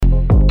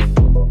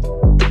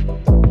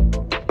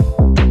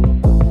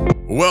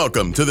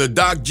Welcome to the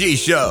Doc G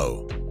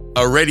Show,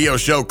 a radio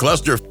show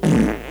cluster.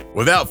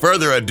 Without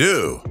further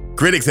ado,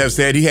 critics have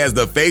said he has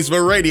the face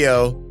for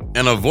radio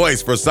and a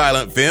voice for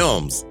silent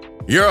films.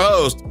 Your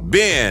host,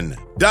 Ben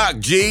Doc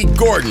G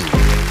Gordon.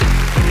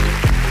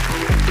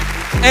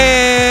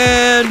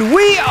 And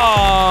we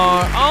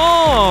are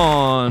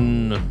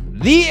on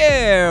the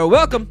air.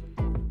 Welcome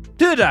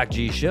to the Doc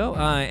G Show.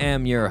 I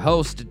am your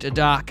host,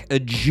 Doc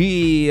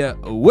G.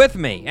 With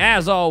me,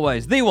 as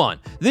always, the one,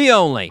 the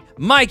only,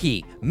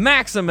 Mikey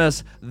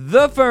Maximus,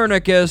 the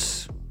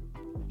Furnicus,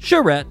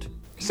 Charette.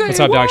 What's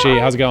up, Doc G?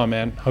 How's it going,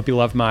 man? Hope you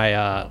love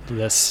my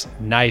this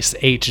nice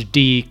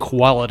HD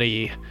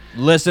quality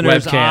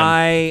Listeners, webcam.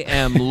 I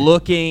am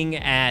looking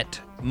at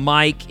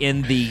Mike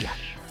in the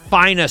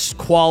finest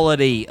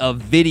quality of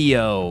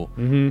video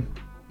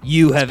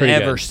you have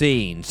ever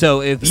seen.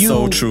 So if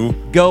you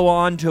go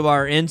on to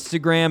our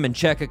Instagram and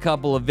check a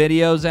couple of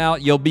videos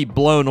out, you'll be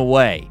blown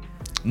away.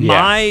 Yeah.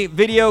 My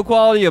video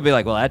quality, you'll be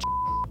like, well, that's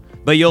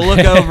but you'll look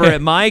over at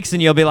Mike's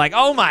and you'll be like,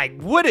 oh my,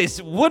 what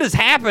is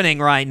happening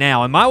right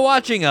now? Am I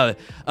watching a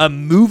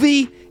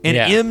movie?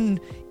 An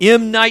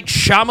M. Night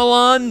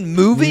Shyamalan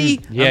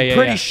movie? I'm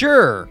pretty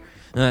sure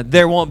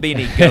there won't be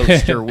any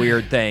ghosts or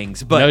weird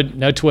things. But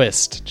no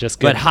twist,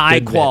 just good. But high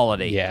good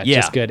quality.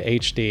 Just good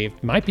HD.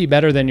 Might be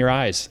better than your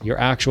eyes, your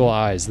actual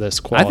eyes. This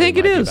quality I think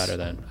it is. Be better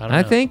than.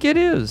 I think it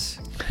is.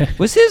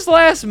 Was his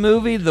last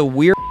movie the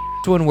weird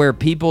one where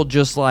people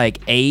just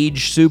like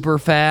age super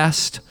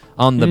fast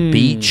on the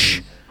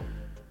beach?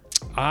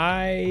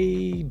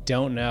 I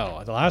don't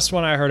know. The last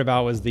one I heard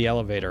about was the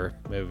Elevator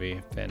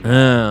movie, and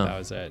that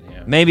was it.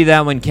 Yeah. Maybe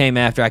that one came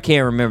after. I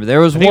can't remember.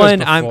 There was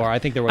one. I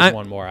think there was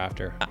one more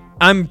after.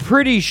 I'm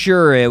pretty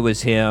sure it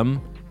was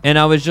him, and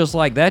I was just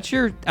like, "That's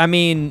your." I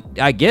mean,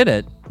 I get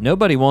it.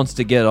 Nobody wants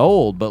to get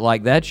old, but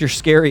like, that's your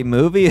scary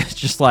movie. It's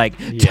just like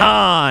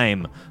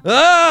time.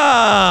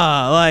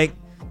 Like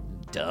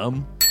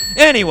dumb.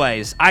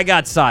 Anyways, I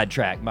got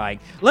sidetracked,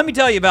 Mike. Let me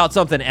tell you about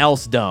something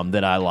else dumb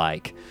that I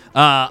like.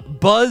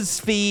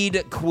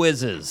 BuzzFeed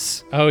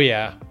quizzes. Oh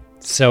yeah,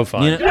 so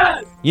fun.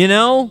 You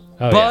know?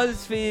 Oh,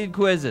 BuzzFeed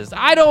quizzes.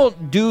 I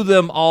don't do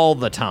them all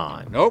the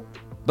time. Nope.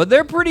 But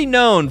they're pretty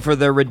known for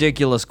their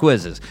ridiculous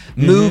quizzes.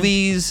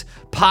 Movies,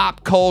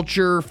 pop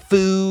culture,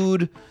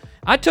 food.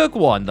 I took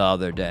one the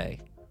other day.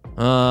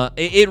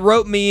 It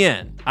wrote me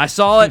in. I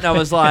saw it and I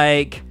was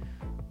like,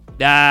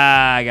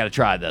 I gotta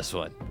try this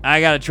one.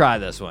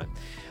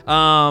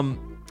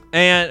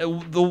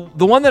 And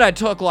the one that I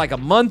took like a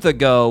month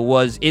ago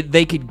was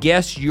they could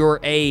guess your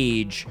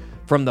age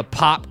from the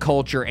pop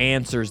culture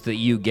answers that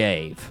you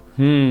gave.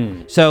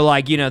 So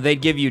like,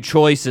 they'd give you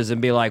choices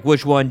and be like,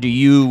 which one do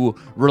you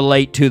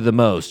relate to the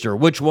most? Or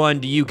which one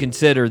do you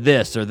consider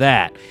this or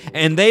that?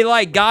 And they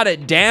like got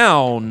it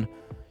down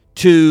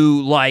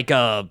to like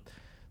a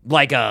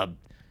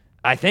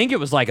I think it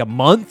was like a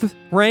month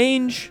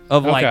range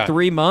of like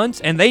 3 months,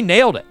 and they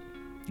nailed it.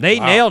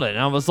 Nailed it. And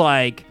I was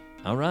like,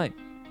 all right.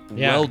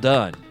 Yeah. Well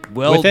done.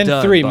 Within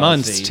done, 3 BuzzFeed.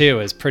 months too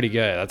is pretty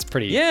good. That's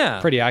pretty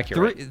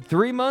accurate.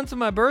 3 months of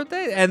my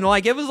birthday, and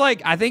like it was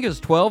like I think it was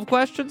 12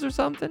 questions or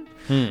something.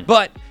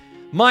 But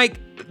Mike,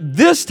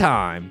 this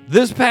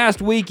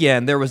past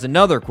weekend, there was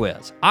another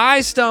quiz.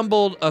 I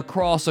stumbled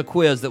across a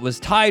quiz that was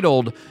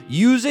titled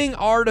 "Using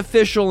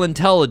Artificial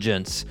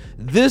Intelligence.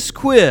 This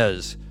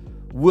quiz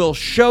will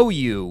show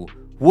you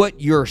what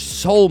your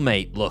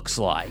soulmate looks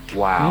like."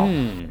 Wow.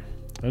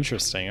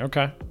 Interesting.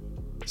 Okay.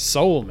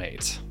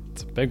 Soulmate.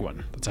 It's a big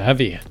one. It's a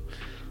heavy.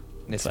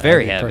 It's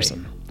very heavy.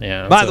 Person.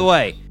 Yeah. By the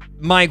way,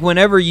 Mike,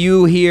 whenever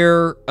you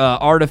hear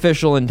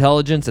artificial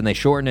intelligence and they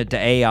shorten it to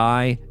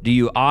AI, do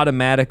you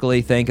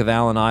automatically think of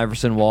Allen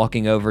Iverson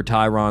walking over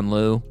Tyronn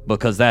Lue?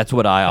 Because that's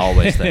what I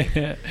always think.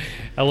 A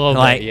little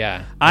bit,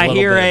 yeah. I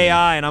hear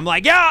AI and I'm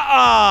like,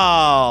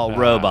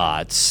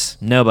 robots.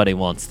 Nobody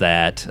wants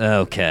that.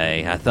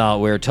 Okay, I thought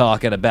we were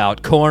talking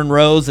about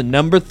cornrows and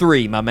number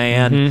 3, my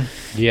man.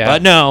 Yeah.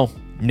 But no,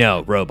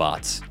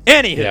 robots.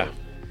 Anywho.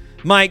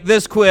 Mike,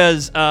 this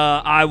quiz,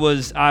 I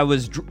was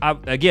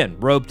again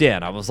roped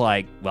in. I was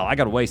like, well, I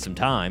got to waste some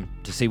time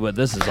to see what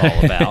this is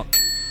all about.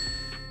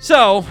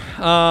 So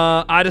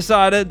I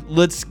decided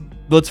let's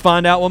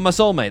find out what my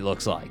soulmate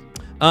looks like.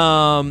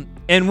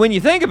 And when you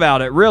think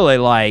about it, really,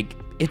 like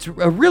it's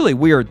a really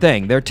weird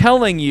thing. They're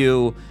telling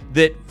you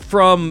that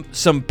from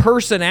some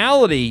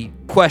personality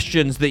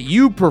questions that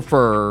you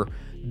prefer,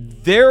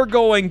 they're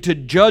going to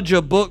judge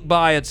a book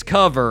by its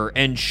cover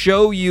and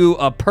show you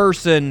a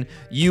person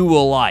you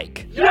will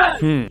like.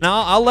 Yes!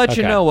 Now, I'll let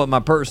you know what my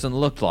person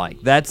looked like.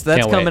 That's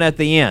coming at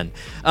the end.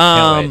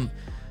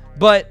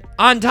 But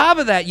on top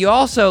of that, you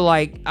also,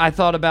 like, I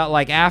thought about,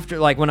 like, after,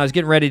 like, when I was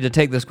getting ready to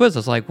take this quiz, I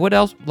was like, what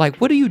else? Like,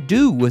 what do you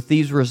do with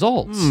these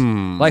results?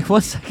 Like,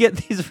 once I get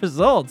these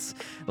results,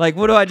 like,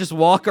 what do I just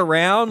walk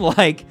around?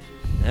 Like,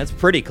 that's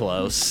pretty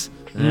close.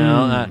 You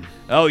know?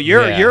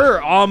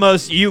 You're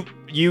almost,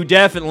 you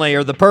definitely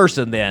are the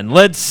person then.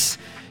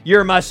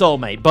 you're my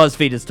soulmate.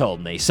 BuzzFeed has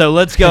told me. So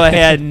let's go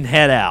ahead and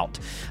head out.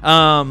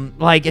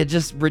 Like, it's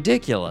just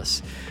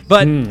ridiculous.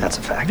 But that's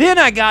a fact. Then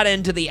I got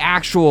into the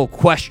actual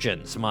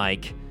questions,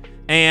 Mike.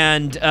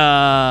 And,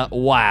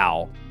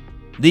 wow.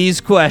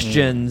 These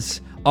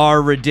questions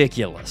are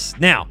ridiculous.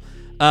 Now,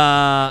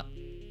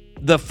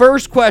 the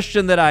first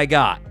question that I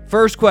got.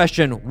 First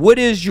question, what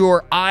is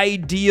your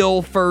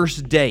ideal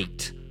first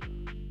date?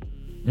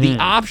 The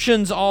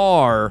options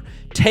are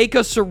take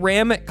a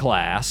ceramic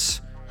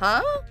class,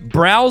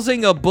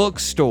 browsing a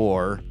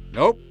bookstore,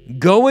 Nope.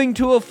 going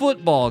to a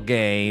football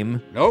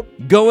game, Nope.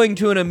 going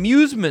to an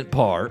amusement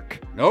park,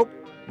 Nope.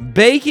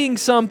 baking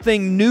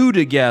something new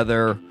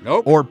together,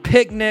 Nope. or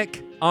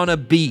picnic on a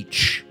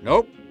beach.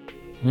 Nope.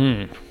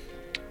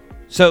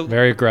 So,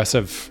 Very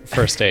aggressive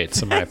first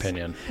dates, in my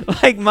opinion.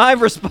 like, my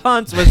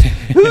response was,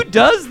 who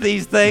does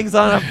these things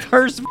on a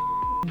first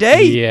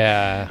date?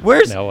 Yeah.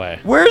 No way.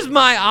 Where's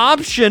my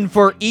option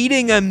for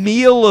eating a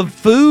meal of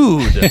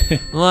food?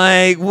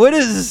 Like, what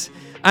is...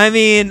 I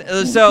mean,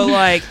 so,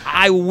 like,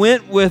 I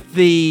went with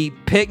the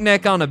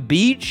picnic on a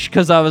beach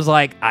because I was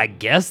like, I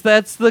guess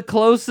that's the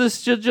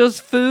closest to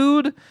just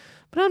food,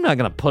 but I'm not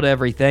going to put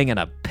everything in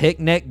a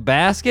picnic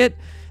basket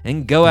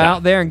and go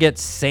out there and get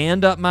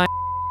sand up my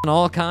and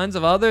all kinds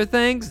of other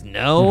things.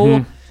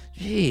 No.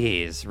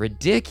 Jeez,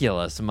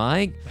 ridiculous,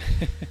 Mike.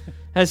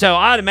 And so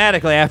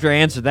automatically after I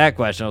answered that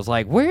question, I was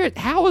like,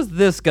 how is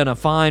this going to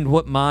find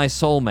what my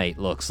soulmate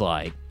looks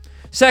like?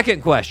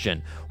 Second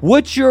question,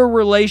 what's your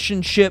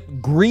relationship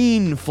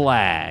green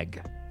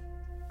flag?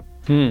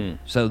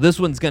 So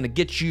this one's going to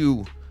get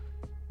you,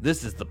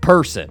 this is the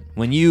person.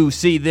 When you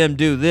see them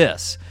do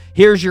this,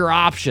 here's your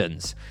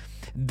options.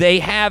 They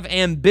have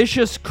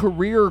ambitious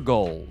career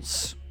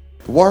goals.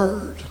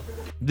 Word.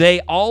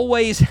 They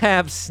always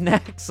have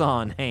snacks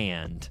on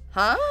hand.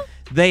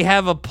 They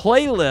have a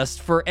playlist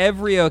for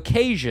every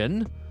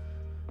occasion.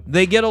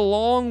 They get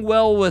along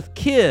well with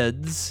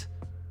kids.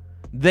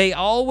 They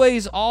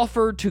always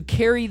offer to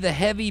carry the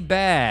heavy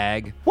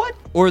bag. What?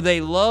 Or they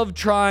love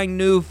trying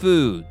new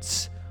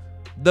foods.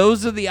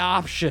 Those are the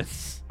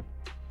options.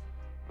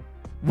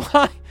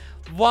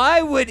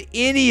 Why would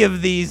any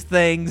of these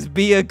things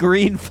be a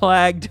green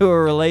flag to a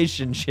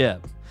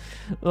relationship?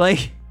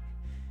 Like,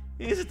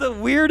 it's the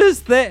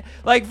weirdest thing.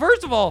 Like,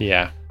 first of all,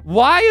 Yeah.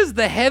 why is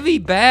the heavy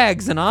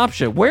bags an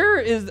option? Where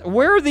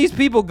are these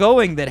people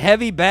going that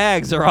heavy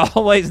bags are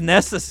always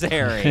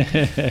necessary?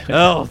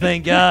 Oh,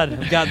 thank God.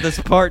 I've got this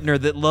partner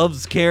that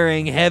loves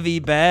carrying heavy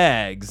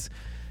bags.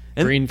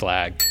 Green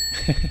flag.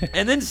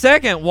 And then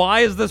second,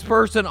 why is this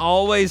person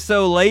always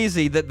so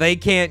lazy that they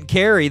can't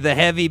carry the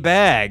heavy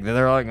bag?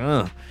 They're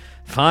like,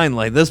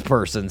 finally, this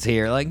person's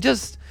here. Like,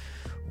 just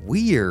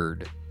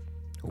weird.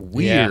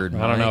 Weird.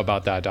 Yeah, I don't know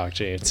about that, Doc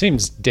G. It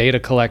seems data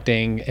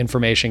collecting,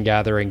 information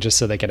gathering, just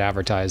so they can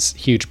advertise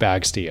huge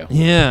bags to you.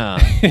 Yeah,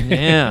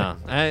 yeah.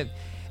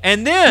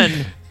 And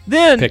then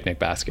Picnic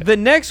basket. The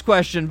next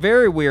question,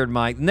 very weird,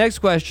 Mike. The next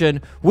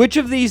question, which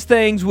of these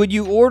things would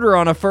you order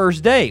on a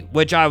first date?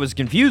 Which I was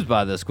confused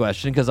by this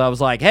question because I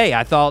was like, hey,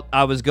 I thought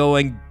I was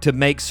going to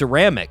make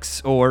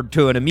ceramics or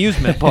to an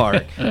amusement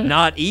park,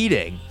 not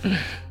eating.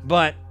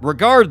 But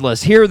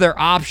regardless, here are their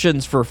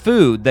options for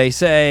food. They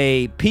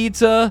say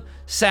pizza,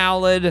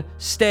 salad,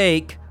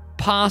 steak,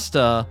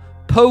 pasta,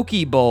 poke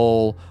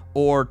bowl,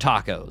 or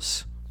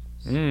tacos.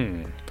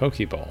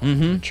 Poke bowl.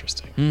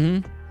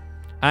 Interesting.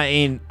 I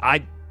mean,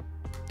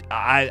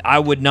 I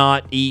would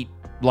not eat,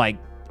 like,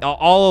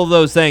 all of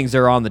those things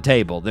are on the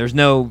table. There's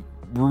no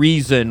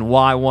reason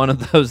why one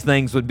of those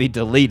things would be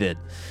deleted.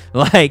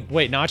 Like,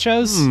 Wait,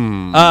 nachos?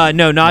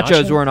 no,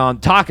 nachos Nacho? weren't on.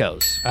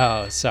 Tacos.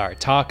 Oh, sorry.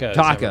 Tacos.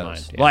 Never mind.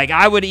 Tacos. Yeah. Like,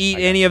 I would eat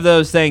any of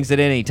those things at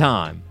any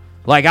time.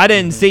 Like, I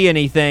didn't see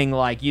anything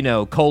like,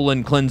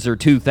 colon cleanser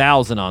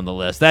 2000 on the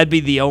list. That'd be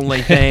the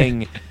only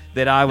thing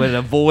that I would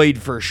avoid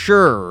for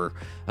sure.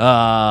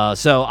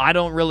 So I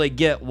don't really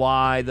get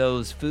why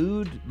those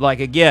food, like,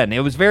 again, it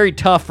was very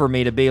tough for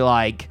me to be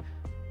like,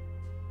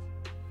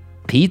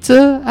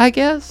 pizza, I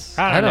guess?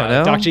 I don't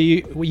know. Doctor,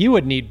 you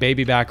would need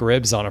baby back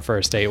ribs on a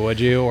first date, would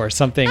you? Or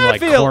something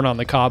like corn on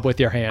the cob with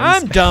your hands?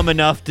 I'm dumb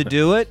enough to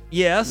do it,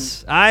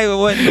 yes. I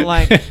wouldn't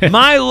like,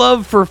 my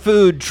love for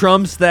food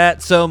trumps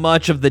that so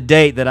much of the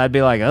date that I'd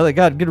be like, oh, they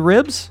got good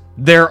ribs?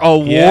 They're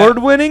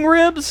award-winning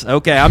ribs?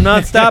 Okay, I'm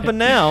not stopping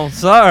now.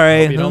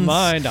 Sorry. If you don't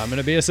mind, I'm going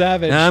to be a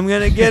savage. I'm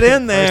going to get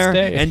in there. First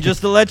date. And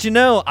just to let you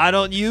know, I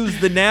don't use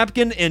the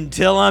napkin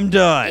until I'm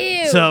done.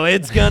 Ew. So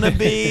it's going to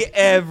be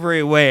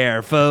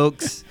everywhere,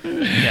 folks.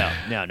 No.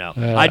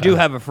 I do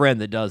have a friend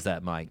that does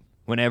that, Mike.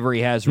 Whenever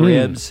he has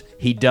ribs,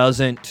 he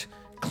doesn't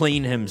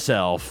clean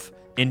himself.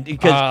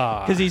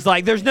 Because he's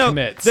like, there's no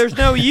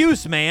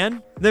use,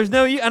 man. There's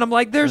no use. And I'm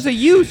like, there's a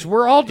use.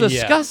 We're all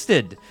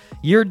disgusted.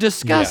 You're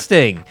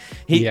disgusting.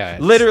 He's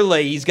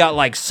got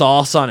like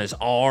sauce on his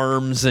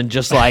arms and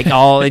just like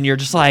and you're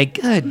just like,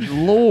 good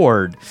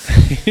Lord.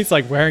 He's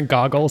like wearing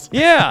goggles.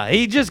 Yeah,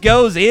 he just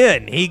goes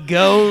in. He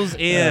goes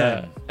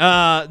in.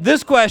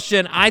 This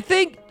question, I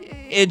think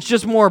it's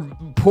just more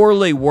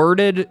poorly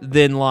worded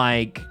than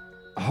like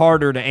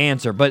harder to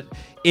answer. But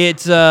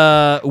It's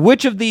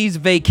which of these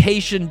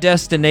vacation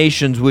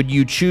destinations would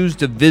you choose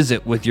to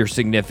visit with your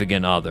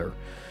significant other?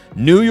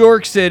 New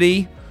York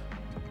City,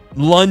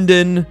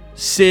 London,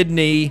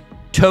 Sydney,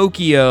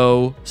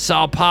 Tokyo,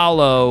 Sao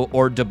Paulo,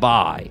 or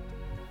Dubai?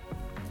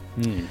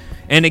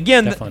 And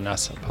again, Definitely not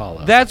Sao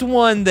Paulo. that's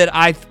one that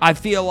I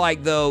feel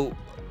like, though,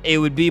 it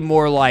would be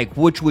more like,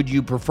 which would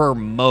you prefer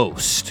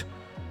most?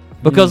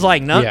 Because,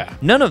 like,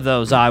 none of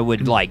those I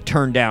would, like,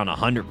 turn down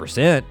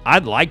 100%.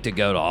 I'd like to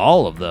go to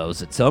all of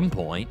those at some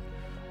point.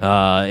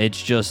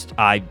 It's just,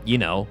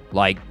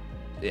 like,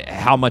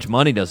 how much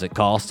money does it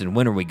cost and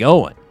when are we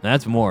going?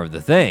 That's more of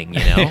the thing,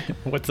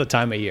 What's the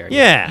time of year?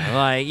 Yeah,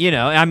 like,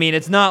 I mean,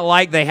 it's not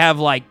like they have,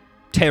 like,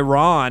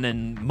 Tehran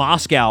and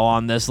Moscow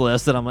on this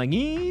list that I'm like,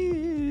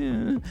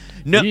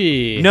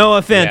 No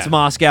offense,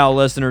 Moscow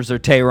listeners or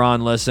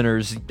Tehran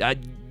listeners.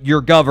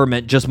 Your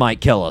government just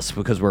might kill us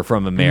because we're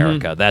from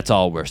America. That's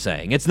all we're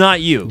saying. It's not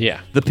you.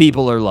 Yeah. The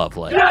people are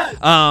lovely.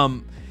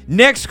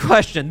 Next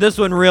question. This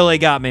one really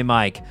got me,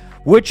 Mike.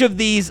 Which of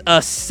these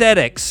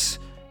aesthetics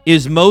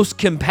is most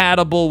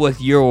compatible with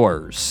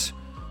yours?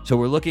 So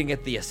we're looking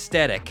at the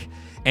aesthetic,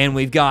 and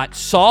we've got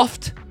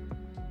soft,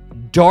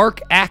 dark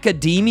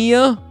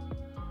academia,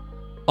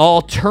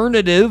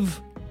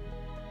 alternative,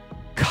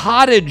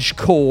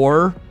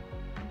 cottagecore,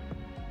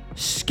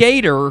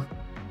 skater,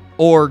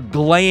 or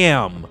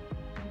glam.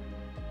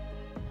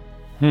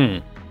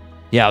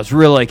 Yeah, I was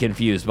really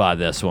confused by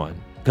this one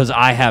because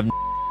I have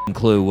no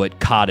clue what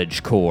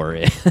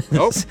cottagecore is.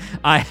 Nope.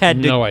 I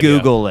had to No idea.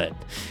 Google it,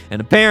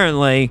 and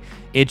apparently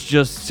it's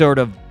just sort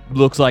of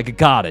looks like a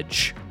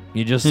cottage.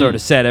 You just sort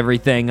of set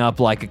everything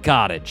up like a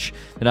cottage.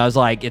 And I was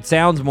like, it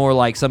sounds more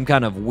like some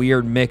kind of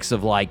weird mix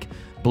of like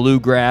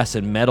bluegrass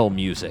and metal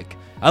music.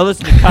 I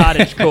listen to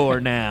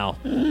cottagecore now.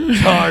 It's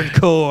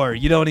hardcore.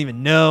 You don't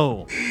even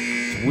know.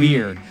 It's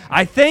weird.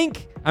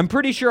 I'm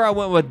pretty sure I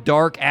went with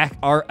dark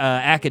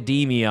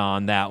academia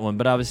on that one,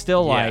 but I was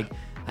still like,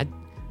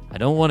 I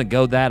don't want to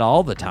go that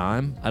all the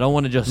time. I don't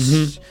want to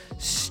just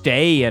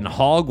stay in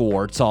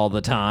Hogwarts all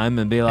the time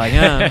and be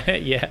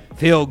like,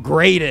 feel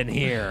great in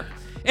here.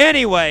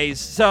 Anyways,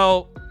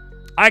 so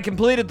I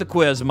completed the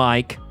quiz,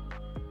 Mike,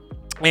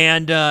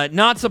 and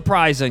not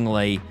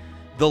surprisingly,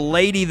 the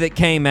lady that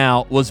came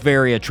out was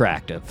very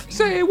attractive.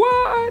 Say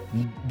what?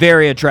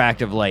 Very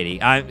attractive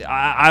lady.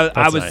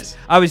 I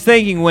was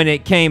thinking when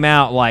it came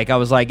out, like, I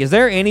was like, is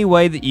there any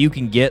way that you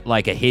can get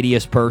like a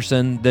hideous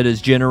person that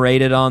is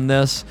generated on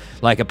this?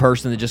 Like a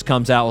person that just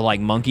comes out with like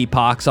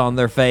monkeypox on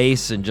their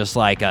face and just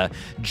like a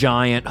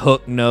giant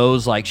hook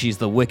nose, like she's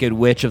the Wicked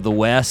Witch of the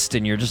West,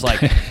 and you're just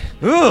like,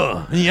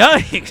 ugh,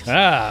 yikes.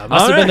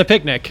 Must have been the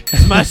picnic.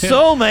 It's my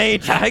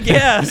soulmate, I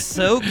guess.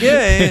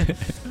 Okay.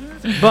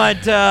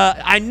 But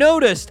I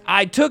noticed,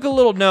 I took a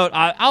little note.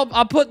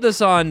 I'll put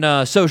this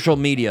on social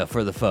media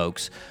for the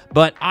folks.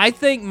 But I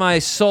think my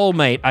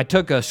soulmate, I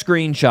took a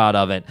screenshot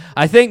of it.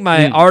 I think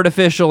my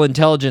artificial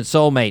intelligence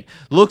soulmate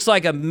looks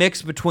like a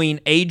mix between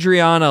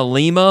Adriana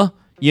Lima,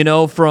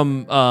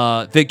 from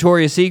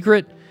Victoria's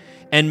Secret,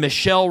 and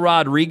Michelle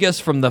Rodriguez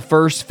from the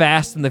first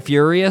Fast and the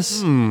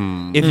Furious.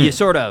 If you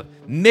sort of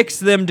mix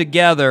them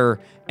together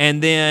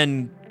and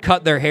then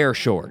cut their hair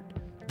short.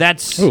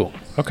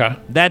 Okay.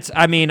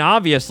 I mean,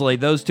 obviously,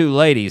 those two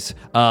ladies,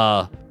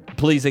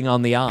 pleasing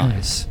on the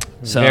eyes.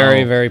 So,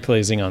 very, very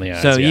pleasing on the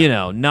eyes.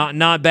 So,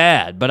 not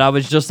bad. But I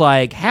was just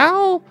like,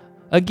 how?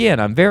 Again,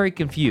 I'm very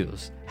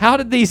confused. How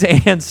did these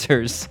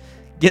answers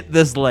get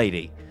this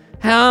lady?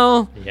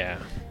 How? Yeah.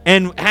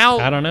 And how?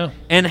 I don't know.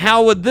 And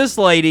how would this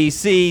lady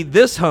see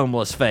this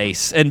homeless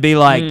face and be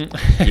like,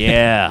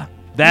 yeah,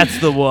 that's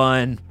the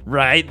one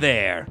right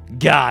there.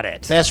 Got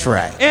it. That's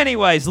right.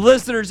 Anyways,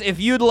 listeners, if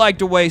you'd like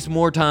to waste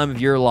more time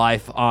of your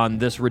life on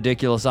this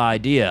ridiculous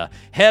idea,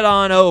 head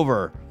on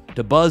over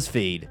to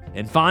BuzzFeed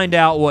and find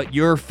out what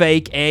your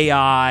fake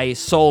AI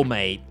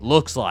soulmate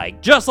looks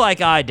like, just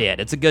like I did.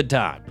 It's a good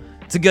time.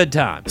 It's a good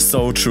time.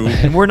 So true.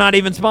 And we're not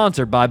even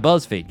sponsored by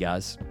BuzzFeed,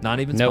 guys. Not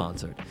even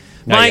sponsored.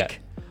 Not Mike, yet.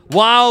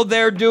 while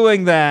they're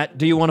doing that,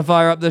 do you want to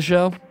fire up the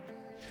show?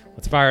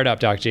 Let's fire it up,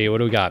 Doc G. What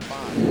do we got?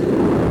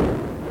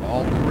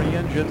 All three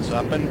engines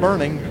up and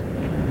burning.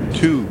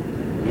 2,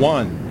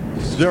 1,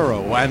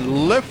 0,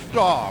 and lift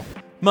off.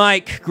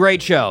 Mike,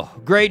 great show.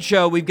 Great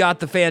show. We've got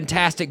the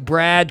fantastic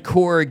Brad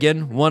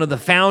Corrigan, one of the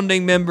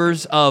founding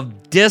members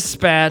of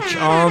Dispatch,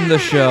 on the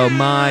show.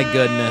 My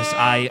goodness.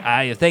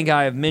 I think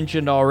I have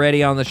mentioned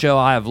already on the show,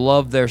 I have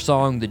loved their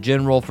song, The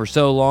General, for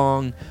so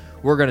long.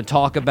 We're going to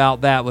talk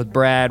about that with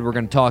Brad. We're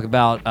going to talk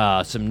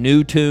about some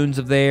new tunes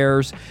of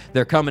theirs.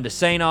 They're coming to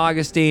St.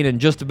 Augustine in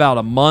just about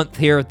a month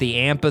here at the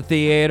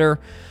Amphitheater.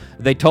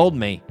 They told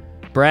me,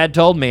 Brad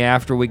told me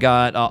after we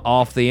got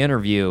off the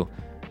interview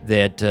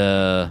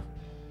that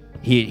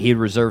he'd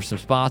reserved some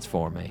spots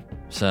for me.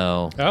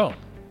 So,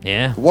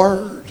 yeah.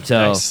 Word.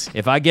 So Nice.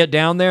 if I get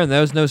down there and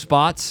there's no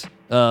spots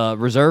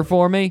reserved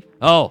for me,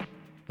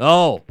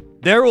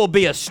 there will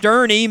be a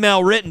stern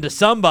email written to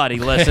somebody,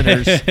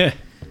 listeners.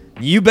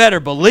 You better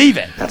believe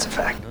it. That's a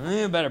fact.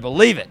 You better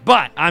believe it.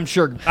 But I'm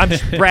sure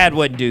Brad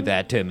wouldn't do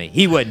that to me.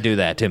 He wouldn't do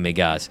that to me,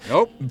 guys.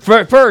 Nope.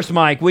 First,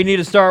 Mike, we need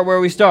to start where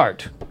we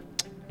start.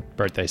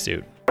 Birthday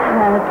suit.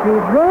 Happy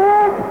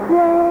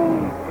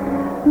birthday,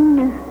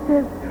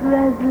 Mr.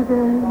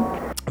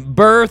 President.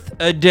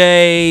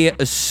 Birthday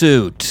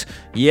suit.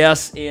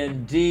 Yes,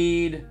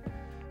 indeed.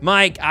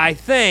 Mike, I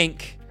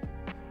think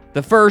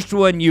the first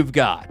one you've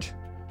got.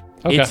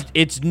 Okay.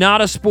 It's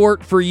not a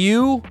sport for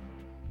you,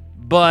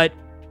 but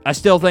I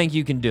still think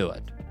you can do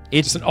it.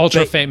 It's an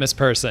ultra famous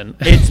person.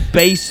 It's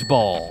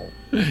baseball.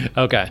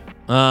 Okay.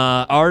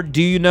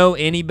 Do you know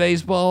any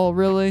baseball,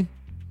 really?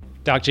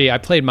 Doc G, I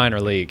played minor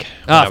league.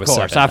 Of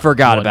course. I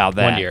forgot about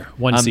that. 1 year.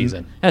 One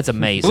season. That's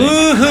amazing.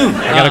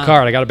 I got a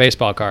card. I got a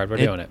baseball card. We're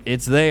doing it.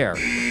 It's there.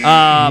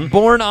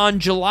 Born on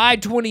July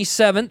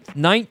 27th,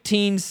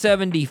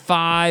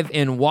 1975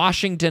 in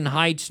Washington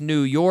Heights,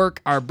 New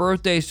York. Our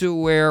birthday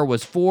suit wearer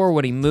was 4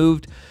 when he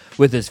moved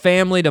with his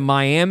family to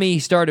Miami. He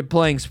started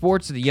playing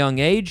sports at a young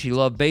age. He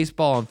loved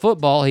baseball and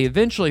football. He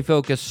eventually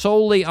focused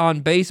solely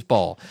on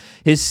baseball.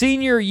 His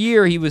senior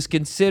year, he was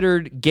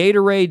considered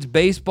Gatorade's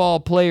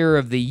Baseball Player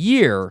of the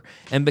Year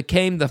and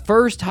became the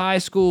first high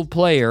school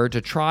player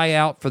to try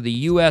out for the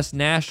U.S.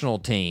 national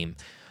team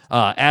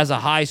as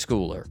a high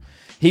schooler.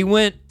 He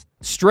went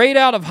straight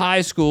out of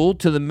high school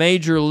to the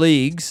major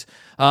leagues,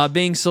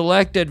 being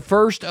selected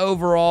first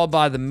overall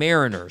by the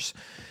Mariners.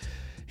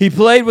 He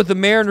played with the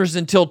Mariners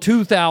until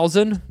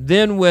 2000,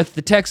 then with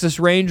the Texas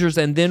Rangers,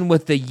 and then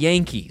with the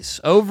Yankees.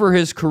 Over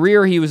his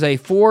career, he was a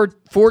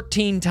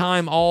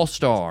 14-time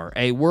All-Star,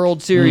 a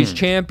World Series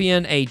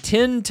champion, a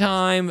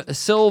 10-time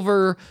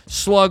Silver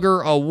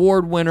Slugger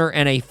Award winner,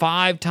 and a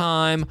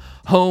 5-time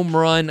home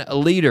run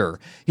leader.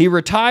 He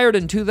retired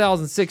in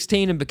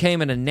 2016 and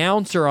became an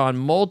announcer on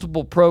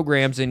multiple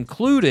programs,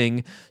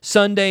 including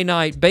Sunday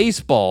Night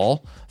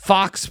Baseball,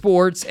 Fox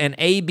Sports, and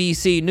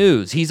ABC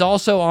News. He's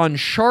also on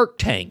Shark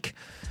Tank.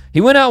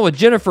 He went out with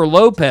Jennifer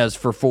Lopez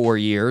for 4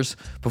 years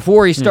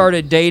before he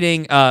started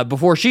dating,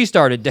 before she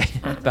started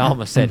dating, I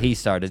almost said he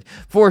started,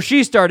 before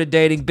she started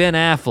dating Ben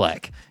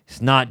Affleck.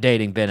 He's not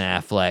dating Ben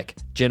Affleck.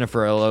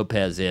 Jennifer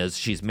Lopez is.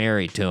 She's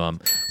married to him,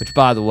 which,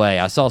 by the way,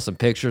 I saw some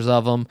pictures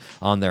of them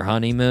on their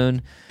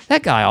honeymoon.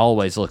 That guy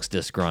always looks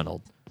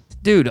disgruntled.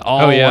 Dude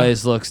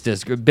always looks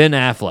disgruntled. Ben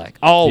Affleck,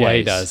 always. Yeah,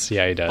 he does.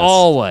 Yeah, he does.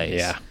 Always.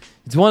 Yeah.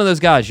 It's one of those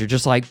guys you're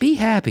just like, be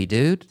happy,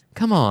 dude.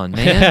 Come on,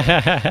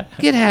 man.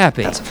 Get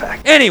happy. That's a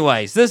fact.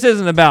 Anyways, this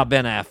isn't about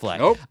Ben Affleck.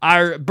 Nope.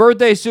 Our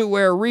birthday suit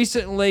wearer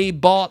recently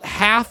bought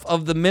half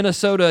of the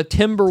Minnesota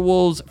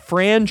Timberwolves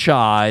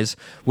franchise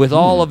with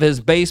all of his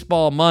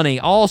baseball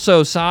money.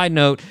 Also, side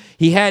note,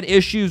 he had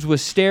issues with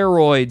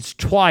steroids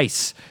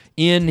twice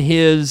in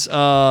his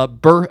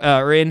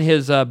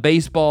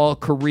baseball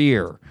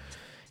career.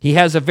 He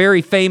has a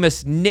very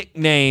famous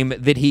nickname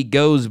that he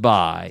goes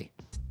by.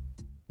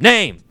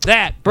 Name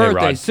that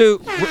birthday A-Rod.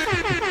 suit.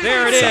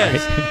 There it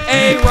is.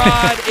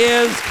 A-Rod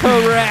is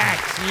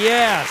correct.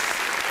 Yes.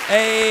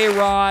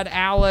 A-Rod,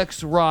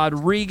 Alex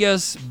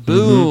Rodriguez.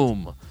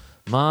 Boom.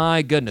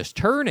 My goodness.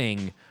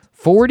 Turning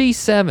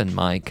 47,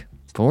 Mike.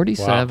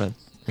 47. Wow.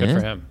 Good Yeah.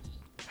 for him.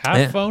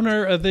 Half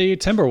owner of the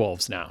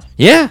Timberwolves now.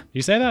 Yeah.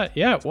 You say that?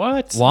 Yeah. What?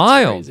 That's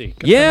Wild. crazy. Good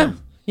for Yeah.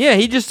 him. Yeah,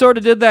 he just sort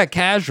of did that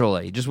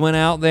casually. Just went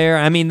out there.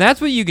 I mean, that's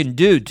what you can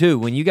do, too.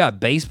 When you got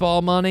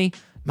baseball money,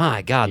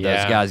 my God, those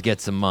Yeah. guys get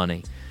some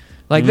money.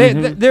 Like,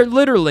 they're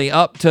literally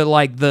up to,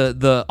 like,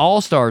 the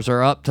All-Stars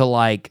are up to,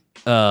 like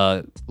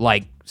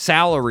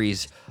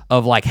salaries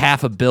of, like,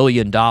 $500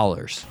 million.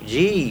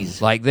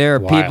 Jeez. Like, there are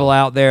Wild. people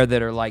out there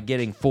that are, like,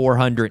 getting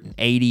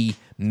 $480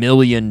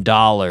 million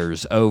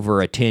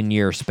over a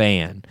 10-year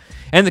span.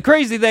 And the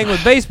crazy thing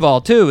with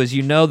baseball, too, is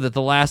you know that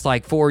the last,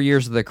 like, 4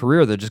 years of their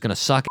career, they're just going to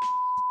suck.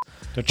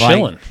 They're Like,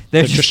 chilling.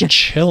 They're just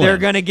chilling. They're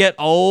going to get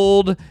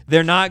old.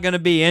 They're not going to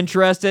be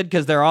interested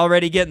because they're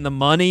already getting the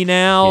money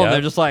now. Yep.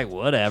 They're just like,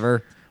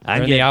 whatever.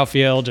 They're in the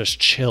outfield, just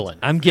chilling.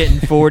 I'm getting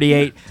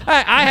 48. We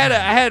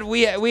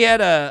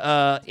had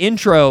a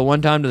intro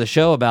one time to the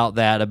show about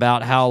that,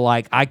 about how,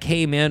 like, I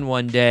came in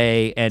one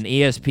day and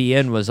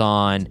ESPN was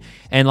on,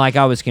 and, like,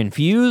 I was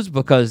confused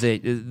because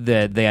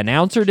the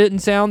announcer didn't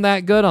sound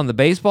that good on the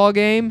baseball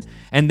game,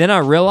 and then I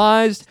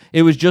realized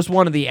it was just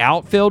one of the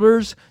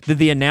outfielders that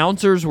the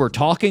announcers were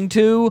talking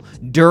to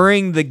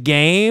during the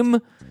game.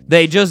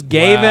 They just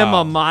gave him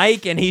a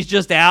mic, and he's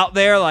just out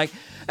there like,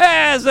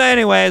 so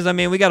anyways, I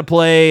mean, we got to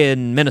play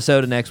in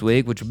Minnesota next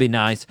week, which would be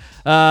nice.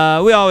 We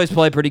always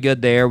play pretty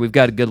good there. We've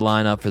got a good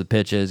lineup for the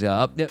pitches. He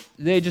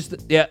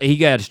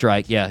got a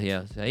strike. Yeah.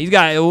 He's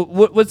got,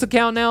 what's the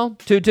count now?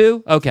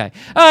 2-2? Okay.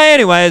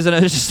 Anyways,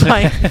 and it's just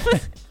like,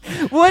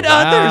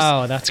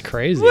 Wow, that's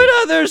crazy.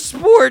 what other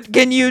sport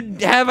can you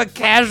have a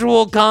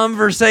casual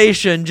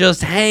conversation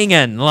just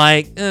hanging?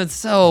 Like, it's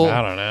so,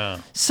 I don't know.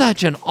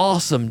 such an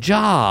awesome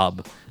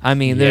job. I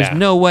mean, there's Yeah.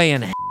 no way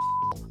in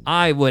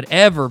I would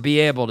ever be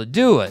able to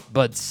do it,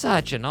 but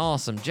such an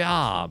awesome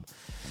job.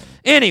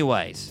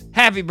 Anyways,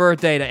 happy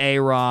birthday to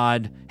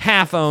A-Rod,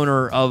 half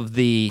owner of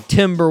the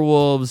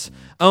Timberwolves.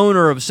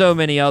 owner of so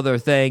many other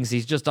things.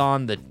 He's just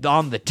on the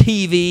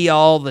TV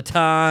all the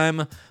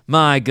time.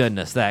 My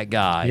goodness, that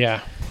guy.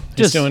 Yeah.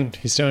 Just-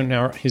 He's doing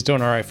all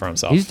right for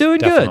himself. He's doing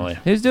Definitely.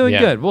 good. He's doing Yeah.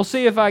 good. We'll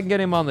see if I can get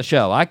him on the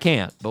show. I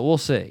can't, but we'll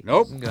see.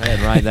 Nope. Go ahead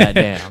and write that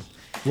down.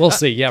 We'll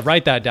see. Yeah,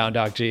 write that down,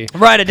 Doc G.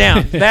 Write it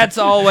down. That's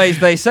always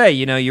they say.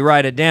 You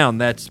write it down.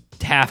 That's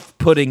half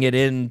putting it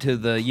into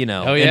the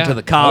into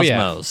the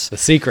cosmos. The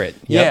secret.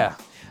 Yep. Yeah.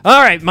 All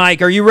right,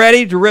 Mike. Are you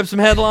ready to rip some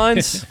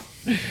headlines?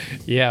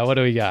 Yeah. What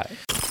do we got?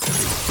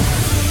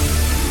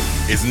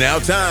 It's now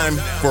time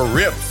for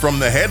Rip from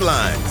the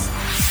Headlines.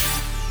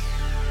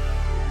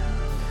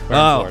 We're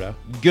in Florida.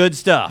 Good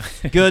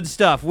stuff. Good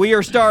stuff. We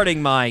are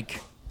starting, Mike.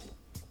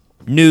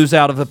 News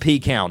out of a P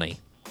County.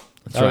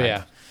 That's Oh right.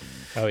 yeah.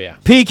 Oh yeah.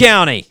 P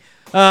County.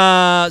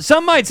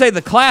 Some might say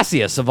the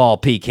classiest of all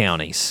P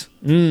counties.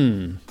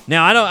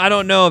 Now I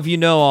don't know if you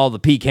know all the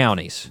P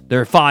counties. There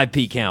are 5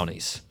 P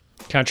counties.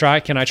 Can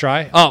I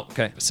try? Oh,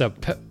 okay. So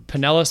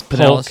Pinellas,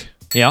 Pinellas. Polk,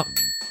 Yeah.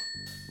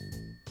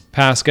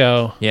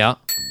 Pasco. Yeah.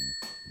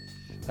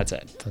 That's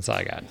it. That's all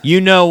I got. You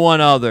know one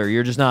other.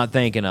 You're just not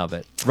thinking of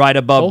it. Right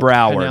above Polk,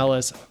 Broward.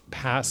 Pinellas,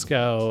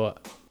 Pasco.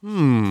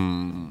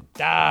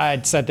 I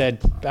said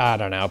that. I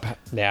don't know.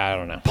 I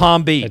don't know.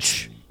 Palm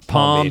Beach.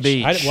 Palm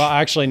Beach.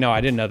 Actually, no.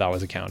 I didn't know that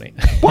was a county.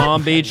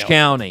 Palm Beach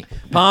County.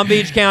 Palm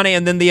Beach County,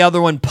 and then the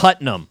other one,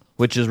 Putnam,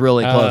 which is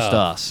really close to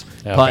us.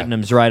 okay.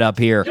 Putnam's right up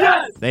here.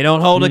 Yes! They don't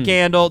hold a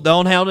candle.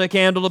 Don't hold a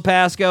candle to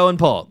Pasco and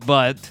Polk.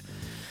 But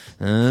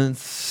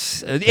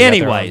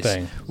anyways,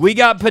 thing. we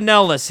got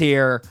Pinellas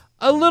here,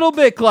 a little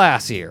bit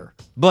classier,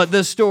 but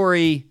this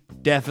story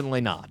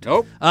definitely not.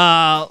 Nope.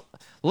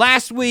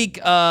 Last week,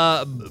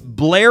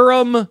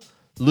 Blairam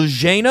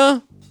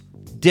Lejana.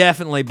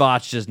 Definitely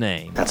botched his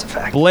name. That's a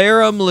fact.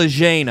 Blairam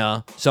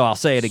Lejana, so I'll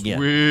say it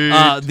again.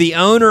 The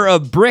owner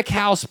of Brick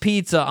House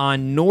Pizza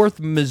on North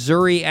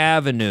Missouri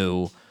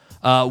Avenue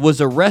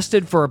was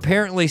arrested for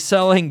apparently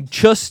selling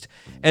just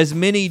as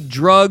many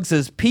drugs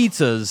as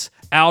pizzas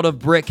out of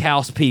Brick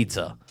House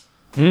Pizza.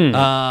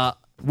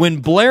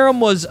 When Blairam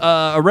was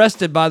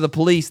arrested by the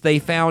police, they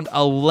found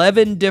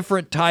 11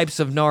 different types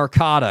of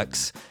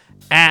narcotics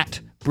at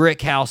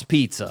Brick House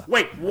Pizza.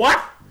 Wait,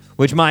 what?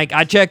 Which, Mike,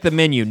 I checked the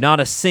menu.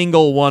 Not a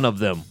single one of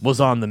them was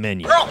on the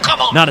menu. Girl,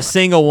 come on. Not a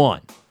single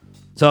one.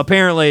 So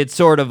apparently it's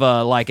sort of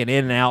like an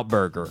In-N-Out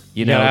burger.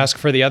 You know, gotta ask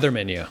for the other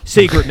menu.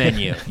 secret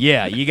menu.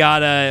 Yeah, you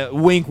gotta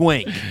wink,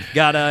 wink.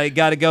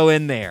 Gotta go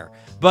in there.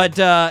 But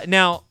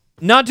now,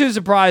 not too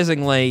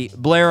surprisingly,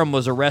 Blairam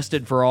was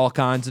arrested for all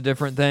kinds of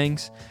different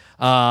things.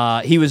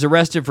 He was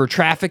arrested for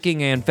trafficking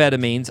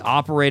amphetamines,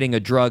 operating a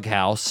drug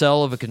house,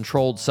 sale of a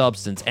controlled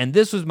substance, and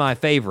this was my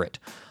favorite: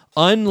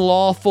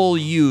 unlawful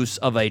use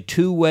of a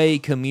two-way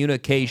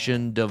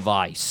communication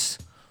device.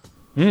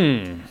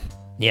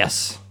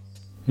 Yes.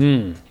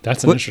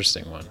 That's an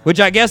interesting one. Which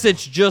I guess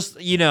it's just,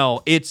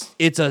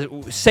 it's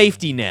a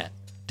safety net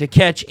to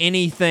catch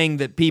anything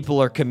that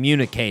people are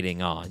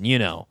communicating on,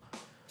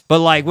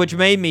 But which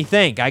made me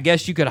think, I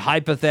guess you could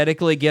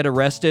hypothetically get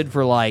arrested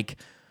for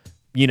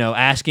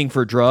asking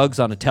for drugs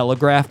on a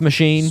telegraph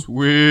machine.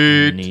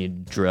 Sweet.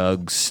 Need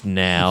drugs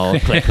now.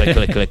 Click, click,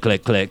 click, click,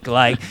 click,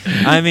 click.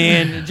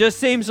 It just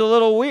seems a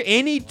little weird.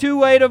 Any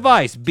two-way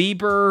device,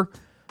 beeper,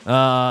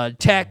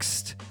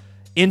 text,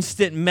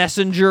 instant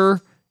messenger,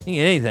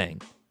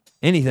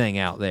 anything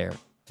out there.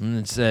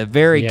 It's a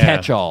very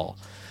catch-all.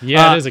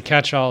 Yeah, it is a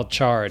catch-all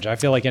charge. I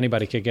feel like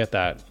anybody could get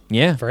that.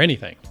 Yeah. For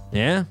anything.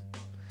 Yeah.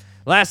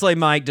 Lastly,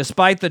 Mike,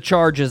 despite the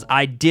charges,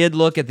 I did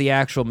look at the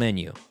actual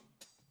menu.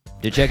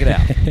 Did check it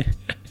out.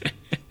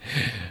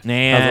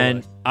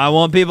 And I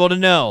want people to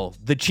know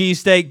the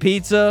cheesesteak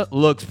pizza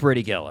looks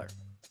pretty killer.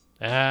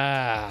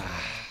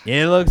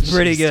 It looks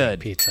pretty good.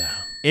 Pizza.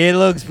 It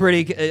looks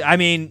pretty.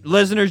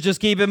 Listeners,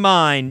 just keep in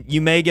mind, you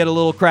may get a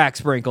little crack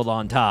sprinkled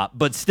on top,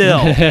 but still,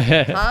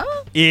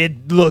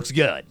 it looks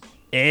good.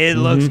 It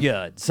looks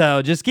good.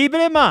 So just keep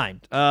it in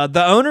mind.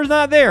 The owner's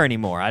not there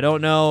anymore. I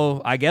don't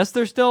know. I guess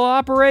they're still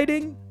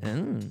operating.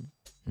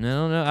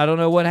 No, I don't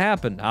know what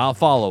happened. I'll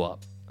follow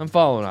up. I'm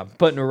following up.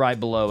 Putting her right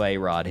below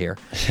A-Rod here.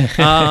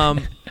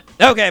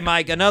 Okay,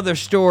 Mike, another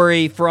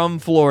story from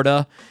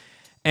Florida.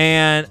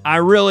 And I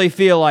really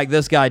feel like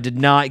this guy did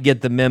not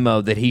get the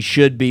memo that he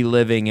should be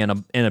living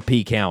in a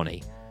P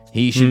county.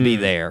 He should be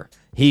there.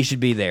 He should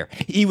be there.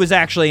 He was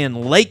actually in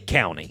Lake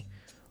County.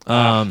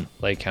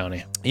 Lake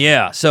County.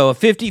 Yeah, so a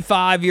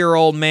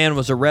 55-year-old man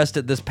was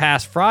arrested this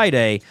past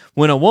Friday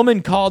when a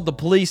woman called the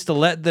police to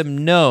let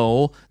them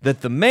know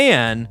that the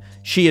man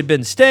she had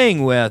been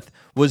staying with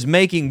was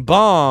making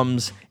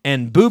bombs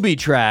and booby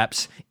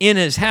traps in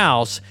his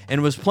house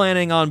and was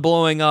planning on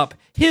blowing up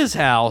his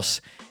house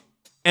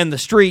and the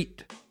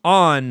street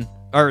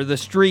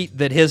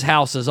that his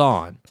house is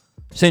on.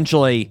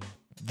 Essentially,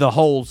 the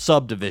whole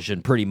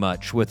subdivision, pretty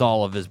much, with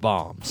all of his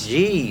bombs.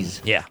 Jeez.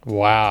 Yeah.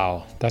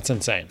 Wow. That's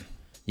insane.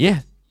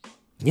 Yeah.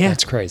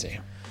 That's crazy.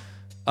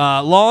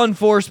 Law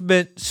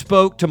enforcement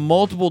spoke to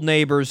multiple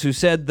neighbors who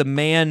said the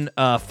man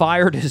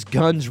fired his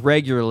guns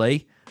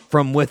regularly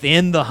from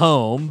within the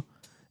home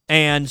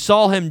and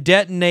saw him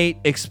detonate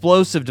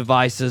explosive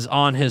devices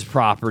on his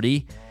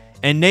property.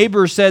 And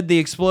neighbors said the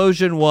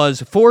explosion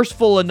was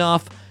forceful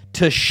enough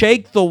to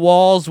shake the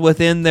walls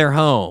within their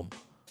home.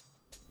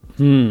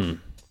 I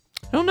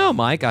don't know,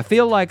 Mike. I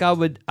feel like I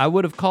would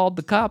have called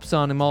the cops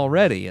on him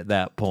already at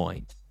that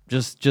point.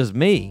 Just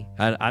me.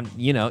 I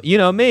you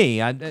know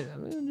me. I'm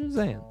just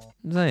saying.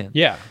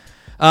 Yeah.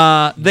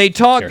 They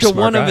talked to You're a smart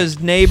one of guy. his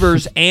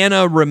neighbors,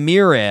 Anna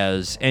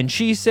Ramirez, and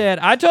she said,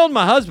 "I told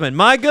my husband,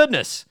 my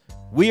goodness,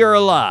 we are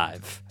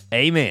alive.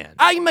 Amen."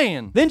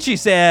 Amen. Then she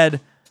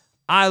said,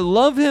 "I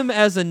love him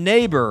as a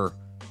neighbor,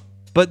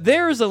 but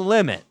there's a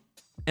limit,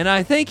 and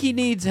I think he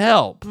needs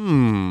help."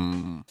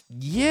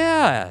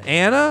 Yeah,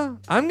 Anna,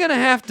 I'm going to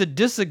have to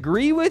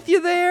disagree with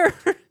you there.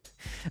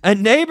 A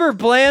neighbor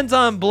plans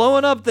on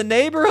blowing up the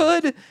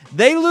neighborhood?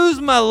 They lose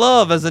my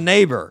love as a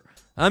neighbor.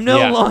 I'm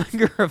no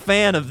longer a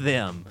fan of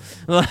them.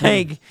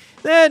 Okay,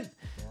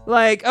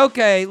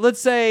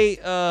 let's say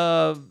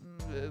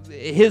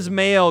his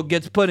mail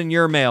gets put in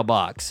your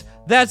mailbox.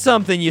 That's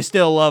something you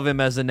still love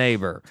him as a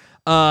neighbor.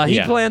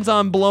 He plans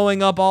on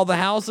blowing up all the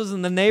houses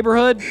in the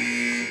neighborhood?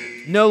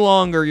 No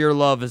longer your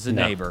love as a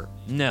neighbor.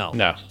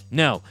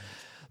 No.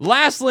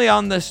 Lastly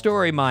on this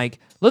story, Mike,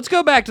 let's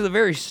go back to the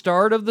very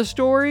start of the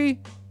story.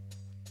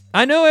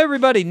 I know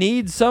everybody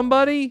needs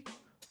somebody,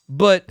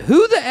 but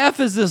who the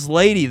F is this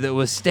lady that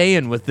was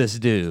staying with this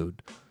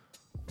dude?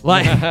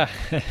 Like,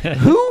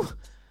 who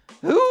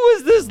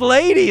was this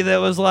lady that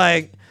was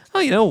like,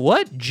 oh, you know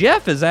what?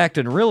 Jeff is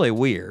acting really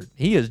weird.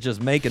 He is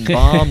just making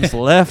bombs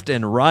left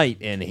and right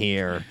in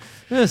here.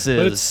 But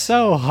it's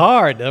so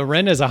hard. The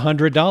rent is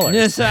 $100.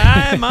 Yes,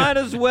 I might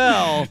as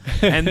well.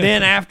 And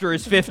then after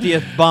his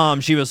 50th bomb,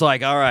 she was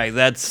like, "All right,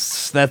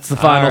 that's the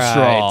final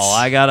straw.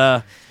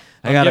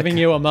 I'm giving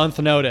you a month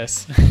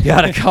notice."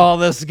 Gotta call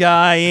this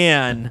guy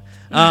in."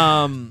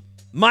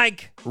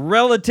 Mike,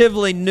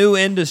 relatively new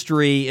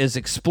industry is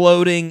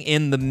exploding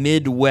in the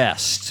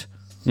Midwest.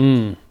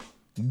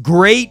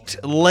 Great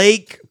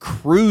Lake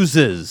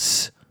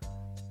cruises.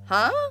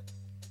 Huh?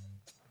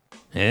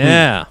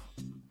 Yeah.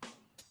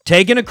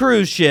 Taking a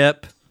cruise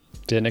ship.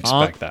 Didn't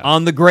expect that.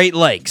 On the Great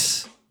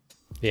Lakes.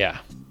 Yeah.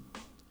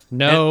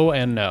 No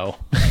and no.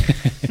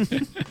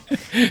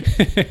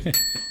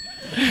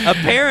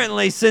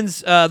 Apparently,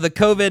 since the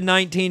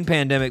COVID-19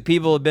 pandemic,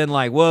 people have been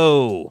like,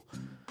 whoa,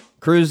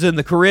 cruise in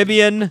the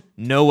Caribbean?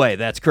 No way,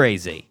 that's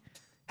crazy.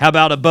 How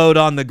about a boat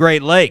on the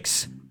Great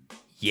Lakes?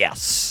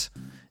 Yes.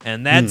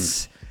 And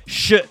that's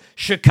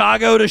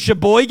Chicago to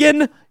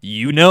Sheboygan?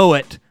 You know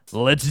it.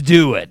 Let's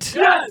do it.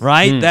 Yes!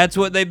 Right? That's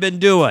what they've been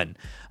doing.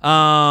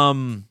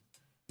 I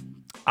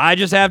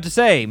just have to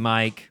say,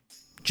 Mike,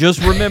 just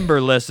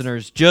remember,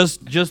 listeners, just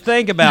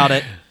think about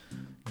it.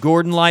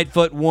 Gordon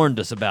Lightfoot warned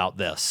us about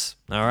this,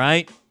 all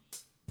right?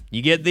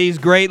 You get these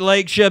Great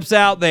Lake ships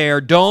out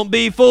there, don't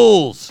be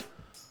fools.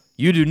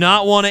 You do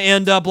not want to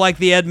end up like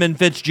the Edmund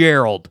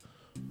Fitzgerald.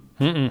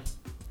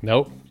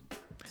 Nope.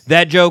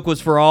 That joke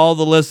was for all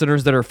the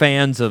listeners that are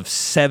fans of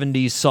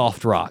 70s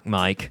soft rock,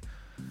 Mike.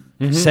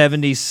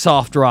 70s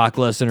soft rock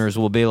listeners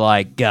will be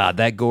like, God,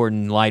 that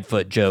Gordon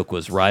Lightfoot joke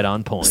was right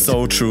on point.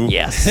 So true.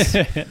 Yes.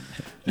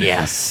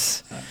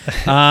 Yes.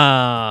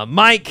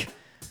 Mike,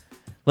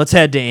 let's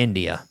head to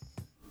India.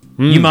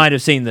 You might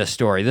have seen this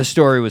story. This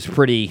story was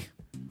pretty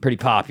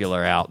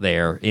popular out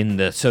there in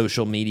the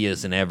social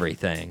medias and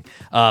everything.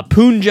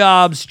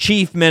 Punjab's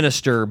chief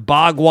minister,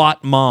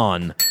 Bhagwat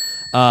Mann,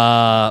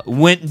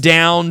 went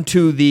down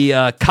to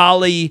the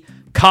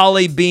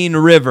Kali Bean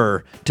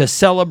River to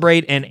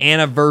celebrate an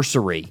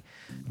anniversary.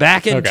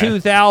 Back in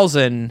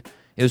 2000,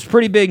 it was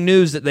pretty big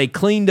news that they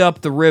cleaned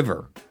up the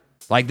river.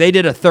 Like, they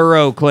did a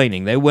thorough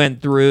cleaning. They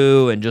went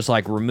through and just,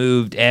 like,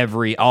 removed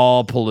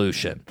all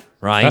pollution,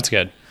 right? That's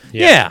good.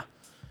 Yeah.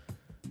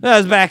 That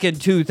was back in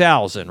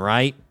 2000,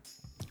 right?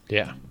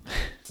 Yeah.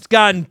 It's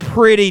gotten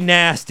pretty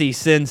nasty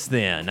since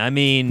then. I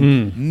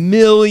mean,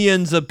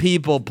 millions of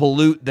people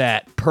pollute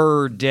that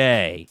per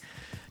day.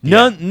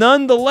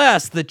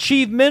 Nonetheless, the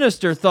chief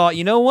minister thought,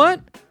 you know what?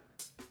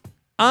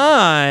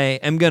 I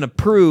am going to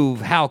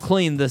prove how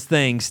clean this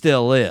thing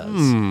still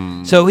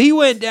is. So he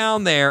went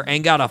down there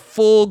and got a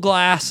full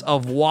glass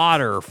of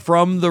water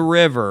from the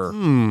river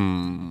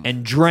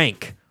and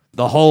drank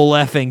the whole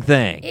effing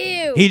thing.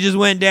 Ew. He just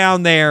went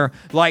down there,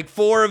 like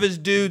 4 of his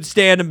dudes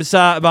standing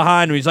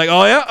behind him. He's like,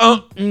 oh, yeah?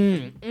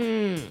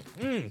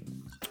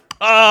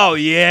 Oh,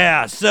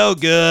 yeah, so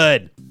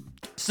good.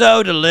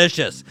 So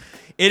delicious.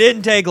 It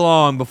didn't take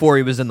long before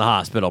he was in the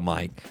hospital,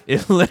 Mike.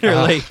 It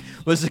literally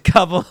was a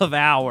couple of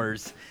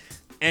hours,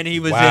 and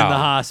he was in the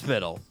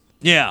hospital.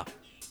 Yeah.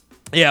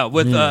 Yeah,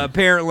 with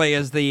apparently,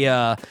 as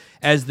the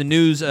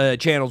news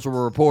channels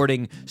were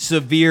reporting,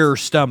 severe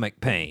stomach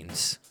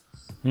pains.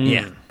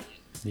 Yeah.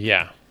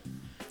 Yeah.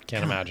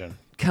 Can't imagine.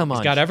 Come on.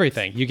 He's got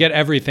everything. You get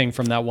everything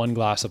from that one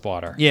glass of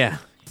water. Yeah.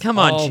 Come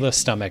on. All the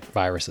stomach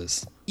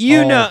viruses.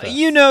 You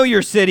know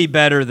your city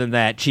better than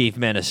that, Chief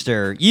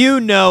Minister. You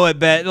know it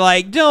better.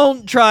 Like,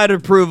 don't try to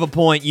prove a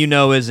point you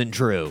know isn't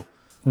true.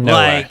 No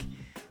way.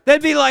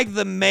 That'd be like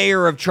the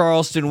mayor of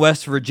Charleston,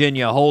 West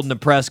Virginia, holding a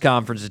press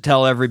conference to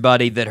tell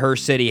everybody that her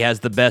city has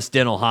the best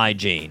dental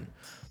hygiene.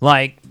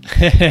 Like,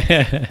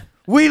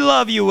 we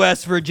love you,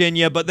 West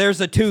Virginia, but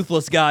there's a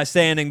toothless guy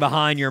standing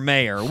behind your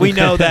mayor. We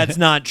know that's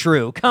not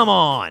true. Come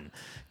on.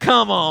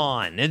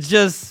 It's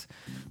just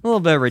a little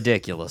bit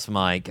ridiculous,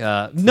 Mike.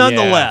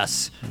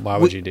 Nonetheless. Yeah. Why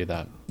would you do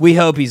that? We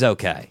hope he's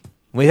okay.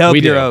 We hope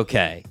you're do.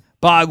 okay.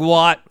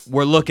 Bogwat,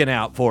 we're looking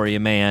out for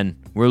you, man.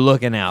 We're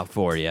looking out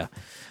for you.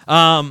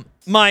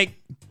 Mike,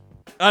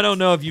 I don't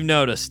know if you've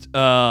noticed,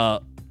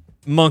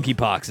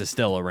 monkeypox is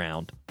still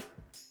around.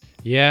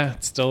 Yeah,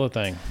 it's still a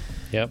thing.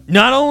 Yep.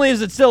 Not only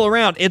is it still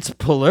around, it's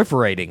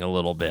proliferating a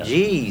little bit.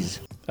 Jeez.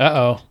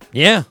 Uh-oh.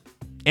 Yeah.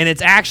 And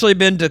it's actually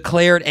been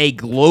declared a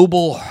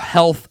global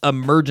health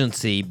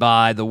emergency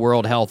by the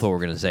World Health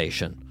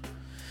Organization.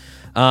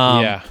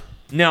 Yeah.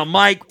 Now,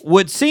 Mike,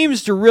 what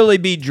seems to really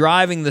be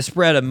driving the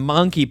spread of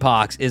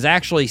monkeypox is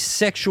actually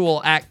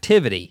sexual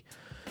activity,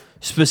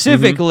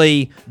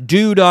 specifically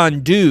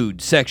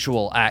dude-on-dude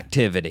sexual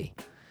activity.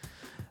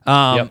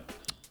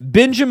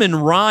 Benjamin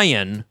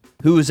Ryan,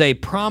 who is a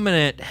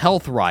prominent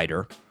health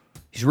writer,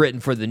 he's written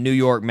for the New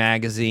York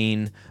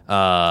Magazine,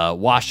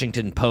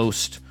 Washington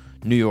Post,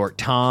 New York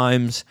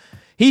Times.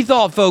 He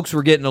thought folks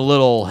were getting a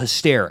little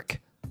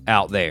hysteric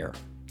out there,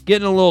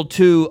 getting a little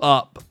too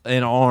up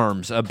in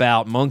arms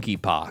about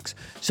monkeypox.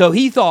 So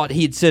he thought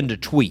he'd send a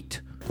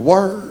tweet.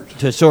 Word.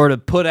 To sort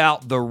of put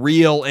out the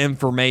real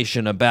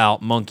information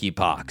about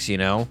monkeypox, you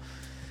know?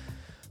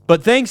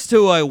 But thanks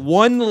to a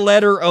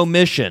one-letter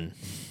omission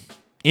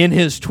in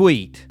his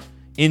tweet,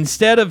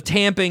 instead of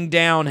tamping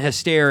down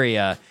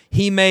hysteria,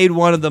 he made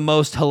one of the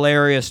most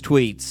hilarious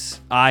tweets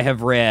I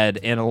have read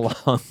in a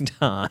long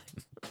time.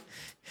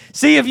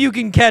 See if you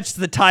can catch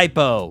the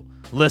typo,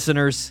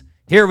 listeners.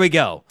 Here we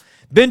go.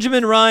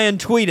 Benjamin Ryan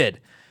tweeted,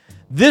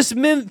 this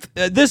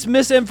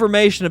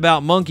misinformation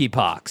about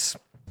monkeypox.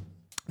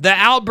 The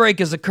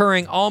outbreak is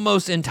occurring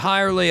almost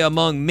entirely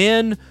among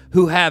men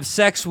who have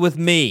sex with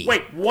me.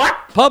 Wait, what?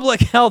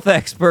 Public health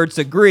experts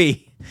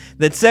agree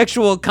that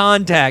sexual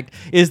contact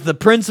is the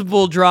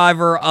principal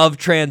driver of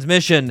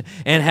transmission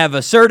and have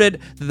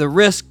asserted that the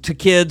risk to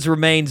kids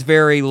remains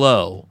very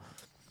low.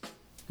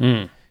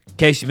 In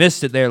case you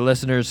missed it there,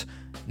 listeners,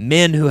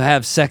 men who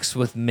have sex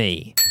with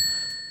me.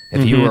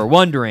 If you were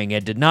wondering,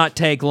 it did not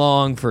take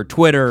long for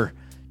Twitter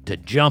to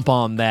jump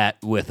on that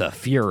with a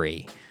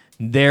fury.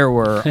 There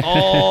were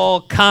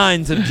all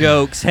kinds of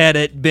jokes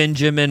headed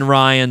Benjamin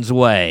Ryan's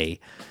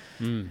way.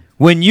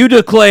 When you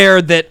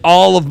declare that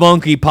all of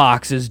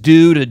monkeypox is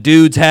due to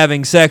dudes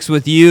having sex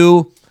with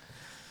you,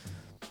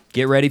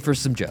 get ready for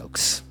some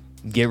jokes.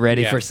 Get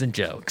ready for some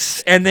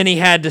jokes. And then he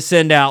had to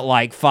send out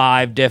like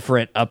 5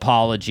 different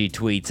apology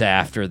tweets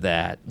after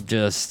that.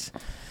 Just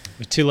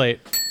Too late.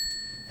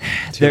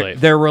 Too late.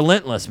 They're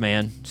relentless,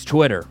 man. It's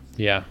Twitter.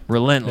 Yeah.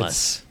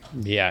 Relentless.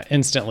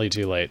 Instantly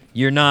too late.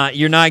 You're not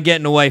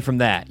getting away from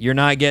that. You're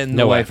not getting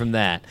away from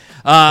that.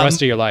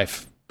 Rest of your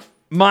life.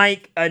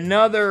 Mike,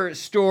 another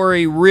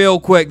story real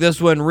quick. This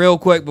one real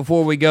quick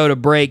before we go to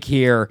break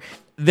here.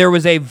 There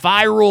was a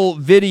viral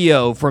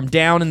video from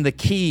down in the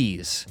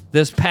Keys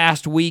this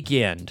past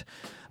weekend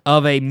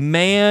of a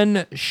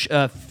man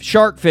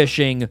shark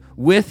fishing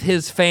with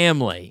his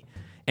family.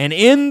 And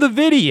in the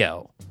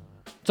video,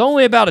 it's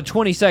only about a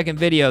 20-second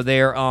video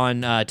there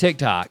on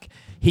TikTok,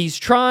 he's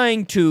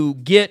trying to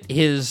get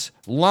his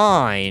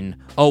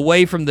line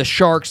away from the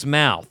shark's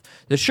mouth.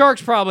 The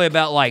shark's probably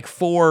about like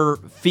 4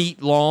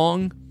 feet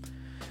long.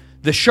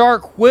 The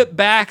shark whip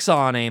backs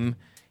on him.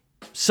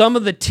 Some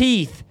of the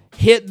teeth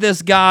hit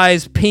this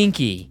guy's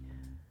pinky,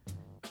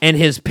 and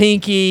his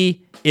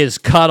pinky is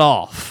cut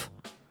off.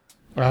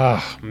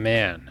 Oh,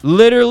 man.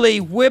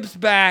 Literally whips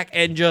back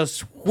and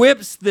just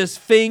whips this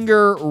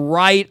finger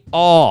right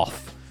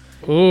off.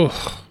 Ooh.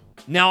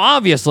 Now,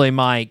 obviously,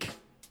 Mike,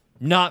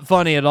 not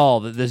funny at all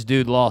that this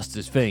dude lost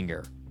his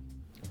finger.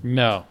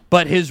 No.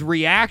 But his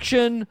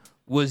reaction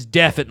was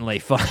definitely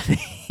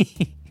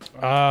funny.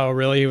 Oh,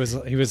 really?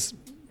 He was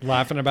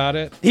laughing about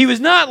it? He was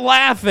not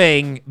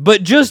laughing,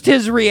 but just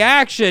his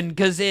reaction,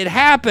 because it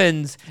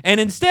happens, and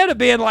instead of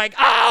being like,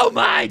 oh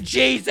my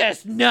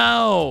Jesus,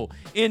 no,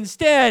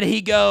 instead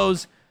he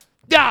goes,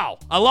 no,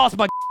 I lost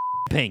my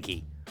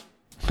pinky.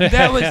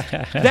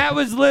 That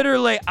was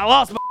literally, I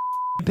lost my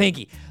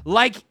pinky.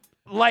 Like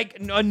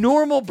a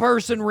normal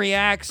person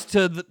reacts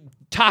to the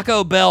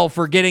Taco Bell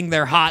for getting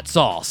their hot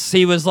sauce.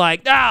 He was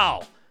like,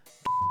 no,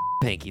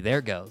 pinky, there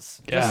it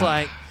goes. Just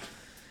like,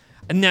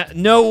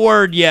 no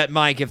word yet,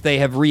 Mike, if they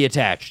have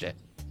reattached it.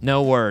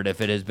 No word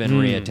if it has been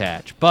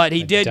reattached. But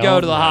he did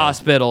go to the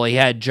hospital. He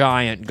had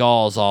giant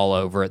galls all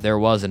over it. There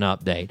was an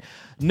update.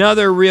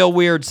 Another real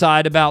weird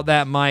side about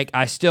that, Mike,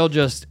 I still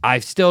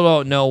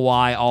don't know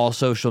why all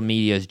social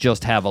medias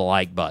just have a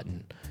like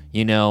button,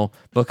 you know,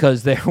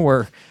 because there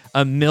were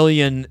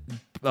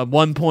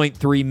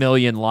 1.3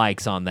 million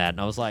likes on that. And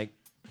I was like,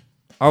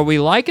 are we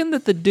liking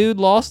that the dude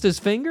lost his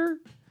finger?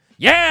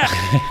 Yeah,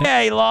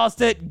 he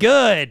lost it.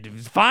 Good.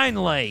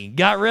 Finally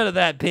got rid of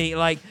that pink.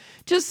 Like,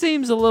 just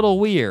seems a little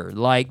weird.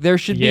 Like there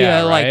should be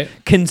Yeah, a right?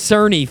 like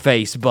concerny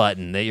face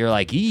button that you're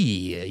like,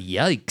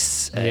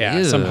 yikes.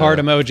 Yeah, some heart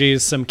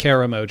emojis, some care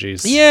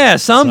emojis. Yeah,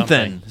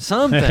 something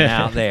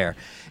out there.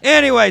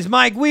 Anyways,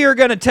 Mike, we are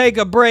going to take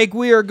a break.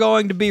 We are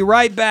going to be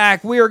right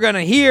back. We are going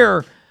to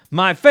hear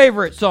my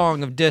favorite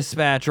song of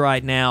Dispatch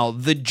right now,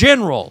 The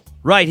General,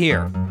 right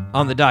here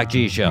on the Doc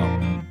G Show.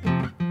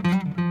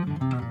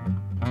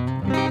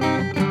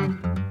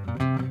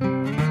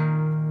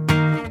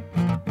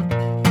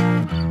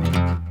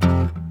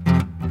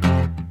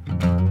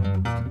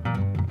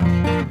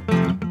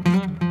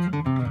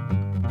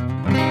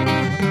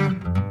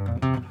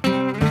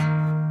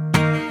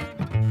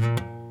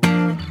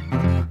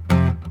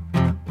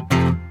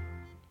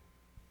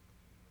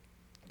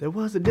 There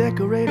was a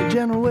decorated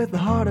general with a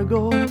heart of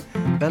gold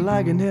that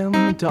likened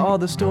him to all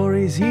the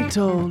stories he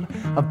told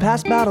of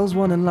past battles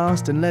won and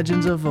lost and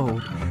legends of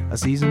old. A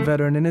seasoned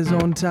veteran in his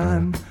own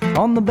time.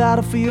 On the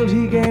battlefield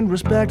he gained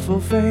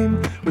respectful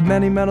fame with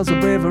many medals of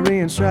bravery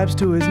and stripes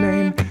to his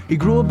name. He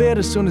grew a beard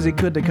as soon as he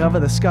could to cover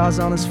the scars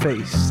on his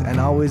face and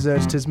always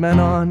urged his men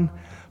on.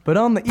 But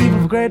on the eve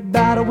of a great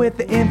battle with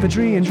the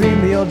infantry and dream,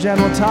 the old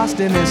general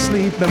tossed in his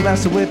sleep and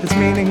wrestled with its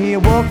meaning. He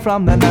awoke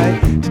from the night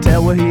to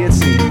tell what he had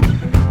seen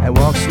and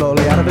walked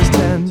slowly out of his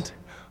tent.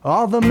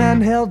 All the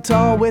men held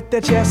tall with their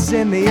chests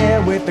in the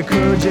air, with the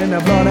courage in their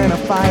blood and a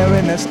fire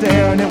in their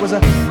stare. And it was a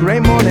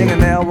great morning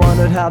and they all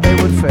wondered how they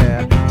would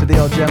fare, till the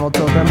old general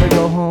told them to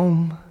go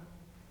home.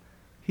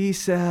 He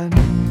said,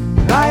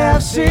 I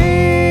have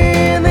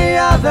seen the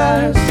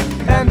others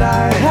and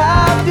I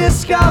have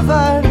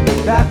discovered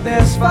that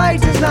this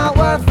fight is not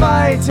worth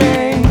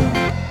fighting.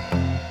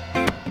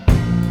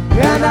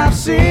 And I've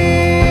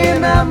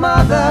seen their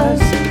mothers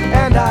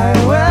and I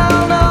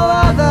will know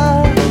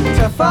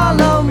other to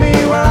follow me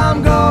where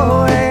I'm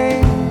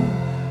going.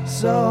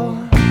 So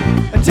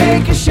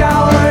take a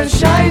shower and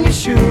shine your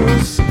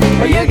shoes,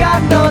 but you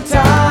got no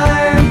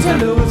time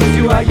to lose. If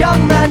you are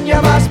young man,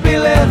 you must be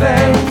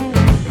living.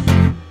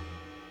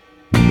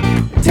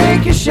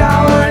 Take a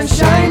shower and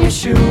shine your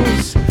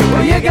shoes,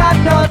 well you got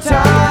no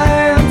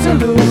time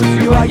to lose.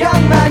 If you are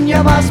young man,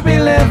 you must be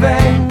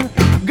living.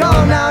 Go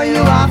now,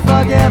 you are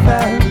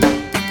forgiven.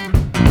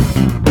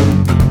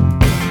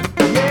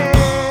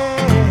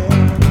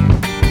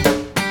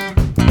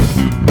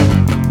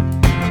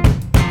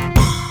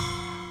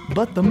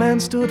 But the men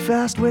stood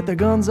fast with their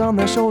guns on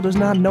their shoulders,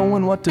 not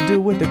knowing what to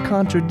do with the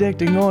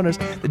contradicting orders.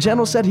 The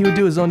general said he would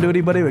do his own duty,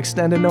 but he would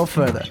extend it no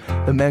further.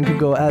 The men could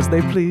go as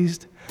they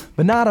pleased,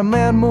 but not a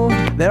man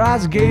moved. Their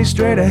eyes gazed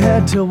straight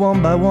ahead, till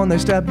one by one they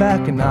stepped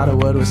back and not a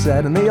word was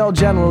said. And the old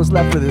general was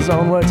left with his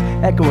own words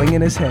echoing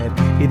in his head.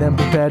 He then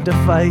prepared to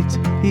fight.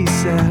 He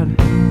said,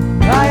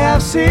 I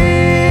have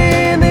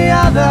seen the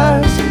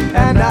others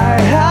and I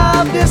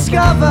have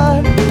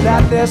discovered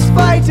that this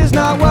fight is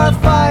not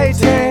worth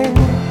fighting.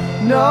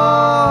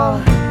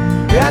 No,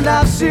 and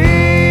I've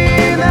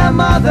seen their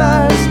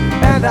mothers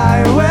and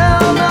I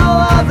will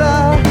know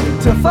other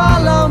to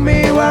follow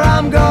me where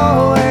I'm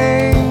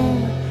going.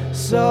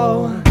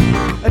 So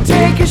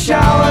take a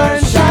shower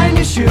and shine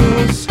your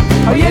shoes,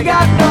 oh you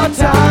got no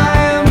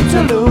time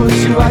to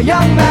lose. You are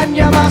young man,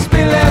 you must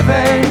be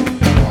living.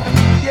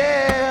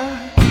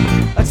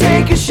 Yeah,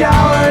 take a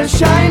shower and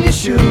shine your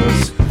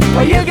shoes,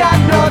 oh you got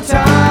no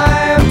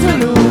time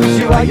to lose.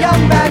 You are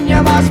young man,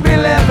 you must be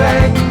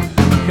living.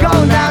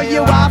 Go now,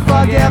 you are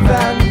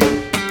forgiven.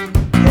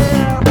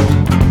 Yeah,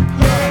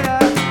 yeah.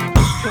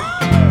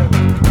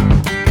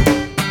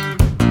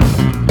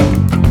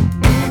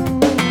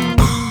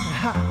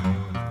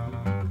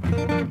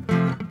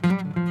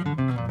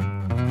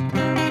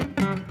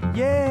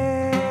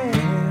 Yeah.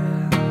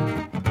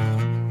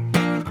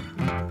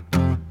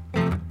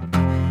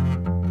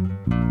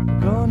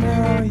 Go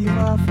now, you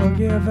are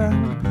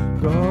forgiven.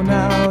 Go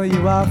now,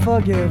 you are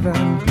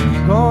forgiven.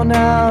 Go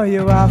now,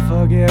 you are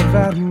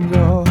forgiven.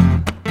 Go.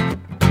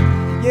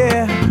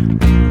 Yeah.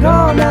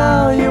 Go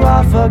now, you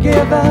are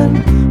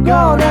forgiven.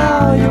 Go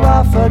now, you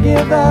are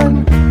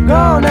forgiven.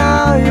 Go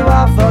now, you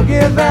are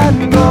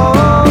forgiven. Go.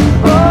 Oh,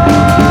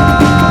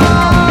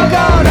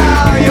 go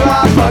now, you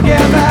are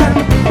forgiven.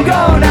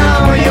 Go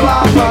now, you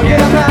are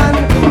forgiven.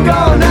 Go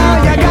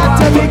now, you got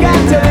to be,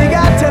 got to be,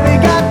 got to be,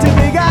 got to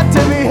be, got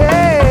to be.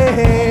 Hey.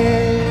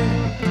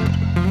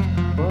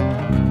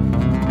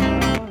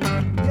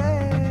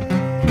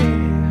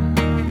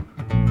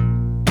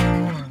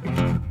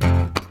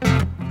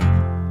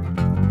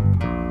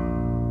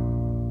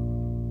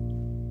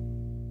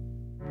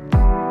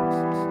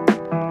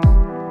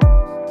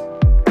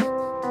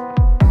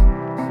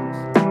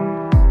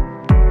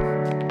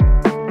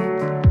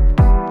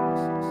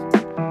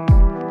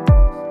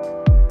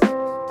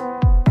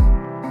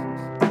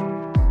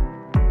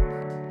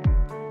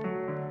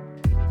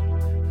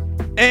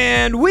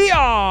 And we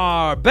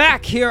are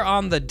back here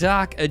on the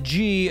Doc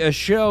G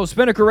Show.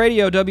 Spinnaker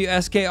Radio,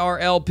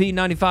 WSKRLP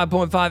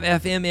 95.5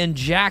 FM in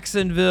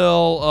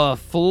Jacksonville,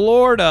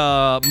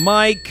 Florida.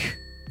 Mike,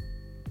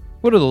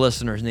 what do the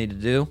listeners need to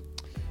do?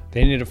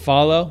 They need to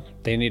follow.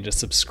 They need to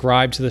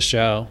subscribe to the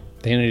show.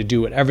 They need to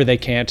do whatever they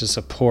can to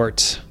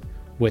support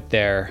with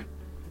their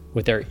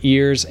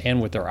ears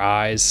and with their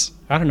eyes.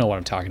 I don't know what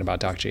I'm talking about,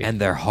 Doc G. And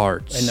their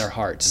hearts. And their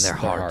hearts. And their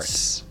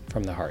hearts.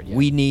 From the heart, yeah.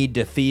 We need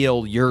to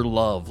feel your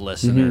love,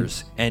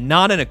 listeners, and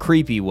not in a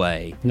creepy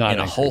way, in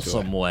a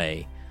wholesome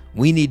way.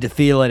 We need to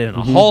feel it in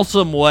a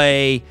wholesome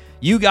way.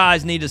 You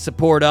guys need to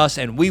support us,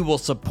 and we will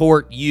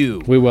support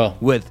you. We will.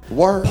 With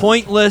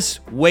pointless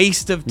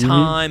waste of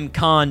time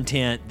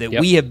content that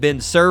we have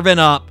been serving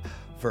up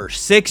for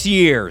 6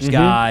 years,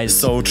 guys.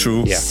 So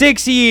true. Yeah.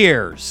 6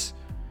 years.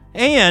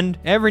 And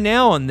every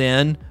now and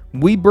then,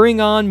 we bring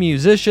on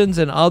musicians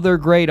and other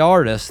great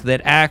artists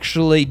that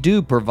actually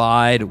do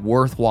provide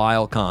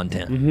worthwhile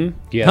content.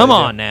 Yeah, Come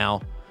on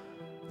now.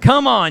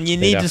 Come on. You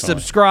need to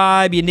definitely.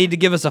 subscribe. You need to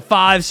give us a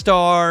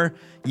 5-star.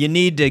 You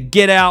need to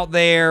get out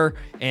there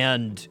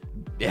and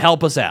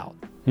help us out.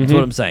 That's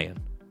what I'm saying.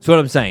 That's what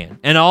I'm saying.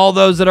 And all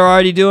those that are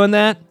already doing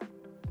that,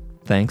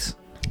 thanks.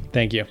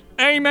 Thank you.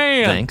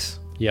 Amen. Thanks.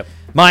 Yep.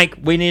 Mike,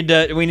 we need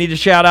to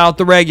shout out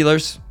the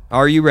regulars.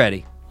 Are you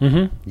ready?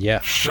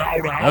 Yeah.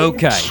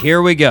 Okay,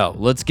 here we go.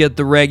 Let's get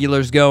the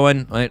regulars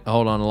going. Wait,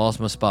 hold on. I lost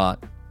my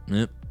spot.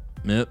 Yep.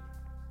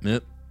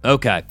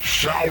 Okay.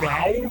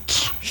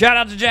 Shout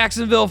out to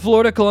Jacksonville,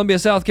 Florida, Columbia,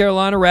 South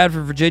Carolina,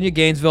 Radford, Virginia,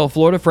 Gainesville,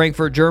 Florida,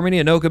 Frankfurt,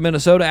 Germany, Anoka,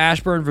 Minnesota,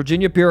 Ashburn,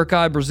 Virginia,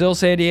 Piracai, Brazil,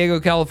 San Diego,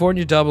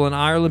 California, Dublin,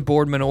 Ireland,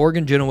 Boardman,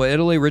 Oregon, Genoa,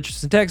 Italy,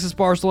 Richardson, Texas,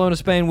 Barcelona,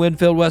 Spain,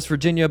 Winfield, West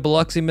Virginia,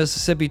 Biloxi,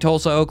 Mississippi,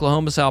 Tulsa,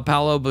 Oklahoma, Sao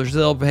Paulo,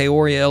 Brazil,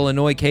 Peoria,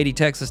 Illinois, Katy,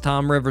 Texas,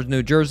 Tom Rivers,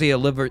 New Jersey,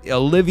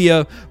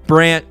 Olive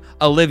Branch,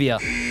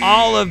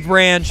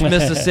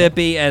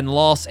 Mississippi, and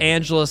Los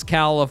Angeles,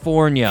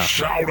 California.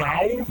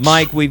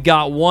 Mike, we've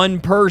got one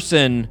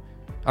person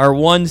or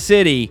one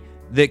city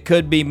that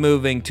could be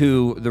moving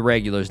to the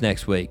regulars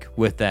next week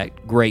with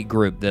that great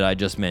group that I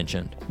just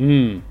mentioned.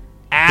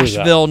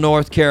 Asheville,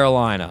 North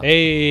Carolina.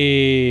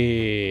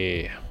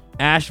 Hey.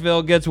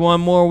 Asheville gets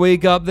one more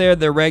week up there.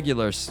 They're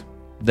regulars.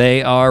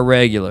 They are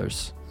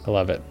regulars. I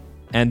love it.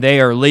 And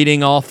they are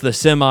leading off the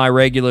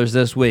semi-regulars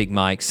this week,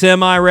 Mike.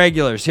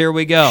 Semi-regulars, here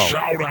we go.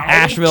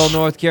 Asheville,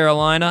 North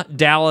Carolina,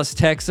 Dallas,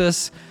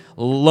 Texas,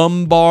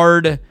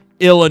 Lombard,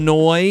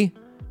 Illinois,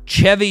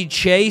 Chevy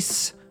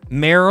Chase,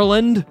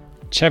 Maryland.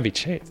 Chevy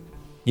Chase.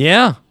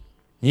 Yeah.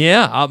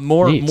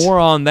 More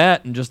on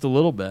that in just a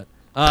little bit.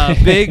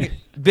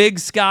 Big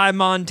Sky,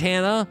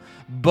 Montana,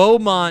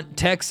 Beaumont,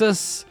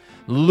 Texas,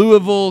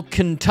 Louisville,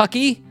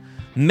 Kentucky,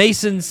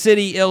 Mason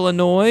City,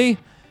 Illinois,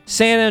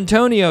 San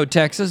Antonio,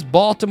 Texas,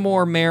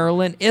 Baltimore,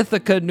 Maryland,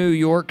 Ithaca, New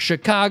York,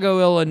 Chicago,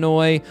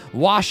 Illinois,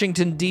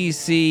 Washington,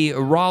 D.C.,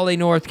 Raleigh,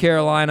 North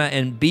Carolina,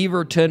 and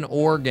Beaverton,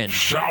 Oregon.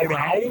 Shout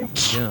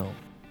out.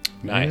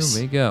 Nice.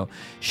 There we go.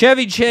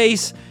 Chevy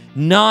Chase,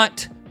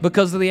 not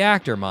because of the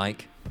actor,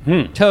 Mike.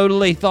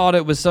 Totally thought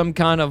it was some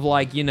kind of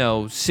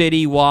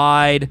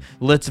citywide,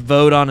 let's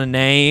vote on a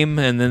name.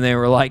 And then they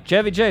were like,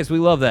 Chevy Chase, we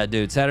love that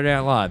dude. Saturday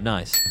Night Live,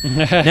 nice.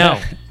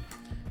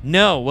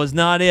 No, was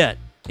not it.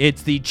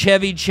 It's the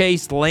Chevy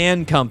Chase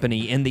Land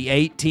Company in the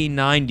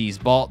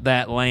 1890s bought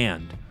that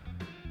land.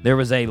 There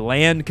was a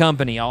land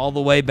company all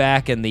the way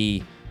back in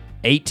the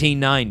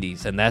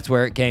 1890s, and that's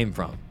where it came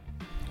from.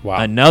 Wow.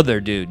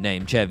 Another dude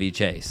named Chevy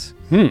Chase.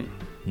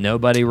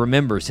 Nobody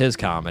remembers his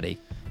comedy.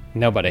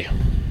 Nobody.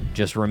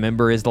 Just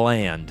remember his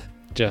land.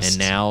 And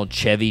now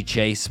Chevy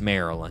Chase,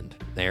 Maryland.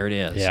 There it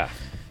is. Yeah.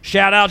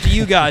 Shout out to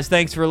you guys.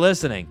 Thanks for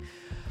listening.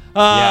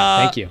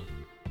 Thank you.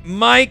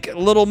 Mike,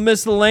 little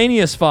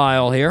miscellaneous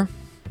file here.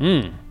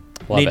 Love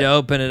Need to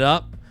open it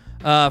up.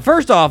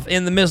 First off,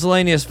 in the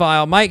miscellaneous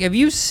file, Mike, have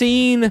you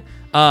seen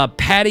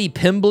Paddy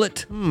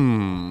Pimblett?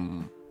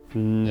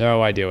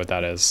 No idea what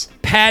that is.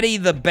 Paddy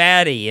the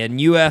Baddy in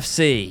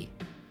UFC.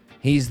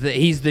 He's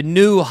the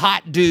new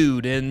hot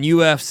dude in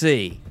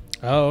UFC.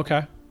 Oh,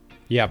 okay.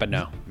 Yeah, but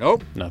no.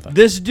 Nope. Nothing.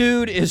 This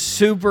dude is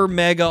super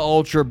mega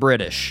ultra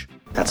British.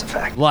 That's a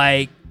fact.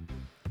 Like,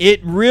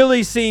 it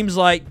really seems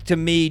like to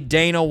me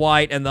Dana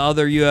White and the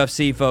other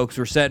UFC folks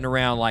were sitting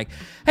around like,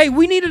 hey,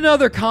 we need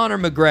another Conor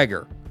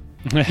McGregor.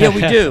 Yeah,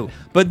 we do.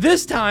 But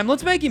this time,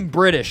 let's make him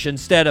British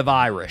instead of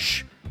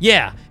Irish.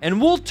 Yeah,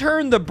 and we'll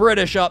turn the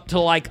British up to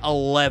like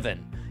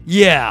 11.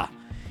 Yeah.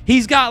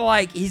 He's got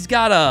like a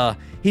Beatles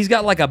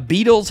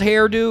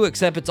hairdo,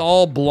 except it's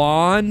all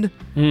blonde,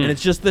 and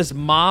it's just this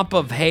mop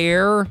of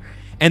hair.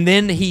 And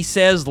then he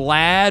says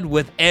lad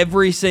with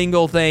every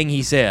single thing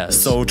he says.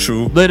 So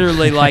true.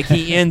 Literally, like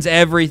he ends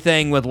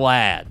everything with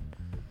lad.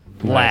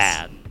 Nice.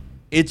 Lad.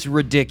 It's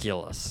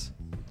ridiculous.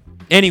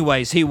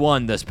 Anyways, he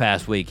won this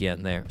past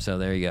weekend there, so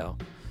there you go.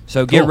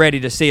 So get ready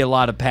to see a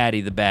lot of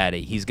Paddy the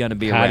Baddy. He's going to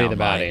be Paddy around,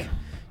 the Baddy. Mike.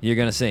 You're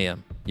going to see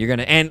him.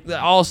 And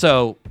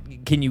also,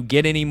 can you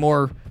get any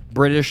more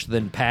British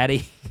than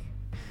Paddy?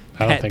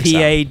 I don't think so.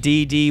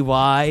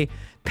 Paddy.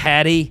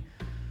 Paddy.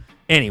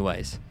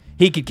 Anyways,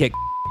 he could kick.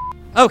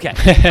 Okay.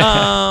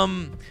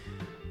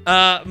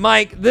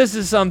 Mike, this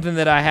is something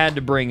that I had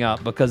to bring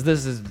up because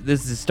this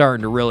is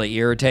starting to really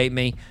irritate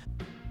me.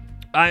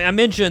 I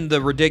mentioned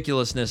the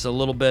ridiculousness a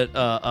little bit,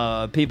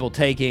 people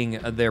taking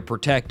their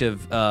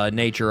protective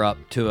nature up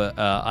to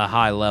a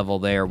high level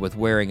there with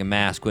wearing a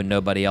mask when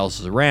nobody else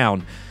is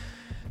around.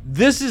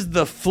 This is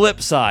the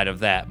flip side of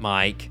that,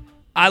 Mike.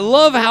 I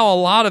love how a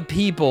lot of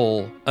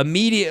people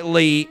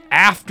immediately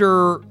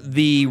after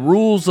the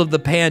rules of the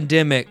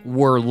pandemic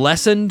were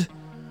lessened,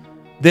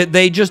 that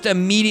they just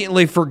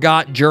immediately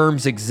forgot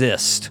germs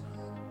exist.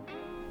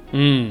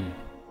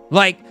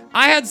 Like,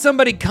 I had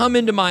somebody come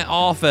into my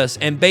office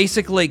and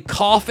basically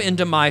cough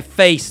into my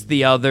face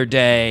the other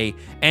day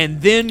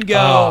and then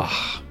go,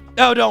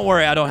 oh, don't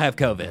worry, I don't have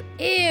COVID.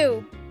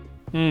 Ew.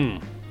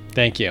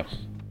 Thank you.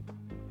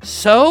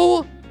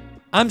 So,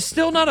 I'm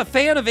still not a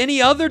fan of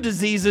any other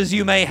diseases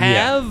you may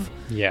have.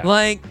 Yeah.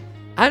 Like,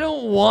 I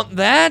don't want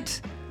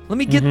that. Let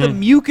me get the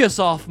mucus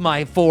off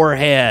my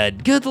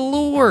forehead. Good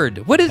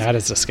Lord. That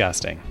is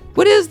disgusting.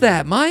 What is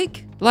that,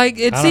 Mike? Like,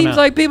 it I don't seems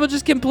know. like people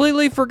just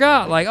completely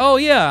forgot. Like, oh,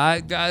 yeah,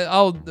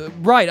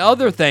 right,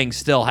 other things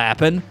still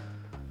happen.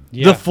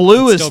 Yeah, The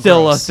flu it's is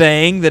still gross. a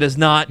thing that is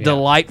not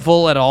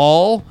delightful at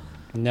all.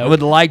 Nope. I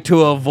would like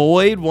to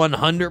avoid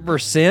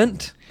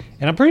 100%.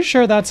 And I'm pretty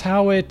sure that's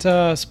how it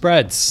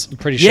spreads. I'm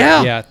pretty sure.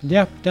 Yeah.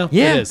 Yeah. No,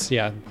 Yeah. it is.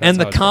 Yeah. that's And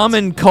how the it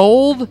common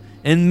cold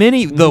and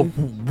the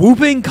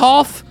whooping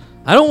cough.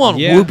 I don't want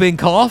Yeah. whooping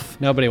cough.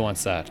 spreads. Nobody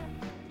wants that.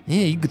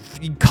 Yeah,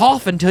 you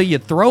cough until you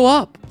throw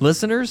up,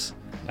 listeners.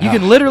 You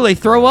can literally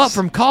throw up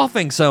from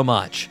coughing so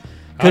much.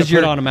 I would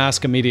you're put on a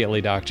mask immediately,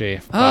 Doc G,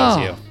 if I was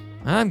you.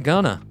 I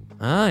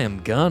am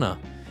gonna.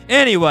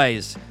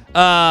 Anyways,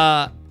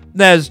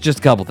 there's just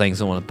a couple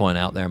things I want to point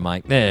out there,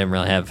 Mike. They didn't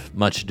really have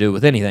much to do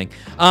with anything.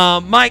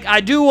 Mike,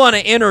 I do want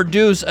to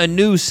introduce a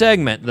new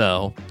segment,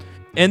 though.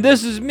 And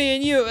this is me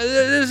and you.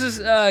 This is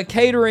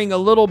catering a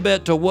little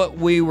bit to what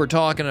we were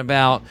talking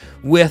about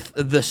with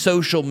the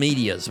social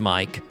medias,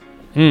 Mike.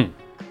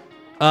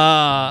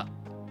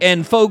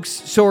 And folks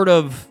sort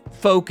of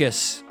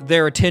focus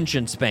their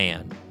attention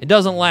span. It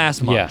doesn't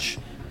last much.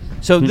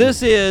 So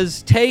this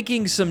is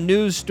taking some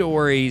news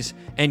stories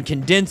and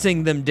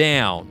condensing them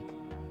down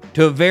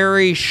to a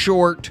very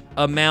short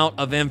amount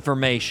of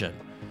information.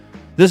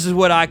 This is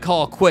what I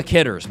call quick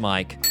hitters,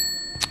 Mike.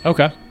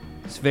 Okay.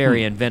 It's a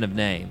very inventive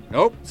name.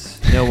 Nope.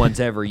 No one's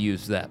ever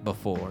used that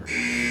before.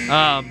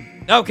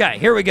 Okay,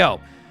 here we go.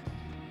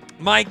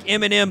 Mike,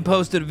 Eminem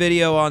posted a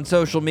video on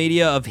social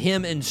media of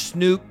him and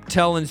Snoop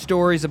telling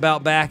stories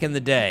about back in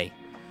the day.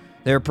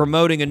 They're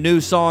promoting a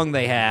new song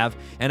they have,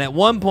 and at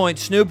one point,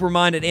 Snoop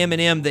reminded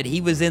Eminem that he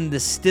was in the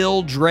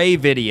Still Dre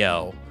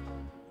video.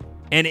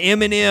 And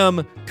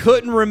Eminem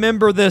couldn't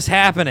remember this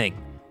happening.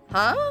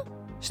 Huh?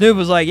 Snoop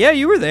was like, yeah,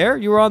 you were there.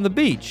 You were on the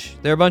beach.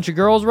 There were a bunch of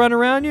girls running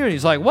around you. And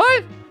he's like,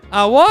 what?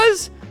 I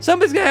was?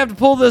 Somebody's going to have to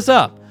pull this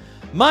up.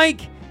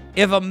 Mike,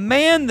 if a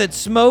man that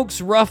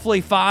smokes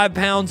roughly 5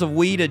 pounds of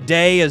weed a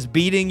day is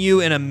beating you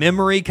in a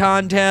memory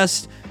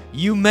contest,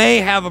 you may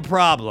have a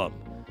problem.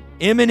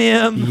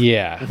 Eminem,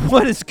 Yeah.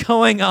 what is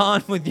going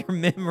on with your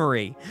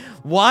memory?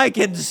 Why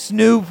can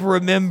Snoop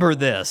remember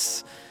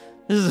this?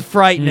 This is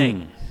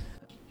frightening.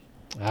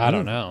 I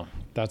don't know.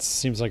 That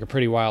seems like a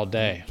pretty wild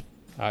day.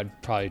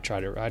 I'd probably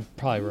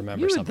remember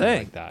You would something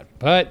think. like that.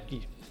 But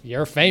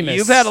you're famous.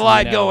 You've had a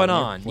lot you know, going when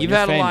on. you're You've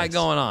had a lot famous.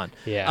 going on.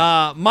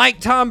 Yeah. Mike,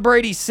 Tom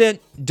Brady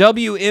sent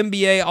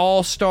WNBA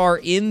All-Star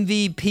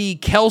MVP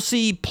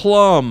Kelsey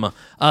Plum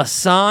a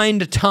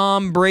signed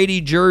Tom Brady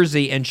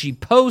jersey, and she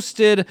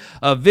posted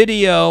a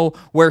video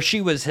where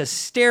she was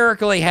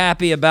hysterically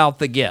happy about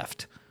the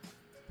gift.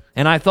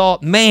 And I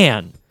thought,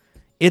 man,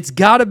 it's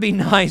got to be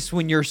nice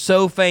when you're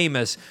so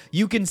famous.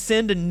 You can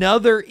send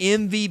another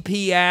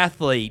MVP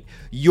athlete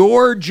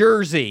your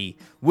jersey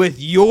with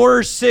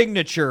your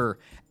signature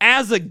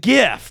as a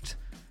gift.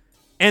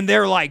 And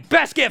they're like,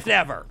 best gift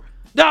ever.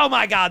 Oh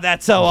my God,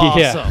 that's so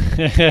awesome.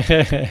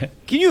 Yeah.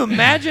 Can you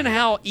imagine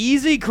how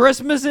easy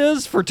Christmas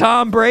is for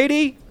Tom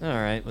Brady? All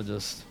right, we'll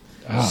just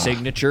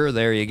signature.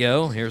 There you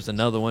go. Here's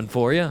another one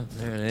for you.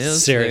 There it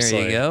is. Seriously.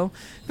 There you go.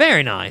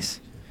 Very nice.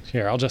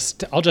 Here, I'll just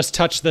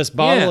touch this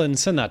bottle Yeah. and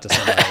send that to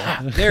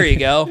somebody. There you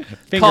go.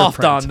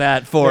 Coughed on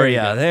that for you.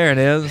 There it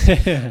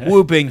is.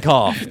 Whooping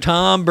cough.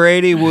 Tom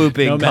Brady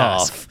whooping No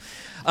cough.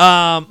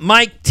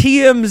 Mike,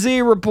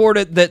 TMZ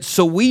reported that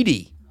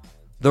Saweetie,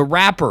 the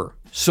rapper,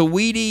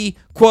 Saweetie,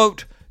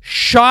 quote,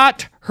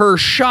 shot her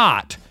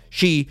shot.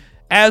 She,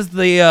 as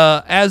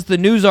the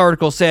news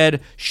article said,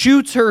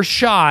 shoots her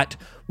shot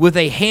with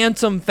a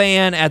handsome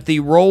fan at the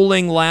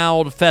Rolling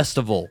Loud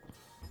Festival.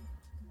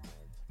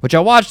 Which I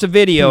watched the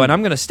video, and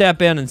I'm going to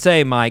step in and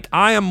say, Mike,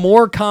 I am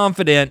more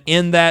confident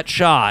in that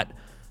shot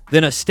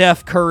than a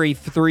Steph Curry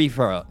free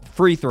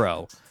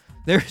throw.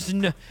 There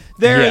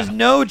is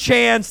no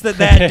chance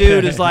that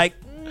dude is like,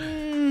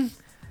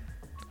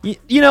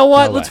 you know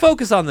what? No Let's way.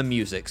 focus on the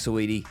music,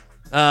 sweetie.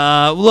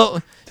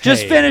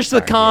 Just Hey, finish the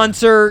sorry, yeah.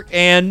 concert,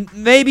 and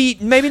maybe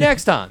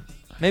next time.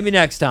 Maybe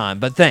next time.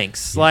 But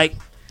thanks. Like,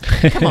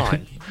 come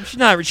on.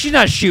 She's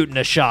not shooting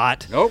a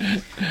shot. Nope.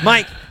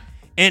 Mike,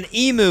 An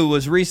emu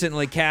was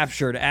recently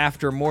captured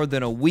after more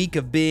than a week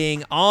of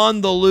being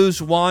on the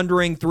loose,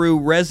 wandering through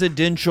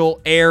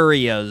residential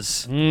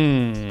areas.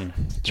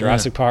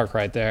 Jurassic Park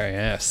right there,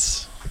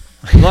 yes.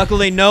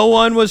 Luckily, no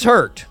one was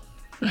hurt.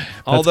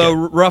 Although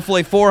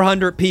roughly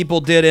 400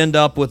 people did end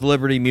up with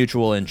Liberty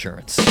Mutual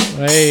Insurance.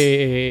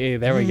 Hey,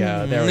 there we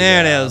go.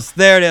 There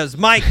it is.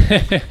 Mike,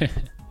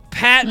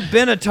 Pat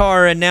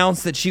Benatar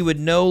announced that she would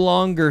no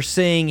longer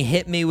sing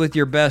Hit Me With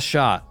Your Best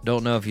Shot.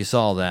 Don't know if you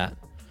saw that.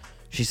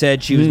 She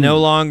said she was no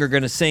longer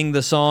going to sing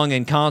the song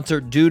in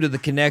concert due to the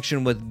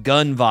connection with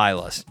gun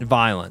violence.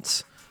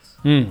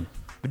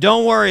 But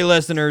don't worry,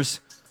 listeners.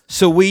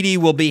 Saweetie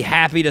will be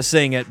happy to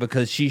sing it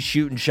because she's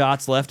shooting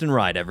shots left and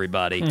right,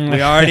 everybody.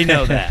 We already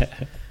know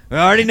that.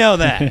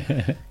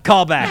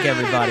 Call back,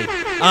 everybody. There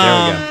we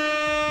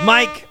go.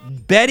 Mike,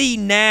 Betty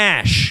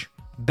Nash.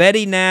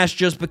 Betty Nash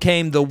just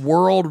became the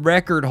world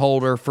record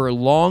holder for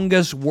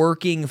longest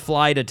working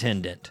flight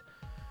attendant.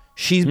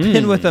 She's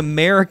been with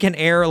American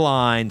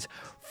Airlines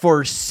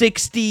for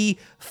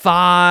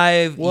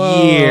 65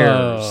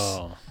 years.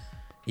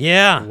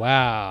 Yeah.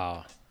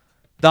 Wow.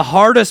 The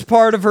hardest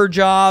part of her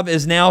job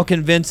is now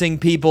convincing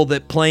people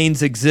that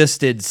planes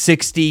existed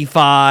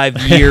 65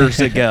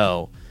 years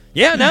ago.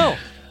 Yeah, no,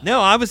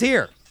 I was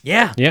here.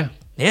 Yeah,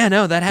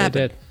 no, that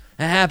happened. Did.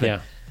 That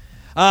happened.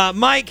 Yeah.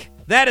 Mike,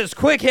 that is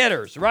quick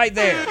hitters right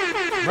there.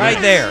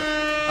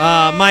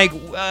 Mike,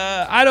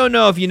 I don't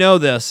know if you know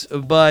this,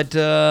 but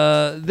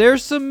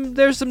there's some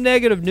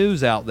negative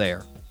news out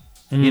there.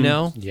 You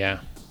know? Yeah.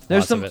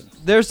 There's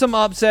some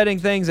upsetting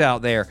things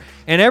out there.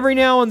 And every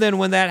now and then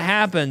when that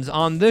happens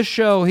on this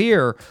show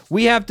here,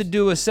 we have to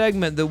do a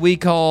segment that we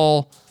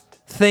call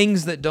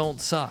Things That Don't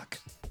Suck.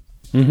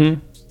 Mm-hmm.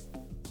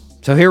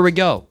 So here we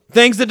go.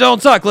 Things That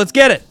Don't Suck. Let's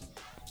get it.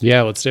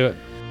 Yeah, let's do it.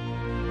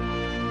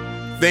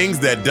 Things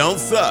That Don't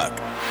Suck.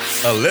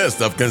 A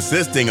list of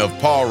consisting of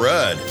Paul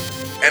Rudd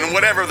and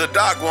whatever the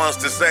doc wants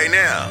to say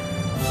now.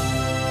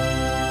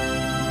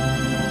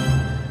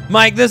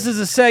 Mike, this is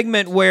a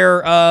segment where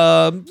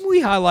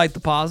we highlight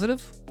the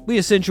positive. We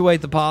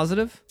accentuate the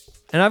positive.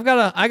 And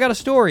I got a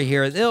story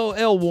here.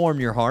 It'll warm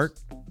your heart.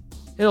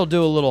 It'll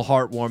do a little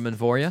heartwarming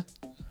for you.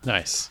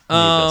 Nice.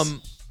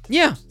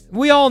 Yeah,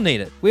 we all need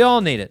it.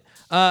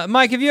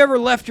 Mike, have you ever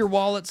left your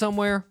wallet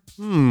somewhere?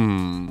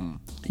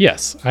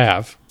 Yes, I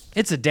have.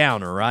 It's a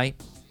downer, right?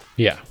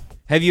 Yeah.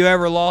 Have you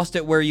ever lost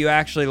it where you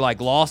actually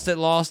lost it?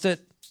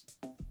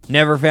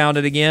 Never found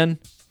it again?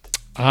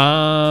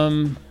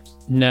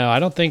 No, I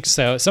don't think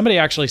so. Somebody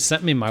actually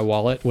sent me my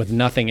wallet with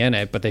nothing in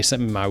it, but they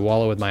sent me my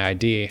wallet with my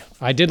ID.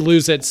 I did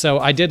lose it. So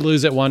I did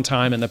lose it one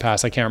time in the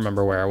past. I can't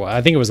remember where it was.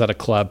 I think it was at a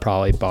club,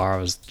 probably bar. I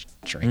was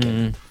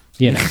drinking,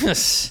 you know.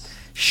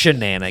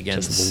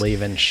 Shenanigans. Just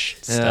leaving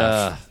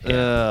stuff.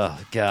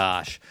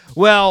 Gosh.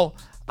 Well,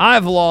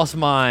 I've lost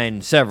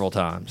mine several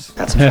times.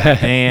 That's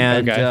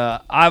and Okay.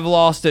 I've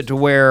lost it to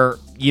where,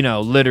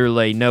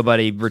 literally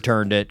nobody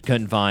returned it,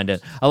 couldn't find it.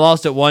 I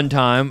lost it one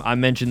time. I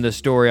mentioned this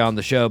story on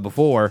the show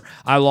before.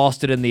 I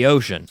lost it in the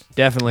ocean.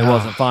 Definitely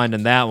wasn't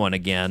finding that one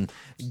again.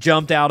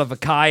 Jumped out of a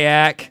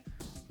kayak,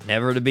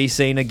 never to be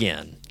seen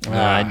again.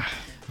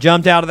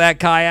 Jumped out of that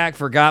kayak,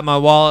 forgot my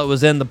wallet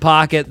was in the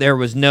pocket. There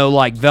was no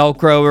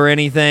Velcro or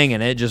anything,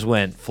 and it just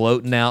went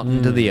floating out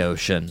into the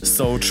ocean.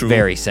 So true.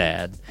 Very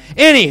sad.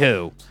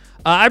 Anywho,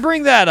 I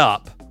bring that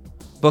up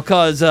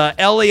because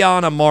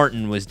Eliana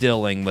Martin was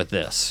dealing with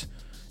this.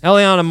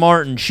 Eliana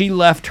Martin, she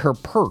left her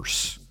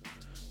purse.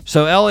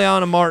 So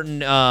Eliana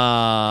Martin,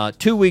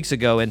 2 weeks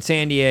ago in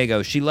San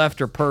Diego, she left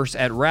her purse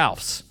at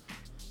Ralph's,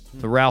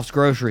 the Ralph's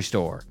grocery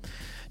store.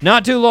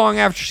 Not too long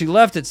after she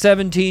left it,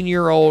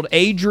 17-year-old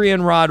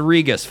Adrian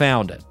Rodriguez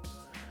found it.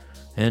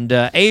 And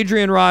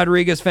Adrian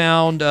Rodriguez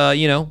found,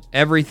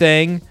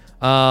 everything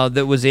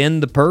that was in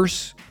the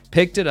purse,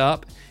 picked it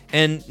up,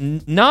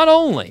 and not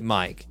only,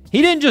 Mike,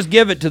 he didn't just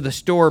give it to the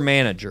store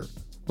manager,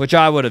 which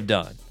I would have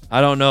done.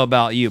 I don't know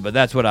about you, but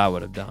that's what I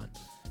would have done.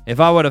 If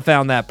I would have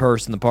found that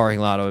purse in the parking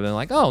lot, I would have been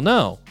like, oh,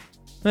 no.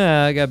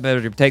 I got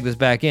better to take this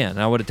back in.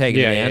 I would have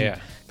taken it in. Yeah.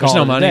 There's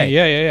no money.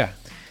 Yeah.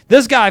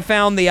 This guy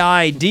found the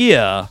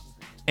idea,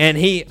 and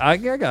I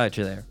got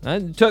you there.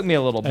 It took me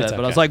a little bit, That's but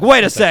okay. I was like, wait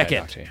a That's okay, second.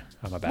 Doctor.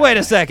 I'm a bad Wait guy.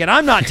 a second.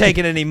 I'm not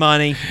taking any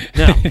money.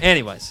 No.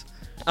 Anyways.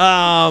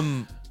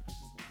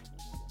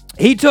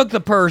 He took the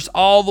purse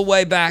all the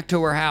way back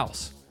to her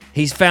house.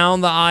 He's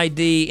found the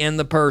ID in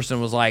the purse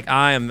and was like,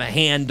 I am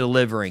hand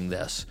delivering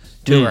this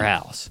to her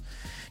house.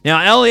 Now,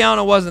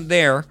 Eliana wasn't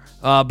there,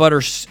 but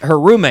her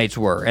roommates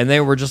were, and they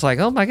were just like,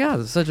 oh my God,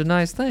 this is such a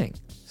nice thing.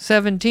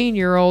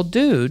 17-year-old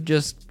dude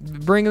just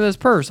bringing this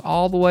purse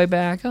all the way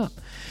back up.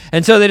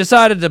 And so they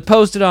decided to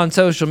post it on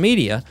social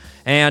media,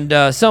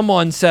 and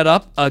someone set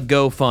up a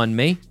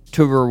GoFundMe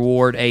to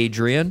reward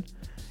Adrian.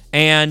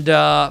 And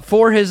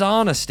for his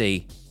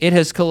honesty, it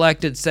has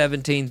collected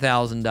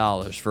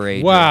 $17,000 for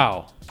Adrian.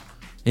 Wow.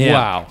 Yeah.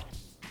 Wow.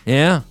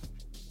 Yeah.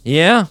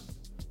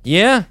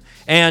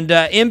 And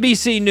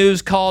NBC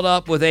News called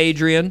up with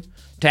Adrian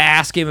to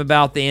ask him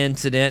about the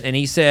incident, and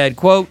he said,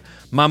 quote,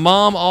 My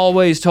mom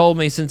always told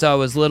me since I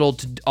was little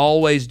to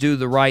always do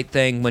the right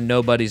thing when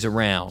nobody's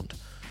around.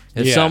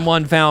 If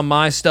someone found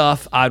my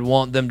stuff, I'd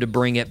want them to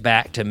bring it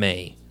back to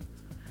me.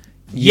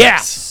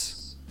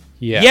 Yes.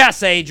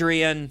 Yes,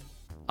 Adrian.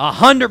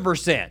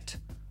 100%.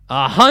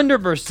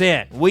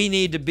 100%. We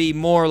need to be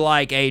more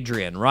like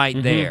Adrian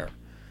right there.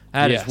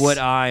 That is what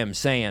I am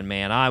saying,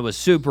 man. I was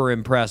super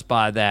impressed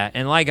by that.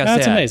 And like I said,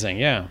 that's amazing,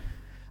 yeah.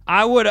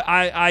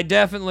 I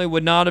definitely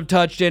would not have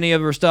touched any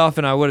of her stuff,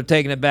 and I would have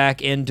taken it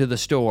back into the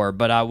store,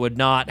 but I would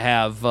not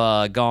have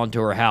gone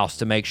to her house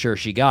to make sure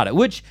she got it,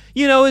 which,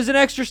 is an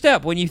extra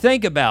step when you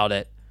think about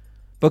it,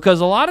 because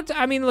a lot of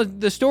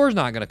the store's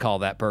not going to call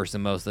that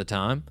person most of the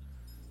time.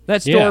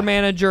 That store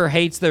manager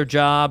hates their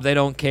job. They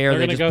don't care.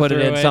 They just put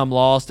it in some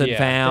lost and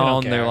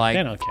found. They're like,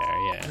 they don't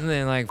care, and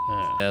they're like,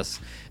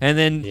 this. And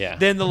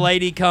then the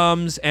lady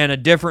comes and a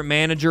different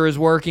manager is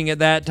working at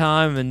that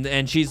time,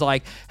 and she's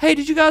like, hey,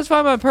 did you guys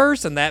find my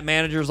purse? And that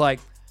manager's like,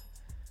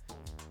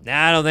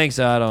 nah, I don't think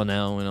so. I don't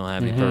know. We don't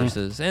have any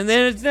purses. And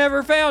then it's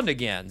never found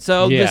again.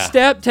 So the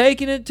step,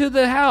 taking it to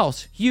the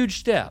house, huge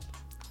step.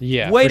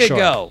 Yeah, Way to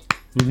go.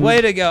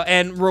 Way to go.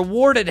 And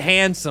rewarded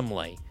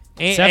handsomely.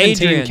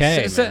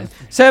 $17,000,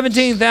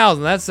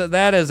 17,000.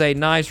 That is a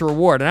nice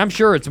reward, and I'm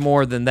sure it's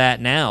more than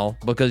that now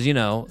because it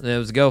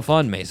was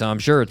GoFundMe, so I'm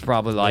sure it's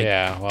probably like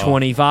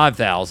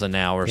 25,000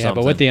 now or something. Yeah,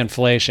 but with the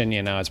inflation,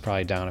 it's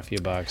probably down a few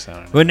bucks. I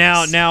don't know. But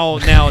now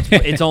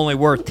it's only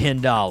worth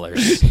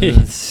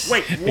 $10.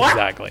 Wait, what?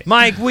 Exactly.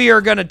 Mike, we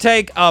are going to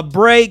take a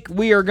break.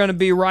 We are going to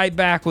be right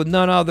back with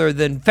none other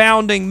than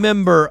founding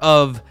member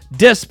of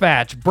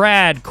Dispatch,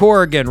 Brad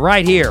Corrigan,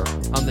 right here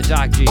on the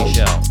Doc G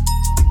Show.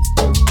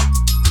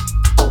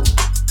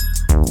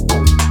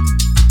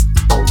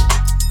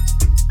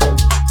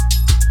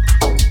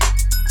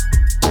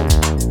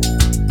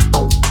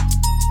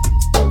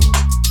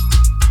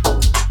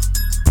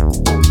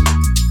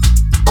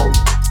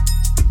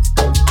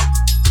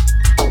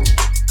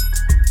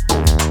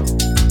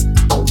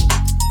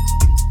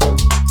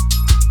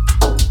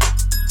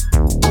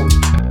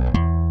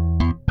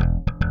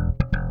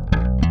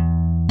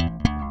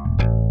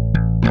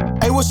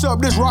 What's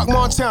up? This Rock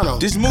Montana.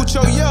 This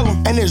Mucho Yellow.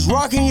 And this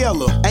Rockin'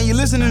 Yellow. And you're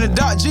listening to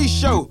Doc G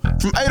Show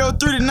from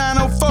 803 to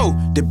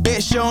 904. The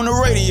best show on the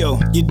radio.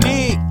 You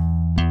dig?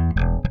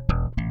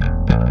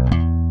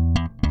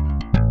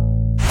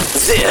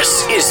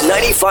 This is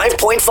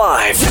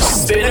 95.5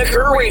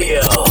 Spinnaker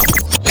Radio.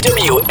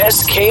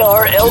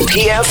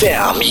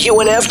 WSKR-LP-FM,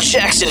 UNF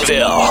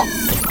Jacksonville.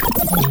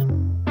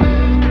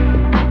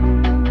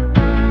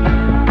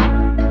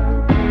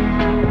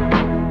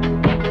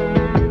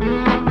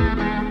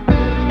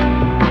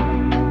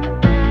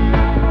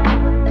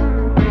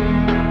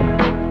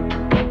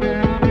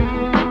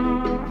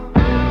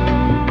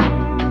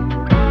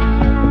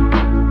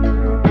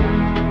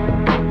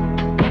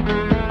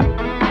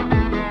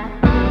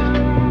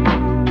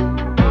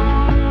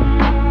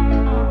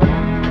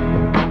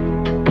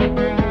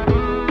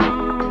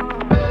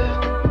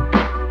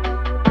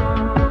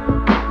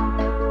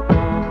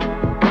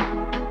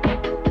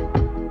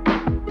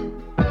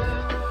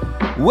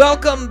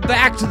 Welcome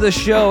back to the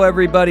show,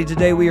 everybody.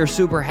 Today we are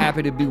super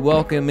happy to be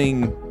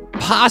welcoming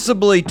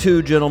possibly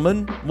two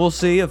gentlemen. We'll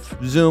see if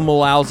Zoom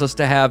allows us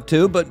to have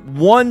two, but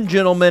one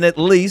gentleman at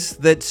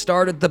least that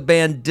started the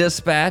band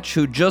Dispatch,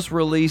 who just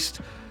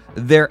released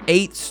their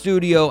 8th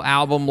studio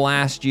album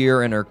last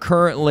year and are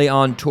currently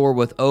on tour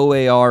with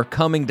OAR,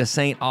 coming to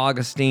St.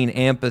 Augustine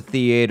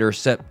Amphitheater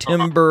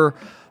September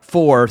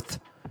 4th.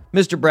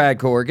 Mr. Brad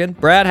Corrigan.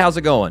 Brad, how's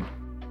it going?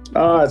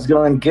 Oh, it's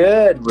going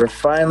good. We're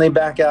finally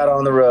back out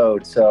on the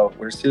road, so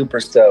we're super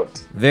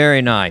stoked.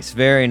 Very nice,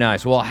 very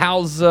nice. Well,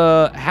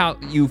 how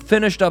you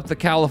finished up the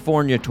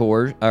California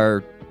tour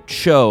or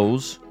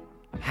shows?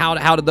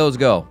 How did those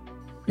go?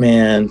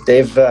 Man,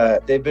 they've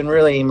been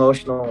really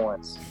emotional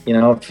ones.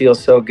 It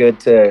feels so good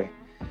to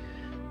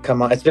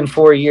come on. It's been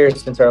 4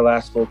 years since our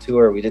last full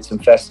tour. We did some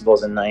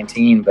festivals in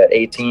 19, but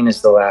 18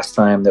 is the last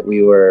time that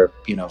we were,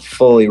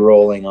 fully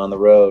rolling on the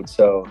road.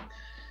 So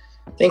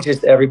I think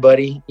just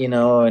everybody,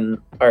 and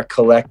our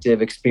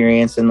collective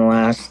experience in the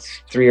last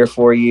 3 or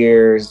 4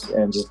 years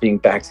and just being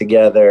back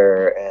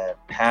together and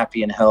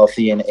happy and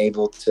healthy and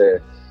able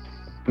to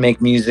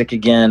make music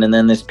again. And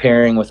then this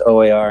pairing with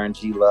OAR and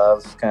G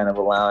Love kind of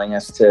allowing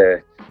us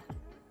to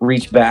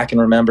reach back and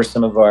remember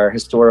some of our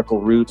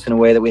historical roots in a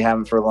way that we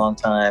haven't for a long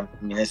time.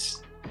 I mean, it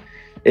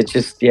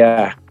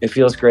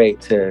feels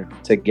great to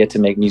get to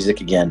make music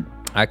again.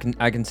 I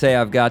can say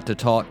I've got to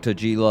talk to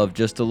G Love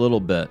just a little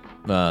bit,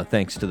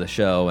 thanks to the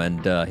show,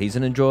 and he's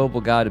an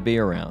enjoyable guy to be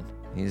around.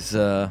 He's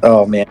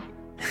oh man,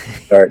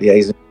 yeah,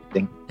 he's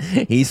amazing.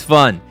 He's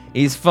fun.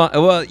 He's fun.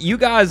 Well, you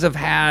guys have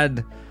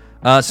had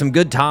some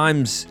good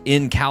times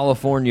in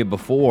California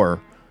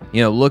before.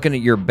 Looking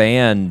at your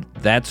band,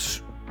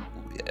 that's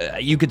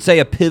you could say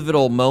a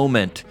pivotal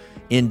moment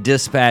in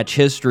Dispatch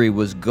history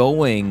was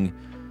going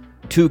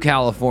to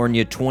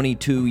California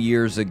 22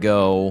 years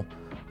ago.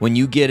 When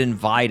you get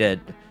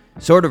invited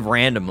sort of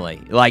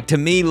randomly, like to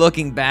me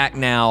looking back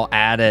now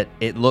at it,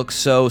 it looks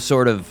so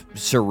sort of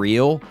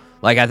surreal.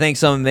 Like, I think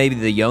some maybe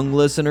the young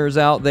listeners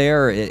out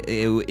there,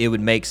 it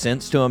would make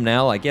sense to them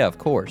now. Like, yeah, of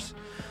course.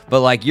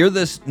 But, like, you're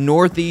this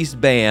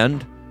Northeast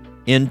band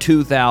in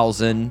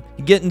 2000,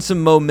 getting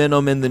some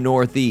momentum in the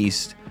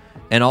Northeast,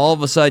 and all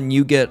of a sudden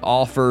you get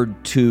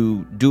offered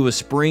to do a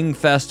spring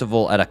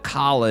festival at a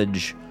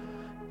college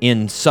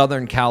in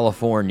Southern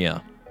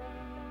California.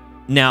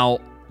 Now,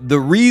 the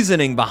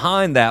reasoning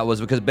behind that was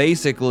because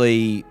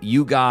basically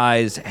you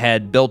guys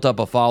had built up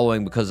a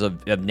following because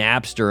of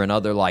Napster and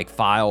other like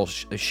file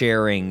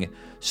sharing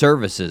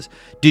services.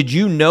 Did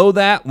you know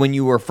that when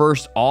you were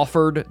first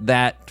offered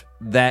that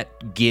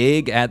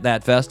gig at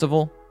that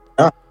festival?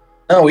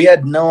 No, we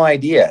had no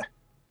idea.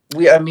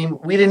 We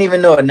didn't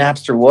even know what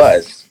Napster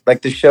was.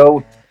 Like the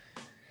show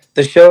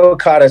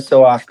caught us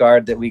so off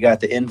guard that we got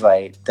the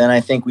invite. Then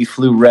I think we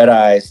flew red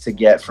eyes to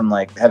get from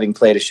like having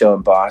played a show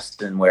in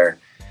Boston where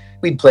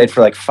we'd played for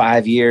like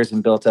 5 years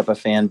and built up a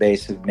fan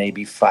base of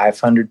maybe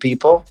 500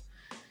 people.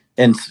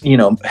 And,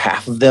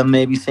 half of them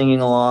maybe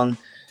singing along,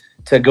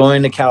 to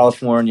going to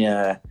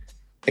California,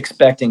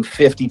 expecting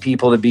 50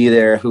 people to be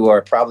there who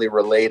are probably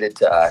related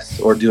to us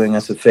or doing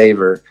us a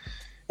favor.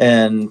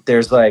 And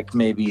there's like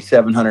maybe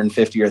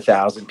 750 or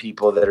 1,000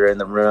 people that are in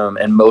the room,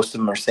 and most of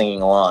them are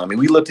singing along. I mean,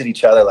 we looked at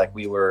each other like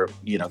we were,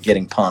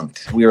 getting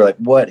punked. We were like,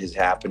 what is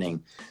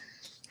happening?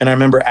 And I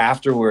remember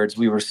afterwards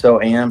we were so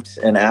amped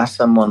and asked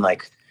someone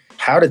like,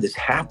 how did this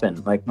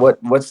happen? Like,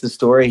 what's the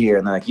story here?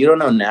 And they're like, you don't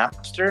know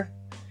Napster?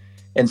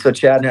 And so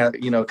Chad and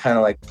I, kind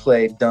of like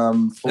played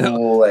dumb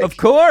fool. Like, of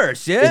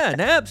course, yeah,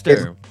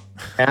 Napster.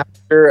 Is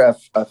Napster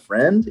a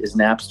friend? Is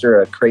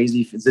Napster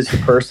is this a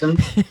person?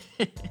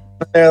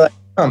 They're like,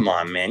 come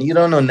on, man, you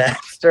don't know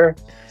Napster?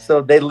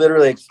 So they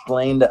literally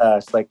explained to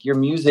us, like, your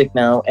music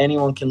now,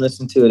 anyone can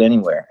listen to it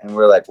anywhere. And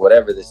we're like,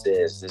 whatever this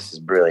is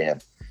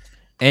brilliant.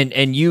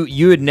 And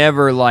you had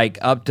never, like,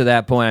 up to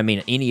that point, I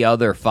mean, any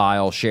other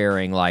file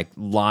sharing, like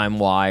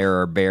LimeWire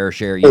or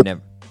BearShare, you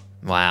never...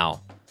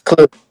 Wow.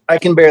 I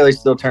can barely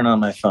still turn on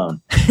my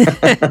phone.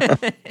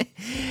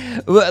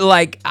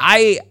 Like,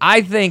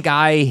 I think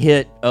I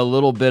hit a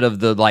little bit of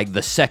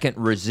the second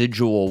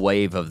residual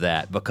wave of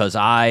that, because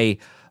I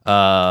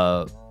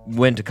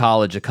went to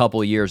college a couple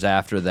of years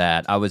after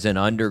that. I was in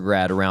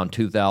undergrad around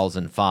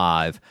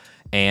 2005,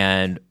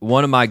 and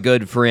one of my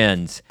good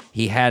friends,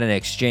 he had an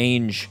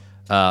exchange...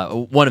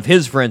 one of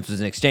his friends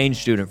was an exchange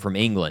student from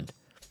England,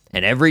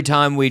 and every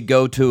time we'd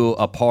go to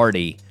a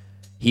party,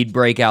 he'd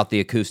break out the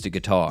acoustic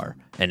guitar,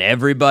 and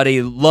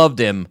everybody loved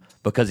him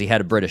because he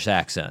had a British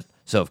accent.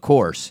 So, of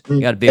course,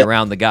 you got to be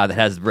around the guy that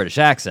has the British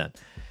accent.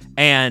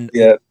 And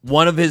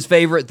one of his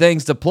favorite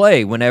things to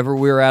play whenever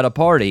we were at a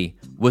party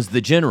was The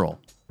General.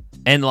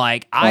 And,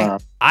 like, I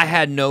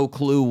had no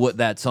clue what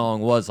that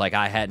song was. Like,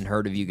 I hadn't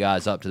heard of you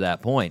guys up to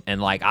that point.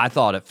 And, like, I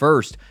thought at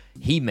first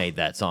he made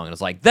that song. And I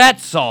was like, that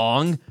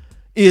song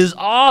is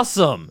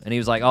awesome. And he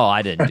was like, oh,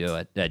 I didn't do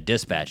it.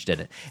 Dispatch did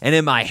it. And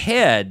in my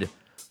head,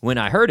 when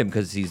I heard him,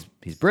 because he's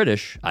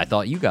British, I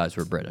thought you guys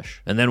were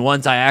British. And then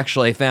once I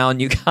actually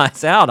found you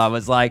guys out, I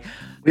was like...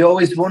 We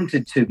always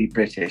wanted to be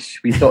British.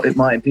 We thought it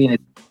might have been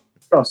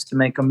for us to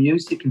make our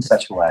music in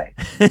such a way.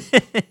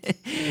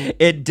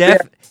 It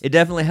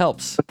definitely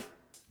helps.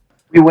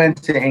 We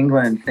went to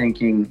England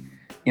thinking,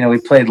 we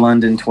played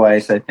London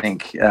twice, I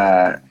think,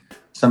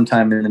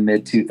 sometime in the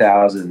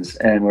mid-2000s.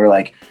 And we're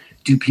like...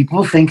 Do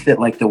people think that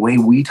like the way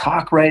we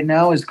talk right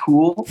now is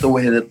cool? The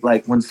way that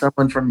like when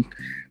someone from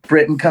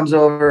Britain comes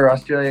over or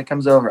Australia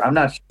comes over? I'm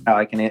not sure how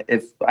I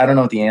don't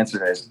know what the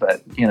answer is,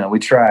 but we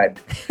tried.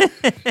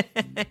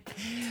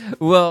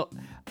 Well,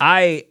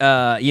 I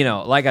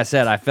like I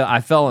said,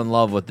 I fell in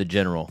love with The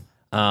General.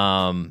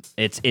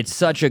 It's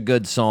such a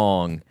good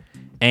song.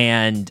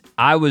 And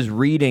I was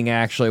reading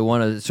actually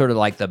one of the, sort of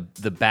like the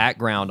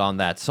background on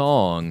that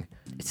song.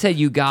 It said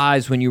you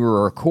guys, when you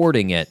were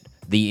recording it,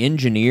 the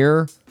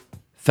engineer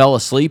fell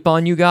asleep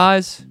on you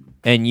guys,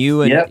 and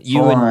you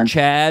and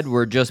Chad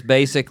were just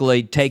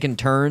basically taking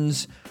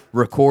turns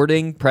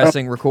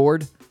pressing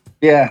record.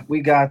 Yeah, we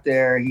got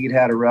there. He'd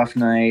had a rough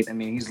night. I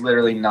mean, he's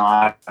literally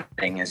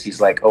nodding as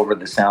he's like over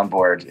the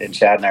soundboard, and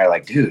Chad and I are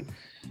like, dude,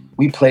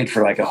 we played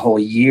for like a whole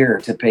year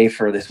to pay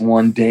for this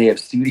one day of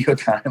studio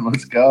time.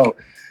 Let's go.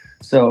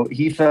 So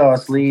he fell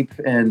asleep,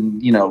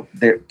 and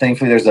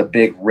thankfully there's a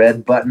big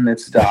red button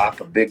that's stop,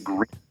 a big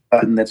green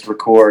button that's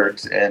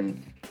records,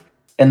 and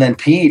then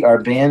Pete,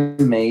 our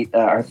bandmate,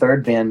 our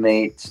third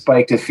bandmate,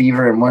 spiked a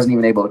fever and wasn't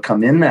even able to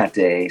come in that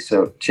day.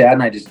 So Chad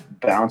and I just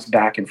bounced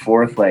back and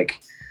forth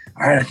like,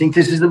 all right, I think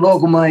this is the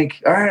vocal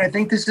mic. All right, I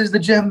think this is the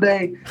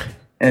djembe.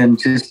 And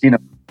just,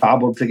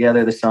 cobbled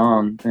together the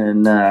song.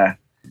 And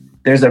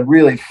there's a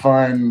really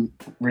fun,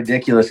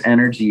 ridiculous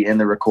energy in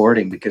the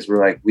recording because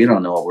we're like, we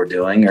don't know what we're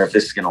doing or if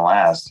this is going to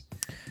last.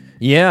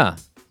 Yeah.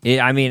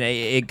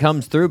 It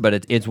comes through,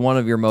 but it's one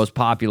of your most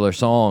popular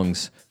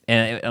songs.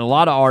 And a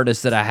lot of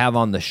artists that I have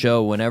on the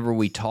show, whenever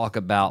we talk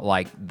about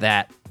like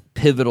that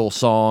pivotal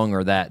song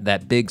or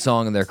that big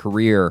song in their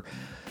career,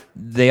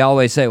 they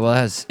always say,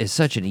 well, it's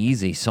such an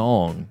easy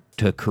song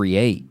to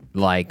create.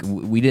 Like,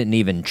 we didn't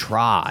even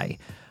try.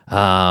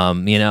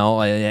 You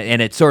know,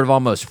 and it's sort of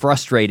almost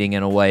frustrating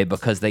in a way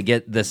because they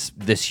get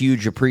this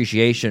huge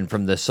appreciation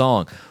from this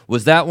song.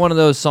 Was that one of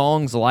those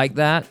songs like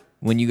that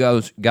when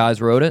you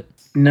guys wrote it?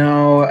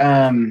 No.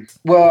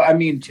 Well, I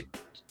mean,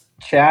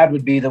 Chad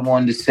would be the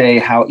one to say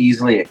how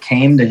easily it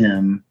came to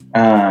him.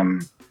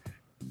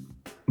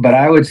 But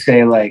I would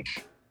say, like,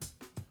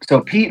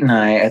 so Pete and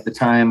I at the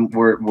time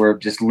were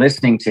just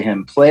listening to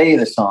him play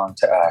the song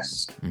to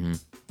us. Mm-hmm.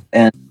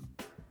 And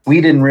we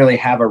didn't really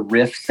have a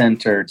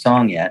riff-centered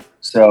song yet.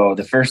 So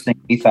the first thing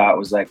we thought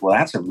was like, well,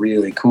 that's a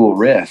really cool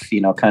riff,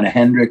 you know, kind of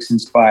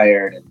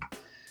Hendrix-inspired. And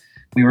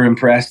we were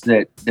impressed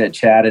that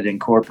Chad had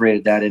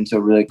incorporated that into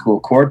a really cool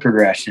chord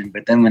progression.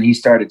 But then when he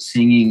started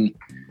singing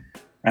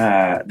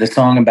the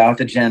song about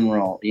the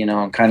general, you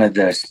know, and kind of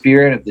the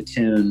spirit of the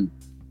tune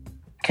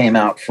came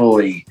out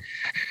fully,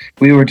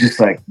 we were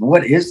just like,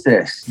 what is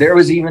this? There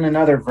was even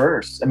another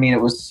verse. I mean, it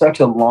was such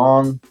a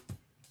long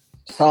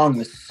song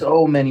with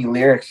so many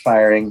lyrics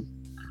firing,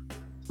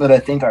 but I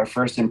think our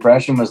first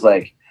impression was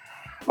like,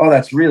 oh,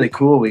 that's really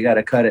cool, we got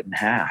to cut it in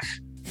half.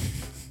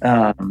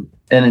 And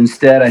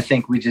instead I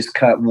think we just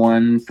cut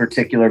one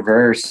particular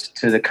verse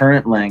to the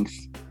current length.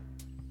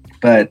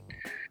 But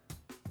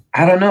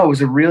I don't know, it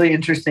was a really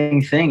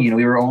interesting thing. You know,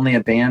 we were only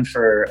a band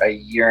for a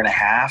year and a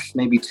half,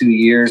 maybe 2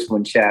 years,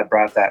 when Chad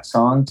brought that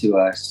song to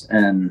us.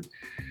 And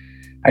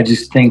I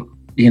just think,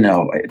 you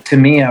know, to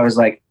me, I was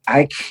like,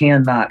 I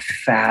cannot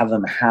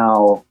fathom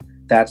how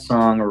that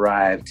song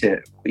arrived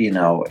to, you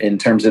know, in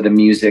terms of the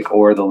music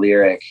or the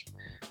lyric.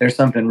 There's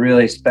something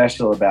really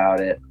special about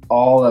it.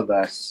 All of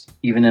us,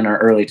 even in our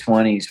early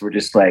 20s, were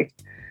just like,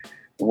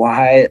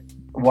 why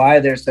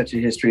there's such a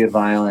history of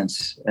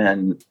violence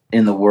and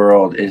in the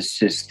world is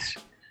just,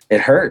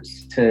 it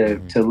hurts to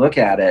look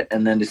at it,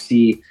 and then to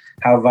see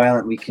how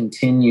violent we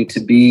continue to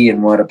be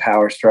and what a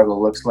power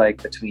struggle looks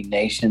like between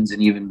nations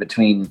and even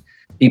between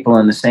people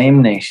in the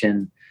same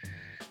nation.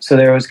 So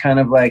there was kind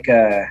of like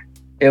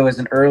it was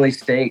an early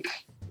stake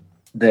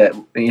that,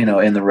 you know,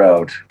 in the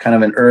road, kind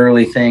of an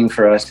early thing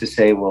for us to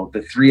say, well,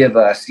 the three of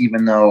us,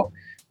 even though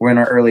we're in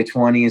our early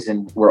 20s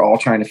and we're all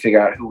trying to figure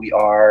out who we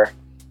are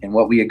and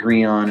what we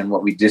agree on and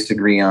what we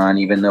disagree on,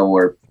 even though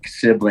we're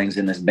siblings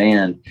in this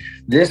band,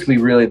 this we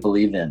really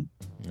believe in.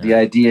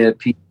 Yeah.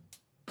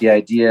 The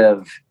idea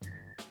of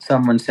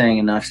someone saying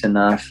enough's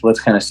enough. Let's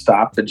kind of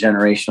stop the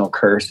generational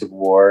curse of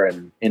war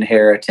and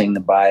inheriting the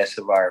bias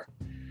of our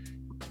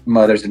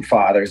mothers and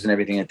fathers and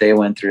everything that they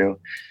went through.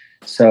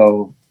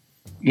 So,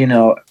 you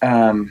know,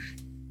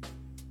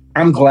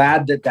 I'm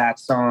glad that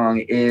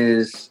song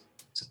is,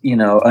 you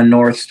know, a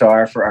North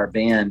Star for our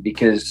band,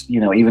 because, you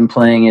know, even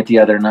playing it the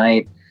other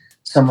night,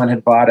 someone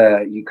had bought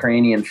a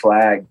Ukrainian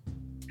flag.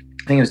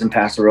 I think it was in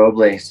Paso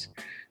Robles.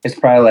 It's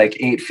probably like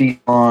 8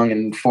 feet long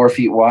and 4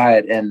 feet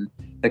wide. And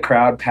the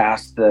crowd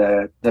passed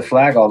the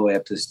flag all the way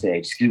up to the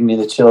stage. It's giving me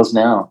the chills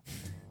now.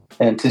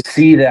 And to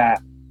see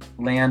that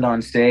land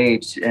on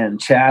stage, and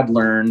Chad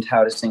learned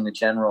how to sing the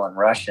general in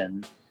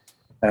Russian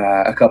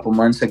a couple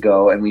months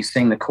ago, and we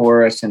sing the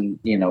chorus and,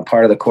 you know,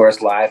 part of the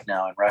chorus live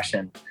now in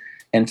Russian,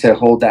 and to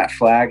hold that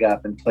flag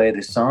up and play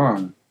the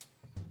song,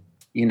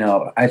 you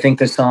know, I think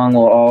the song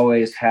will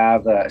always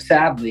have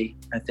sadly,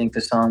 I think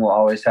the song will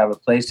always have a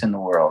place in the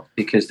world,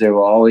 because there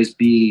will always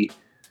be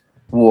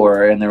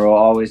war and there will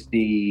always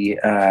be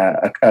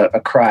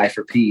a cry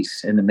for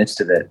peace in the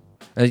midst of it.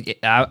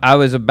 I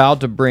was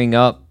about to bring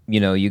up, you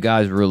know, you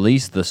guys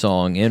released the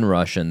song in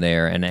Russian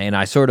there, and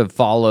I sort of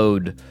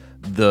followed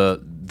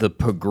the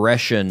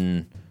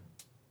progression.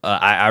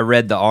 I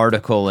read the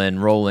article in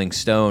Rolling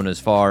Stone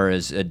as far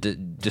as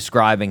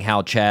describing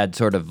how Chad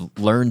sort of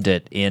learned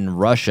it in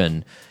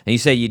Russian. And you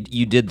say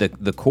you did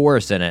the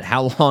chorus in it.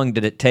 How long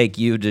did it take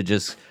you to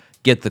just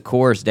get the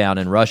chorus down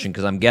in Russian?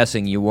 Because I'm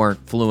guessing you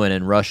weren't fluent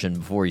in Russian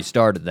before you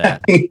started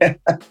that. Yeah.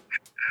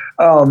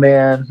 Oh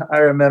man, I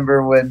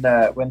remember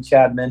when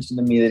Chad mentioned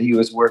to me that he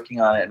was working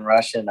on it in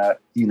Russian.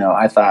 You know,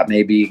 I thought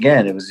maybe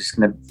again it was just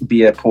going to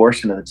be a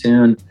portion of the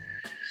tune,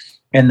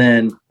 and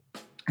then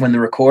when the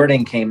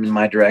recording came in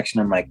my direction,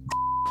 I'm like,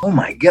 oh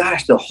my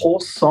gosh, the whole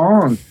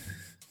song!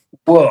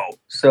 Whoa!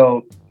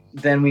 So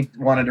then we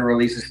wanted to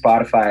release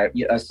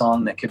a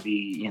song that could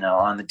be, you know,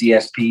 on the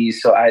DSPs.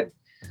 So I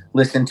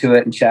listened to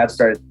it, and Chad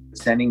started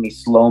sending me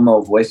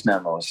slow-mo voice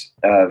memos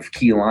of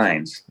key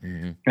lines.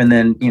 Mm-hmm. And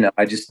then, you know,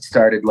 I just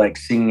started like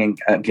singing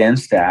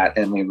against that,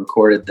 and we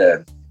recorded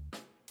the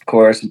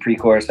chorus and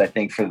pre-chorus, I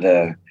think, for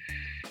the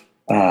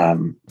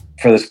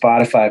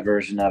Spotify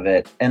version of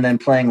it. And then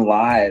playing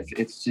live,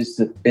 it's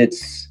just,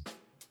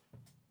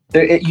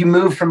 you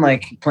move from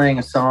like playing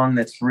a song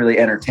that's really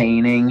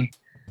entertaining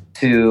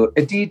to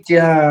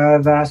Aditya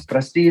vas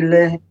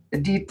prostile,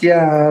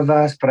 Aditya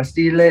vas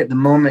prostile. The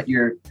moment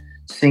you're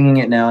singing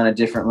it now in a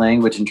different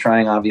language and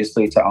trying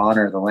obviously to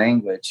honor the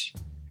language,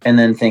 and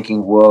then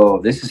thinking, whoa,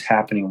 this is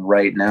happening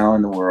right now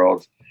in the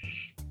world.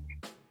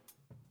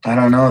 I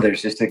don't know,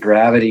 there's just a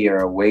gravity or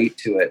a weight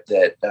to it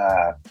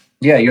that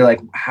you're like,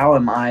 how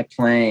am I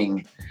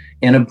playing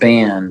in a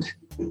band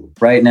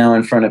right now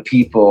in front of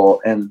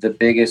people? And the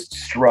biggest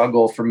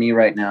struggle for me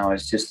right now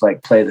is just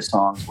like play the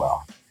songs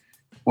well.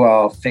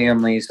 while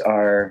families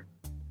are,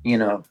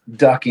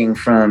 ducking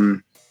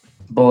from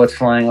bullets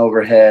flying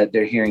overhead.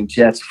 They're hearing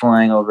jets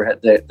flying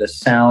overhead. The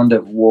sound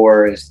of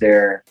war is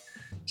their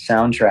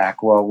soundtrack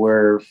while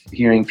we're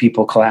hearing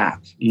people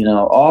clap.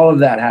 All of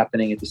that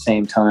happening at the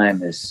same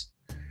time is,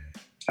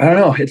 I don't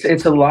know,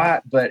 it's a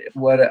lot, but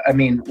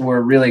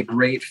we're really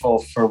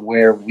grateful for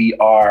where we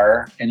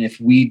are. And if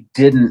we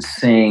didn't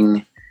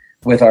sing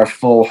with our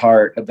full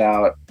heart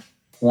about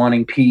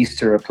wanting peace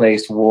to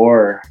replace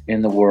war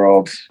in the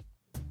world,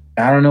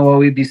 I don't know what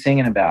we'd be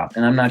singing about.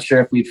 And I'm not sure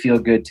if we'd feel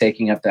good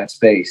taking up that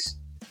space.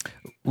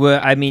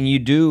 Well, I mean, you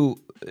do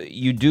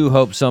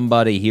hope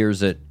somebody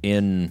hears it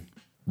in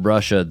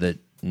Russia that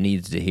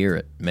needs to hear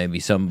it. Maybe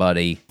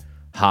somebody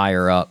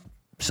higher up,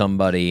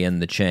 somebody in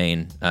the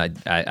chain.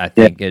 I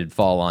think it'd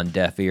fall on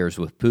deaf ears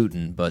with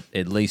Putin, but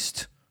at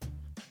least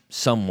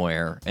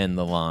somewhere in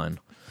the line.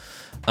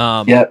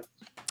 Well,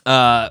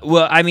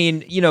 I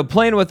mean,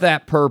 playing with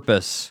that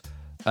purpose,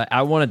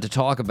 I wanted to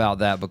talk about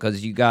that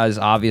because you guys,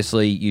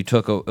 obviously, you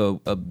took a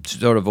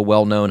sort of a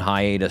well-known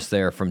hiatus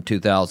there from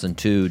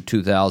 2002,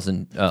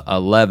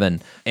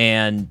 2011.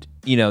 And,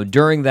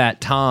 during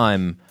that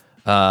time,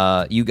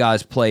 you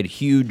guys played a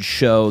huge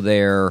show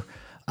there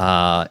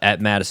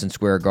at Madison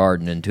Square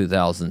Garden in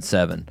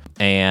 2007.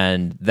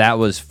 And that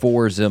was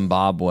for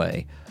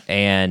Zimbabwe.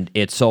 And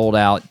it sold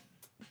out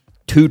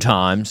 2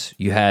 times.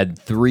 You had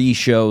 3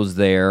 shows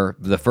there.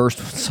 The first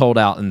one sold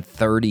out in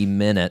 30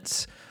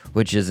 minutes,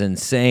 which is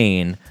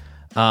insane.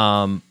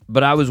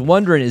 But I was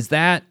wondering, is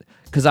that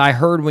because I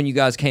heard when you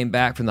guys came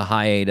back from the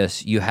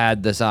hiatus, you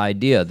had this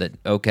idea that,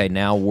 okay,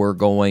 now we're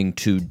going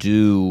to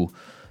do,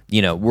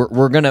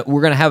 we're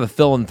gonna have a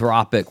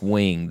philanthropic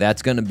wing.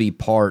 That's gonna be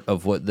part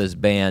of what this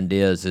band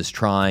is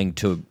trying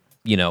to,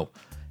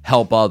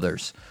 help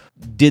others.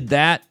 Did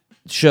that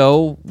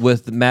show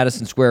with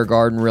Madison Square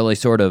Garden really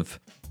sort of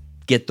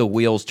get the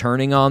wheels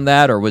turning on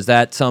that, or was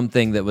that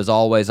something that was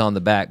always on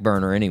the back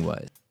burner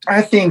anyway?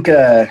 I think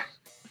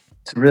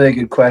it's a really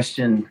good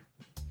question.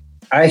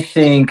 I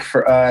think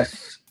for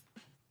us,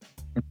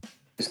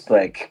 just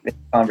like a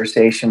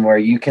conversation where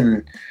you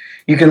can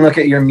look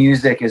at your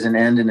music as an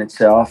end in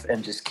itself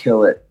and just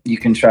kill it. You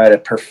can try to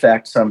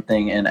perfect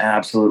something and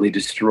absolutely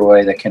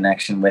destroy the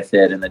connection with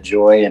it and the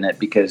joy in it,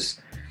 because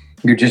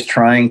you're just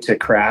trying to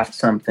craft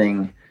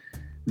something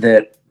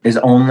that is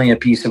only a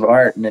piece of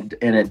art and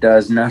it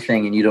does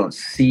nothing, and you don't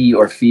see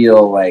or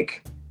feel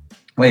like,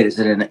 wait, is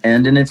it an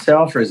end in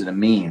itself or is it a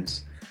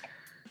means?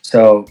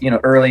 So,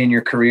 early in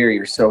your career,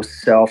 you're so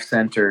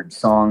self-centered,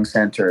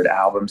 song-centered,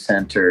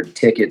 album-centered,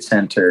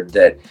 ticket-centered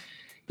that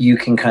you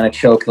can kind of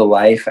choke the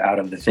life out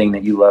of the thing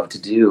that you love to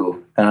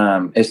do.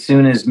 As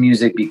soon as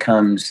music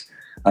becomes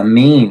a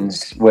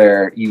means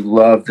where you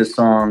love the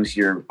songs,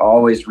 you're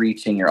always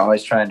reaching, you're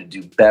always trying to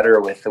do better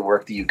with the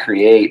work that you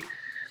create,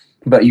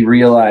 but you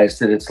realize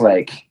that it's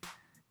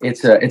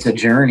a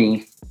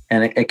journey.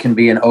 And it can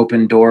be an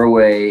open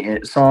doorway.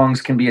 Songs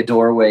can be a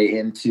doorway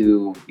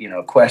into,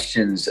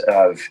 questions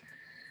of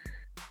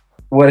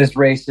what does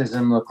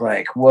racism look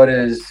like? What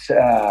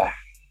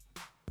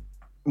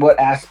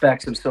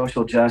aspects of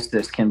social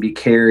justice can be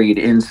carried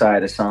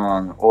inside a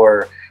song?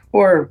 Or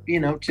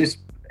just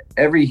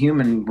every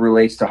human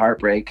relates to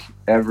heartbreak.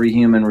 Every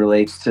human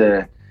relates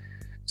to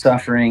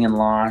suffering and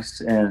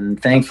loss.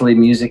 And thankfully,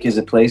 music is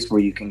a place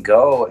where you can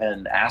go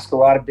and ask a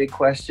lot of big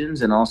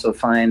questions and also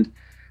find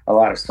a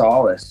lot of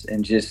solace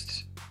in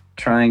just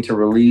trying to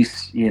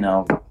release,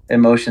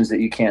 emotions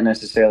that you can't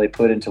necessarily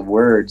put into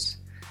words.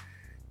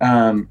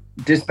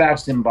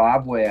 Dispatch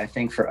Zimbabwe, I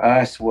think for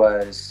us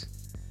was,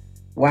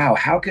 wow,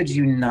 how could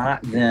you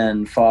not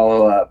then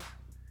follow up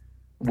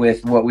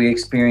with what we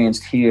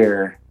experienced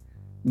here?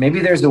 Maybe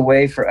there's a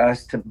way for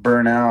us to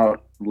burn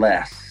out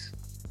less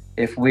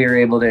if we are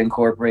able to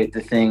incorporate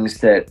the things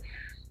that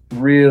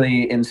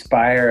really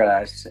inspire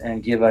us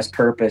and give us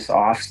purpose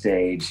off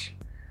stage.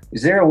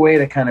 Is there a way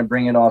to kind of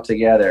bring it all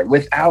together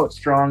without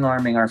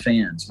strong-arming our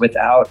fans,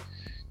 without,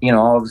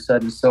 all of a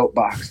sudden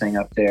soapboxing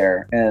up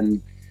there?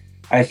 And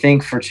I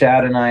think for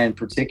Chad and I in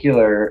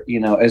particular,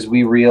 as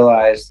we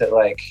realized that, all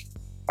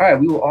right,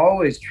 we will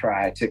always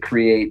try to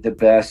create the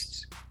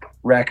best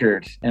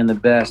record and the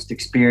best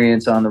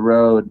experience on the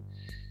road.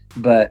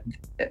 But,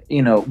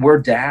 we're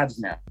dads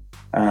now.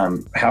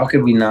 How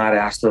could we not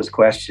ask those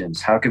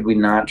questions? How could we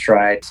not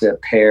try to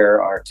pair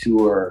our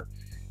tour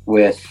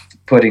with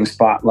putting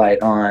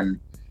spotlight on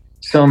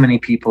so many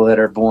people that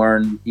are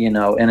born, in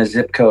a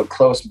zip code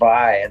close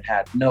by and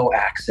had no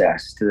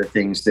access to the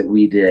things that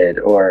we did?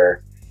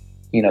 Or,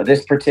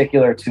 this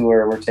particular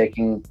tour, we're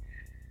taking,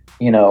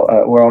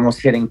 we're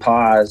almost hitting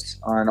pause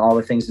on all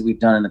the things that we've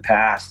done in the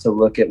past to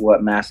look at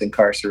what mass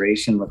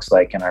incarceration looks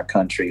like in our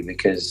country.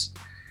 Because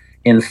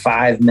in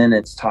 5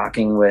 minutes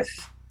talking with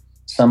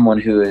someone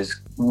who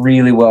is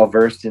really well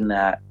versed in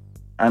that,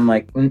 I'm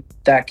like,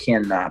 that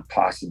cannot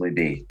possibly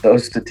be.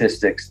 Those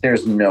statistics,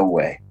 there's no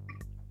way.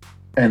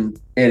 And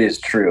it is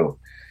true.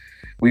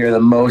 We are the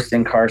most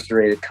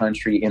incarcerated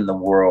country in the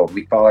world.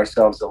 We call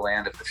ourselves the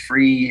land of the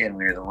free, and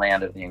we are the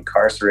land of the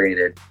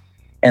incarcerated.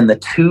 And the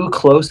 2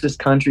 closest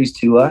countries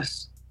to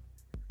us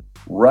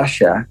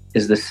Russia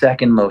is the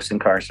second most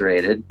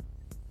incarcerated.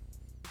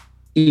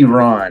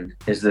 Iran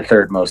is the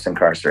third most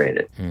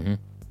incarcerated.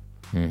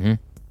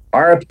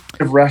 Our opinion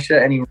of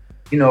Russia, and you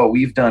know what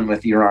we've done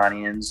with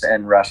Iranians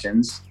and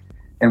Russians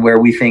and where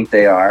we think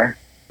they are.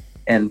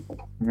 And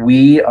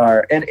we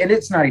are, and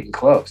it's not even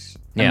close.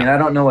 I mean, I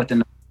don't know what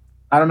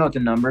the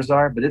numbers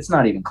are, but it's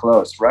not even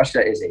close.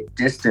 Russia is a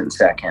distant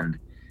second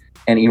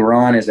and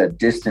Iran is a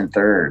distant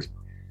third.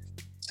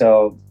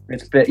 So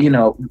it's been, you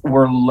know,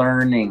 we're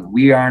learning.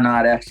 We are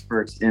not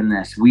experts in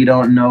this. We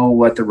don't know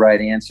what the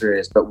right answer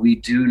is, but we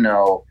do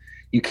know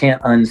you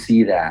can't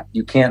unsee that.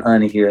 You can't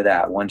unhear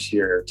that once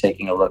you're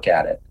taking a look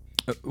at it.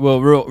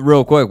 Well,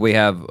 real quick, we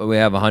have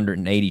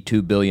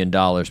 $182 billion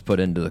put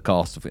into the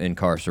cost of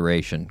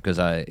incarceration because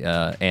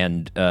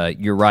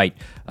you're right.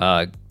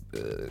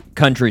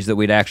 Countries that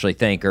we'd actually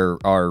think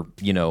are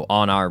you know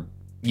on our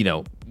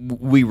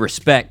we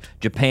respect.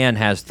 Japan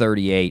has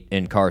 38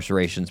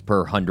 incarcerations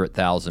per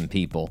 100,000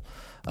 people.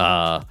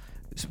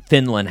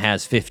 Finland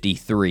has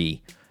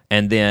 53,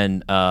 and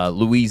then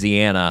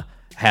Louisiana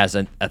has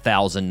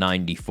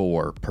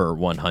 1,094 per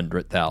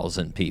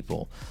 100,000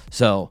 people.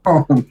 So.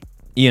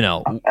 You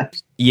know,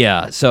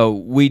 yeah. So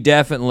we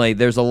definitely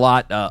there's a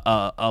lot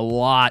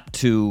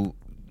to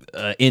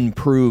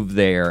improve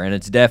there, and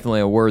it's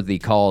definitely a worthy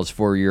cause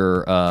for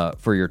your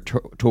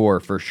tour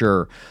for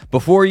sure.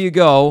 Before you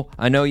go,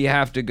 I know you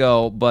have to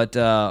go, but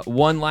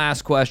one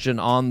last question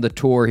on the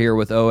tour here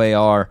with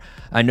OAR.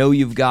 I know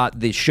you've got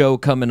the show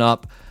coming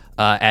up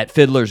at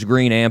Fiddler's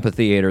Green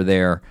Amphitheater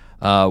there,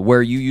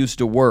 where you used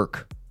to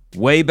work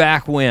way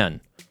back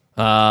when.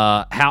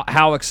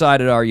 How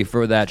excited are you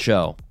for that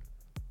show?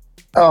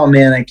 Oh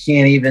man, I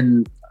can't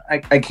even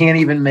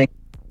make it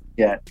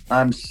yet.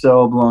 I'm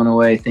so blown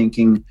away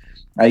thinking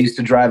I used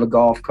to drive a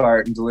golf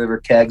cart and deliver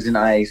kegs and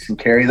ice and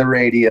carry the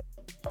radio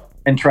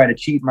and try to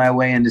cheat my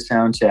way into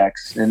sound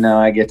checks. And now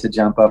I get to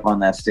jump up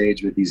on that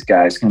stage with these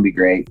guys. It's going to be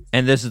great.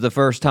 And this is the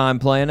first time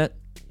playing it?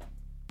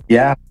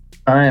 Yeah,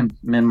 time.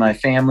 And my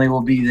family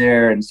will be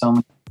there and so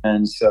many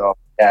friends. So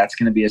yeah, it's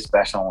going to be a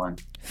special one.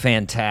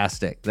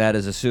 Fantastic. That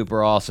is a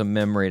super awesome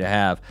memory to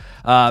have.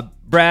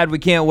 Brad, we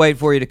can't wait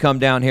for you to come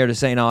down here to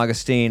St.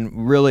 Augustine.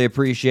 Really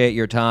appreciate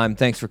your time.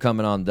 Thanks for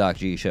coming on the Doc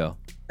G Show.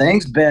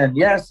 Thanks, Ben.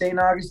 Yeah, St.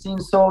 Augustine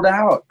sold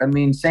out. I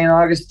mean, St.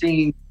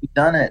 Augustine, we've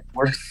done it.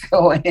 We're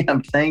so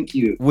amped. Thank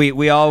you.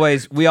 We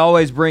always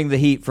bring the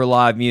heat for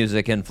live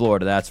music in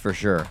Florida. That's for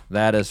sure.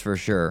 That is for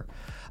sure.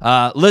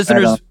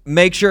 Listeners,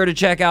 make sure to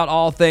check out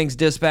all things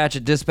Dispatch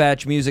at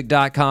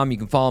dispatchmusic.com. You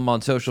can follow them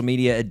on social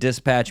media at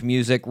Dispatch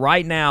Music.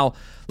 Right now,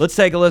 let's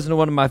take a listen to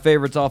one of my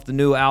favorites off the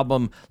new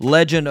album,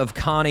 Legend of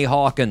Connie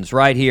Hawkins,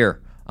 right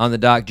here on the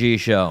Doc G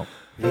Show.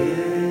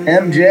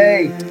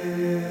 MJ.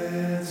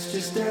 It's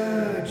just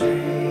a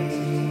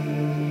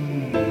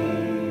dream.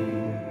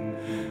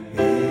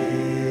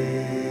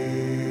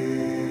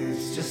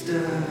 It's just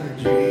a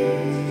dream.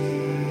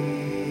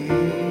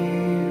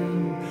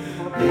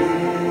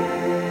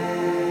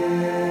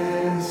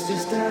 It's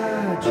just a dream. It's just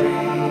a dream.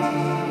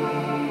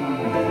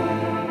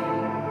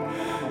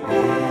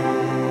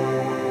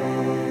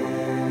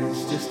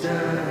 It's just a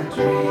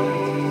dream.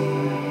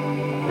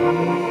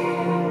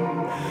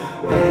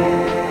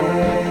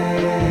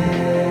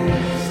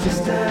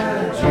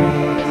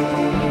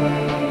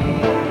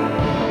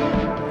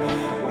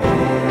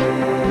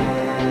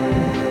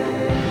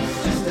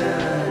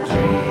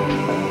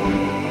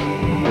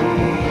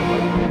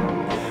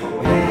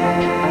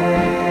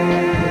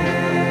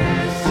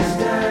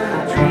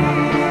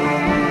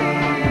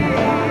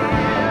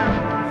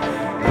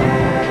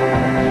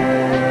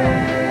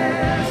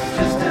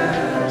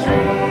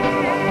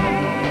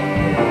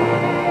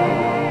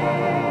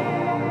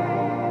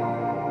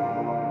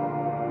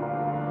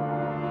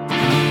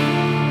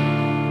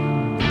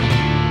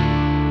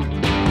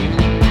 It's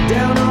just a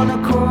down on the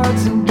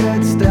courts in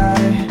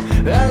Bed-Stuy,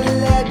 a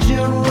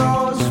legend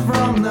rose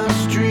from the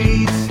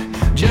streets.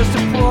 Just a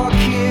poor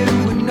kid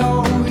with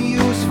no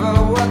use for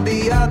what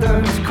the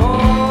others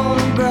call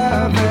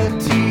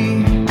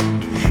gravity.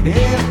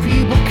 If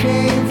people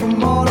came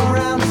from all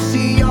around to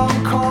see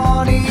young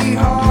Connie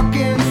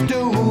Hawkins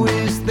do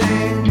his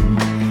thing,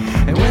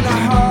 and when the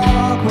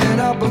hawk went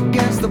up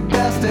against the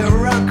best at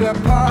Rucker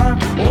Park,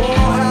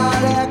 oh how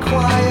that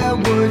choir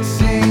would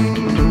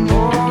sing.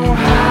 Oh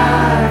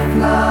high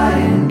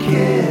flying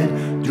kid,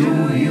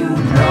 do you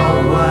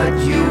know what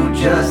you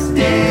just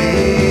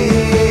did?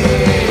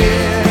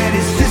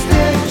 It's just a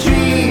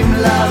dream,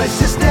 love, it's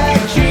just a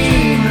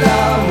dream,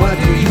 love, what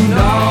do you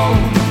know?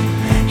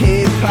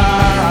 Hip-hop, I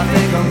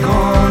think I'm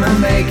gonna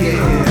make it.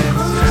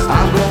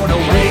 I'm gonna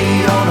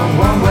wait on a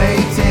one-way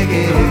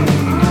ticket.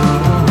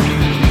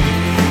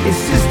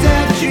 It's just a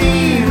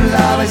dream,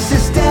 love, it's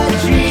just a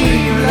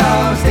dream,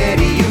 love,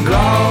 steady you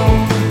go.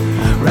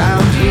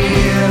 Round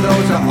here,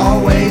 those are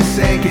always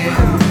sinking.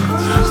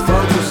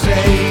 Folks will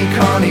say,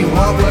 Connie,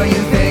 what were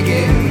you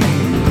thinking?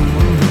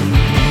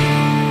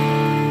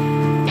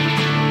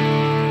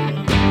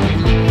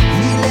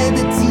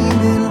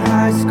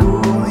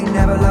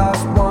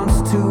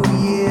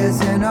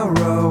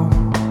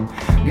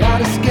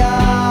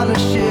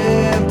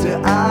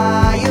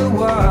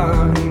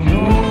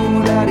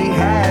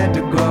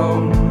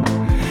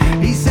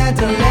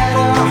 a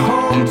letter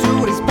home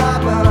to his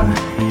papa.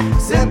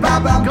 Said,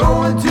 Papa, I'm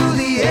going to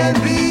the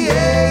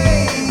NBA.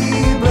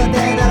 But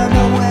then out of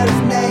nowhere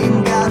his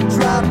name got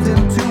dropped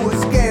into a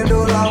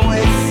scandal.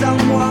 Always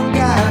someone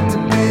got to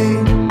pay.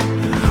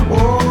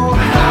 Oh,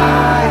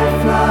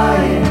 high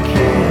flying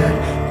kid,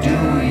 do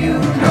you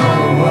know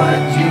what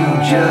you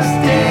just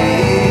did?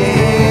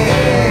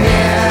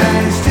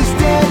 It's just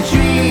a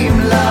dream,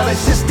 love,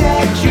 it's just a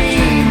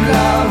dream,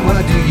 love.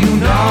 What do you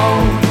know?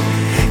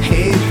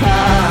 Hey,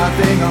 pal, I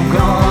think I'm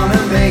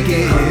gonna make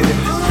it.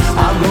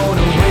 I'm going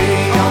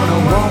away on a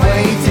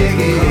one-way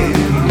ticket.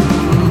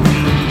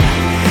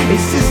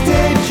 It's just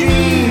a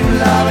dream,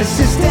 love, it's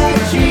just a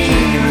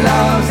dream,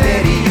 love.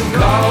 Steady you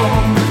go.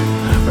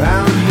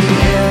 Round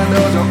here,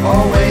 those are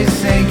always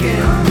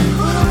sinking.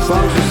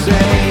 Folks will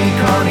say,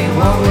 Connie,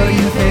 what were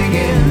you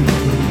thinking?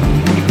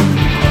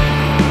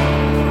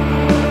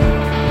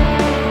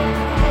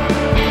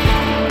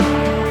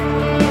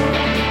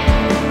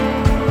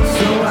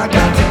 So I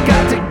got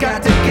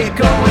to get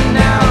going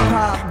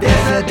now.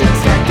 There's a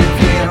detective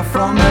here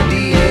from the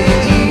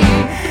DA,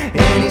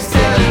 and he's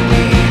telling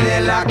me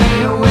they lock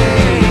me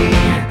away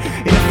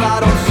if I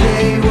don't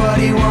say what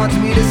he wants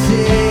me to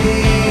say.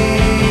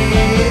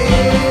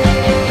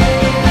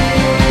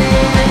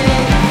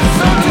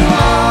 So to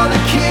all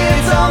the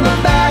kids on the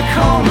back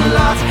home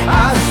lots,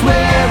 I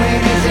swear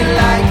it isn't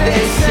like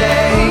they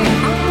say.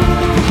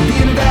 The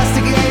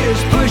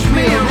investigators pushed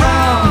me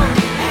around,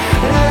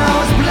 and I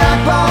was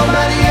blackballed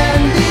by the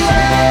NBA.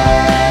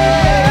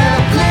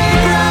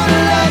 Playground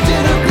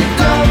legend who could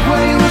dunk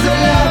when he was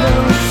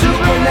 11 with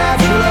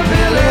supernatural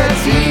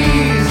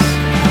abilities.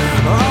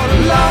 All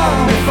along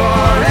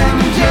before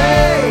MJ,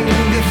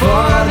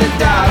 before the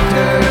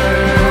doctor.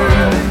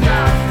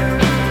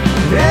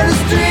 And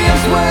his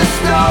dreams were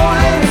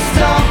stolen,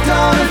 stomped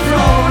on a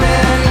throne,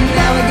 and he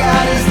never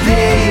got his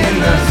day in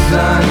the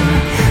sun.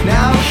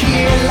 Now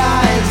here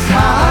lies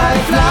high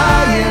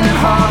flying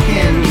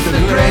Hawkins,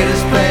 the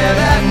greatest player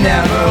that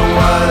never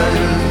was.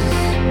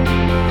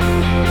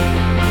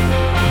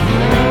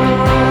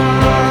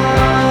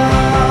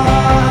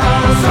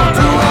 So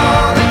to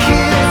all the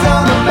kids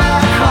on the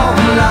back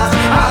home lots,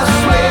 I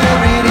swear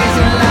it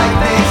isn't like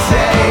they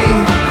say.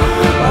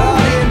 All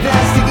the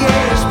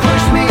investigators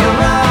pushed me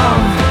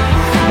around,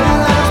 and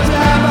I was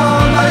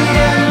blackballed by the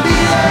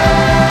NBA.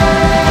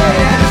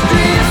 And his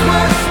dreams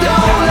were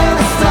stolen,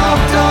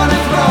 stomped on a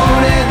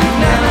throne, and he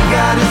never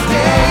got his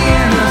day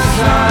in the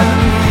sun.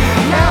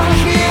 Now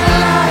here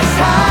lies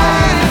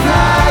high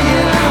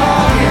flying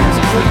Hawkins,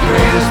 the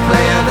greatest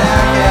player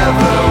that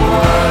ever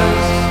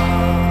was.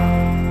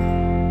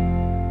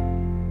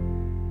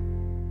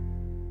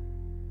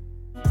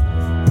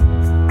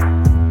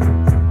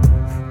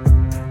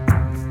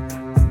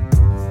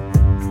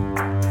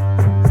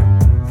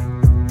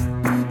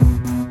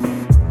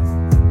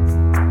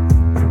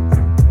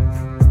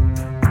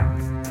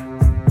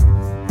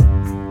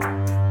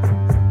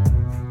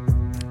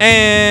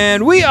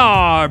 And we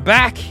are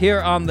back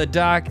here on the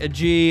Doc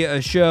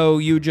G show.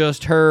 You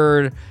just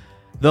heard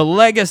the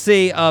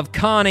legacy of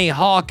Connie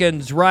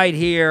Hawkins right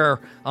here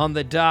on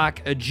the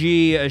Doc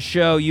G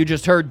show. You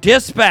just heard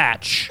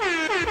Dispatch.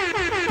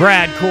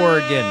 Brad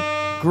Corrigan,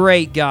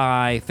 great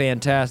guy,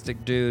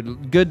 fantastic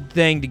dude. Good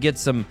thing to get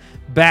some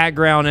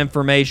background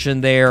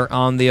information there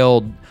on the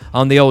old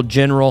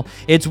General.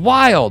 It's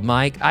wild,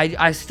 Mike.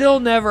 I still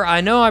never,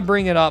 I know I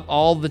bring it up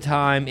all the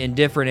time in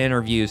different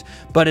interviews,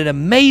 but it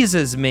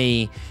amazes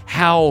me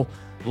how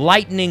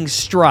lightning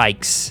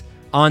strikes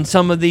on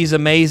some of these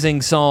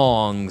amazing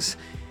songs,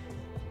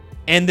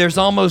 and there's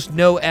almost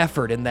no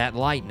effort in that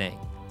lightning.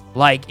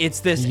 Like, it's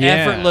this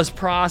effortless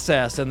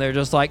process, and they're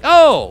just like,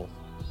 oh,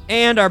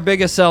 and our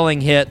biggest selling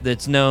hit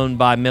that's known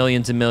by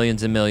millions and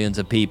millions and millions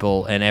of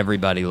people, and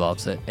everybody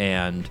loves it.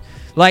 And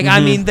like, I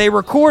mean, they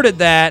recorded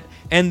that,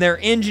 and their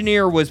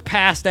engineer was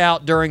passed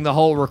out during the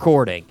whole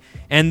recording.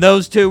 And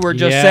those two were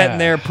just sitting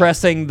there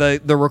pressing the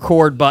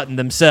record button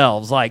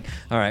themselves. Like,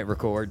 all right,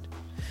 record.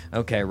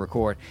 Okay,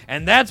 record.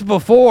 And that's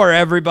before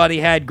everybody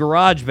had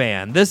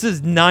GarageBand. This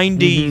is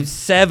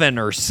 97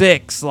 or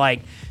 6.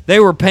 Like, they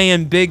were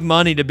paying big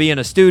money to be in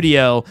a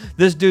studio.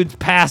 This dude's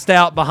passed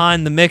out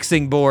behind the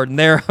mixing board, and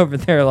they're over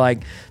there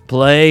like,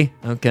 play?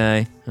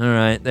 Okay, all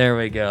right, there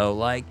we go.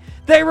 Like,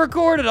 they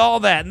recorded all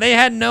that, and they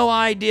had no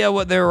idea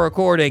what they were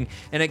recording,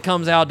 and it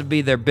comes out to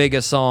be their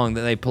biggest song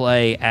that they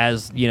play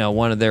as, you know,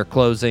 one of their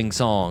closing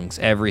songs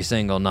every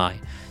single night.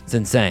 It's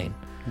insane.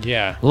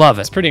 Yeah. Love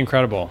it. It's pretty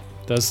incredible.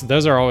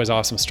 Those are always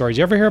awesome stories.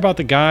 You ever hear about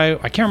the guy?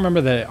 I can't remember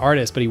the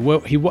artist, but he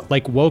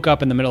woke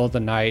up in the middle of the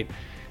night,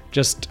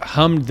 just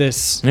hummed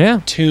this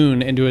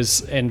tune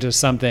into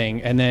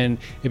something, and then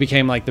it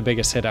became like the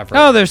biggest hit ever.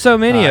 Oh, there's so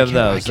many of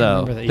those,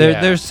 though.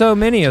 There's so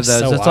many of those.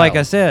 So it's like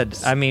I said.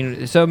 I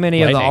mean, so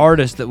many of the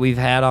artists that we've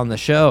had on the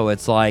show.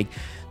 It's like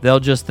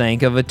they'll just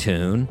think of a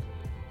tune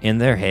in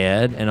their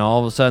head, and all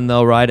of a sudden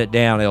they'll write it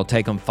down. It'll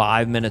take them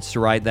 5 minutes to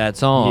write that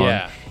song.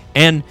 Yeah.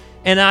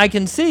 And I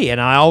can see, and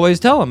I always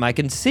tell them, I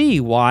can see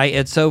why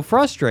it's so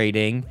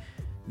frustrating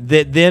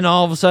that then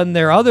all of a sudden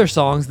there are other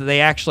songs that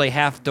they actually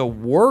have to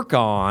work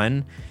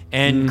on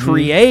and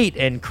create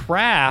and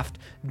craft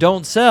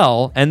don't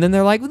sell. And then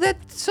they're like, well,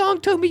 that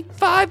song took me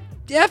 5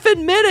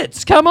 effing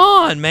minutes. Come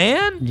on,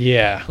 man.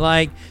 Yeah.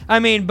 Like, I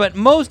mean, but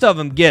most of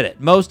them get it.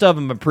 Most of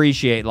them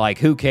appreciate, like,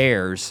 who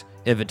cares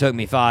if it took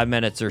me 5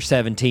 minutes or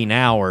 17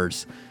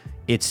 hours?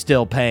 It's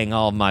still paying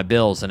all of my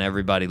bills and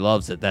everybody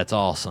loves it. That's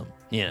awesome,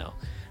 you know.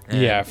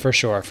 And, Yeah, for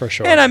sure.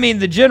 And I mean,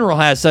 the General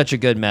has such a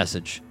good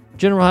message.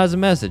 General has a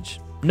message.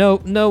 No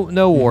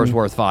war's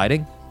worth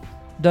fighting.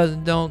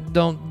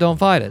 Don't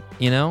fight it,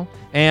 you know?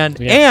 And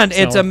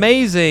it's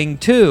amazing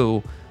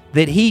too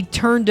that he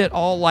turned it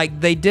all, like,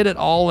 they did it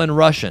all in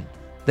Russian.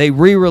 They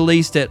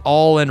re-released it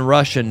all in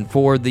Russian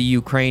for the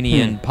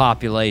Ukrainian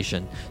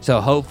population. So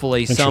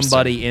hopefully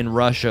somebody in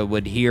Russia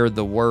would hear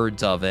the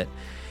words of it.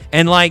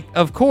 And, like,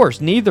 of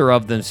course, neither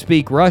of them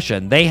speak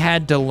Russian. They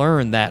had to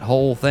learn that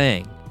whole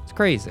thing. It's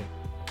crazy.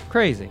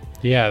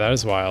 Yeah, that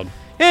was wild.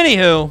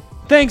 Anywho,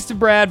 thanks to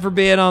Brad for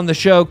being on the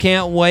show.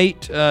 Can't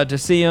wait to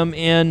see him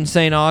in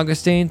St.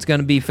 Augustine. It's going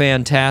to be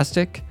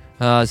fantastic.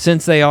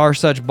 Since they are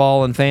such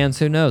balling fans,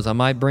 who knows? I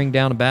might bring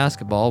down a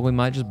basketball. We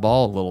might just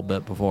ball a little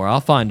bit before.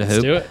 I'll find a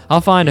hoop. Let's do it.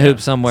 I'll find a hoop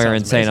somewhere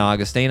in Sounds St. amazing.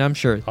 Augustine, I'm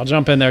sure. I'll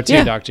jump in there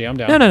too, Doc G. I'm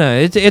down. No.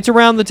 It's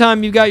around the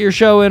time you got your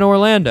show in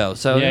Orlando.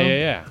 So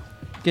Yeah.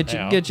 Get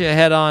you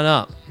head on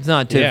up. It's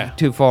not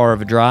too far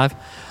of a drive.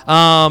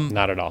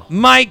 Not at all.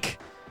 Mike,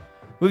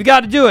 we've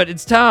got to do it.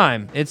 It's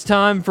time. It's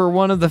time for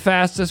one of the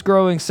fastest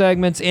growing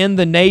segments in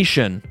the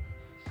nation.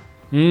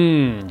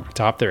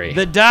 Top 3.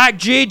 The Doc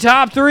G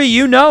Top 3.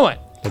 You know it.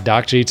 The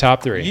Doc G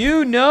Top 3.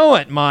 You know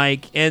it,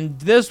 Mike. And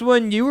this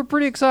one, you were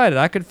pretty excited.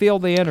 I could feel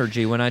the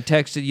energy when I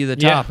texted you the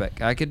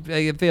topic. I could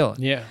feel it.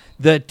 Yeah.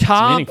 The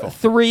top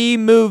 3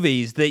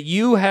 movies that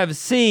you have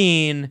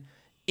seen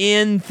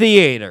in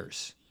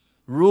theaters.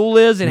 Rule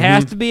is it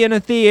has to be in a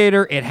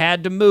theater. It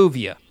had to move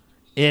you.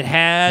 It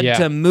had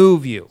to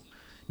move you.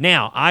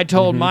 Now, I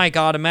told Mike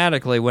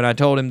automatically when I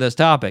told him this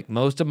topic,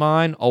 most of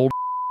mine, old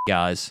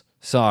guys.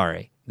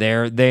 Sorry.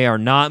 They are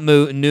not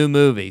new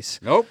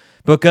movies. Nope.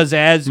 Because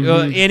as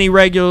any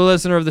regular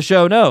listener of the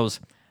show knows,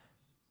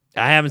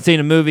 I haven't seen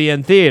a movie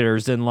in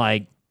theaters in,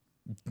 like,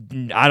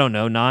 I don't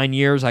know, 9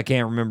 years. I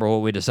can't remember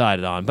what we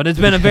decided on. But it's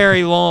been a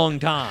very long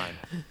time.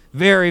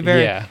 Very.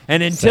 Yeah,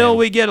 and until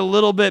we get a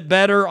little bit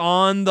better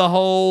on the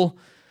whole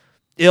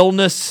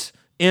illness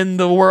in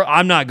the world,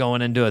 I'm not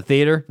going into a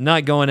theater.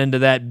 Not going into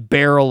that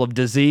barrel of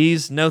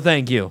disease. No,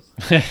 thank you.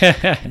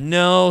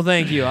 No,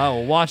 thank you. I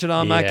will watch it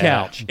on my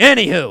couch.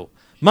 Anywho,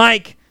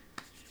 Mike,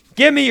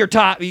 give me your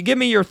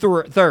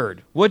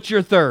third. What's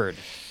your third?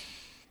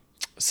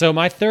 So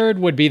my third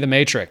would be The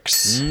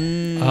Matrix.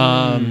 Yeah,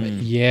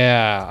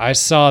 I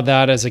saw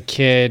that as a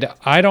kid.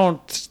 I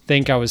don't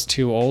think I was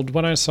too old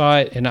when I saw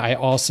it, and I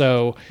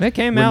also it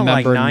came out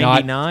like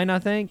 99, I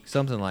think,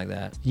 something like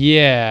that.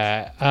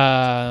 Yeah,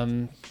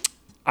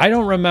 I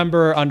don't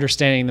remember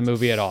understanding the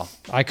movie at all.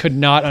 I could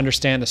not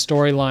understand the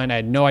storyline. I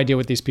had no idea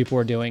what these people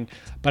were doing,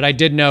 but I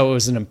did know it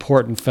was an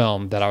important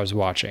film that I was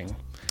watching.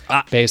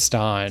 Based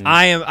on,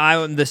 I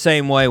am the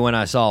same way when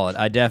I saw it.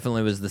 I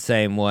definitely was the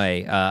same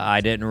way.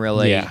 I didn't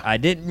really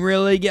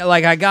get,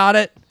 like, I got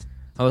it.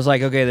 I was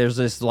like, okay, there's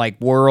this,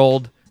 like,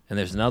 world and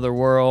there's another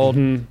world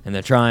and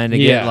they're trying to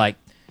get, like,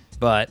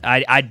 but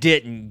I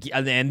didn't.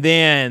 And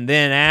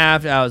then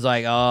after I was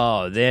like,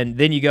 oh,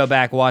 then you go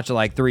back, watch it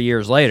like 3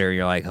 years later. And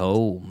you're like,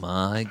 oh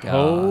my God.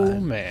 Oh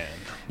man.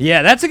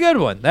 Yeah, that's a good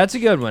one.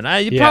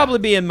 It'd probably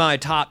be in my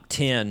top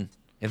 10.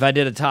 If I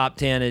did a top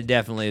 10, it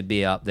definitely would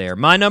be up there.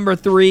 My number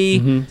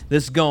 3,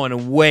 this is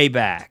going way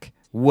back,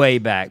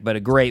 but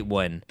a great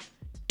one.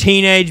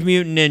 Teenage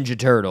Mutant Ninja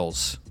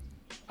Turtles.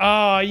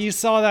 Oh, you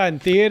saw that in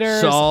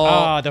theaters?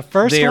 The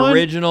first one? one? The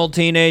original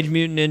Teenage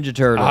Mutant Ninja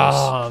Turtles.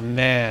 Oh,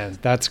 man,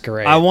 that's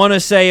great. I want to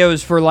say it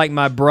was for, like,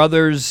 my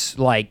brother's,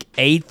 like,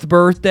 8th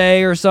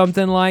birthday or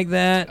something like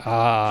that.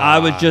 I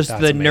was just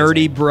the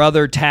nerdy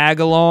brother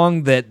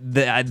tag-along that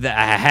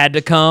I had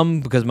to come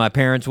because my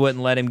parents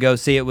wouldn't let him go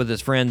see it with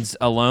his friends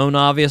alone,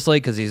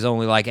 obviously, because he's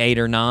only, like, 8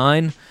 or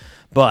 9.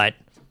 But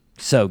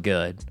so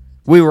good.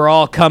 We were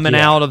all coming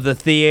out of the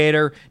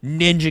theater,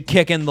 ninja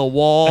kicking the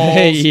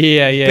walls,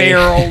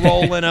 barrel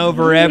rolling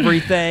over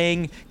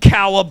everything,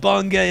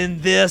 cowabunga in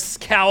this,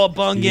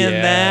 cowabunga in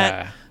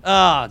that.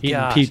 Oh,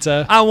 eating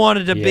pizza. I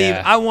wanted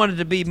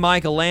to be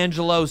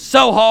Michelangelo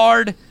so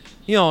hard,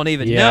 you don't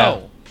even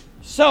know.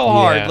 So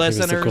hard,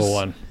 listeners. He was the cool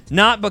one.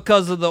 Not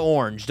because of the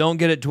orange. Don't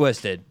get it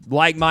twisted.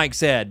 Like Mike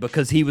said,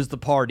 because he was the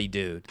party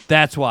dude.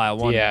 That's why I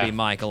wanted to be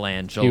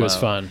Michelangelo. He was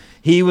fun.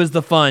 He was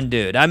the fun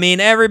dude. I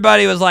mean,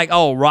 everybody was like,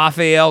 oh,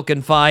 Raphael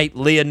can fight.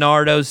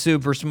 Leonardo's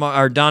super smart,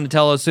 or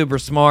Donatello's super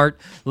smart.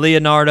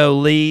 Leonardo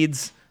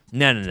leads.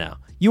 No.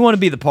 You want to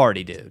be the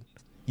party dude.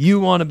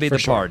 You want to be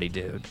party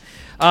dude.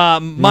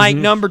 Mike,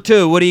 number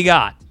 2, what do you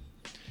got?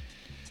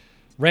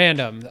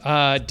 Random.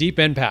 Deep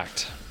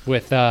Impact.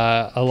 With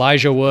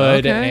Elijah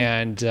Wood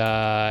and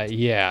I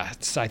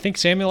think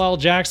Samuel L.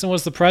 Jackson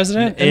was the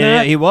president in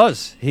that? He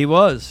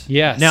was.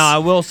 Yes. Now, I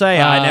will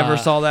say I never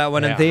saw that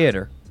one in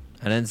theater.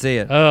 I didn't see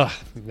it. Oh,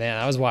 man,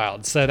 that was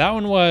wild. So that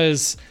one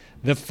was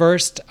the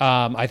first,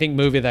 I think,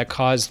 movie that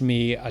caused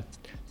me a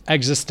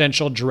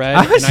existential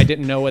dread, and I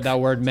didn't know what that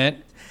word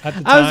meant at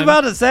the time. I was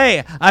about to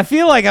say, I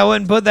feel like I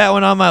wouldn't put that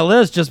one on my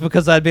list just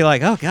because I'd be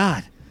like, oh,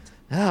 God.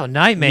 Oh,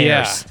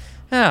 nightmares.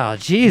 Oh,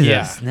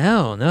 Jesus.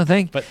 No,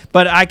 thank you.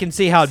 But I can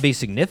see how it'd be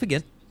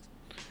significant.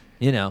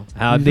 You know,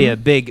 how it'd be a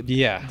big,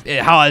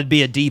 how it'd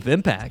be a deep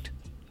impact.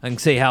 I can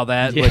see how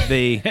that would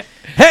be.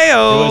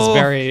 Hey-o! It was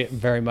very,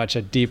 very much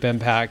a deep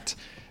impact.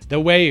 The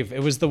wave.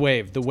 It was the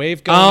wave. The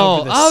wave going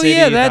over the city. Oh,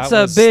 yeah, that's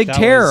a big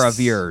terror of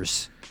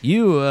yours.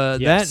 You,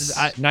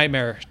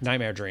 Nightmare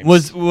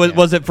Dreams.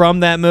 Was it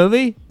from that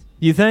movie,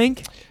 you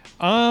think?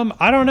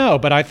 I don't know,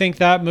 but I think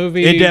that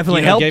movie it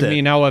definitely helped gave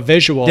me now a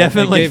visual.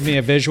 Definitely it gave me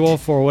a visual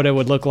for what it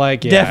would look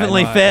like.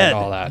 Definitely fed. And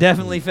all that.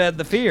 Definitely fed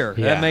the fear.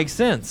 Yeah. That makes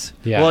sense.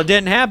 Yeah. Well, it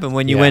didn't happen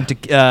when you went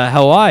to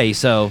Hawaii,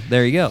 so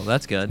there you go.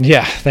 That's good.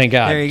 Yeah, thank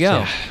God. There you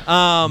go.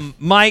 Yeah.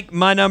 Mike,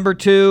 my number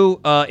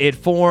 2, it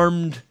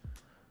formed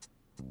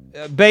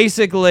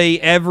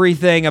basically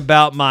everything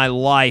about my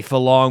life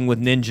along with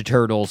Ninja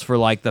Turtles for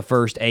like the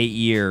first 8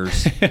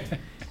 years.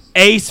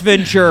 Ace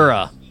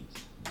Ventura.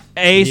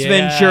 Ace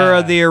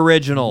Ventura, the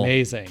original.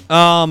 Amazing.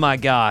 Oh my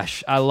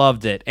gosh, I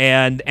loved it.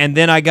 And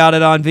then I got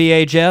it on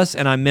VHS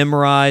and I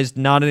memorized,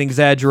 not an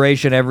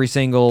exaggeration, every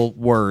single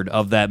word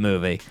of that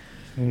movie.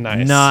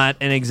 Nice. Not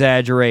an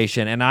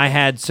exaggeration. And I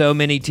had so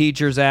many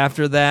teachers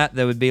after that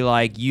would be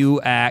like,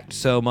 you act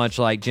so much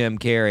like Jim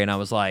Carrey. And I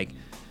was like,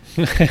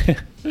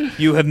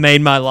 you have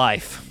made my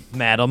life,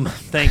 madam.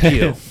 Thank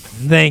you.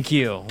 Thank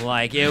you.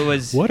 Like, it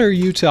was... What are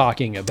you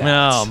talking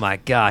about? Oh, my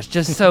gosh.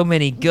 Just so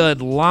many good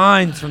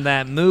lines from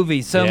that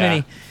movie. So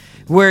many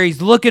where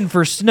he's looking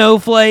for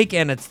Snowflake,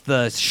 and it's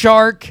the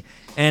shark,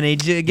 and he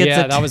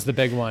gets that was the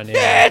big one.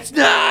 Yeah. It's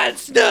not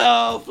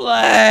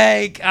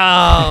Snowflake!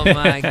 Oh,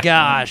 my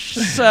gosh.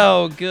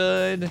 So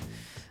good.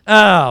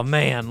 Oh,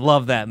 man.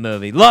 Love that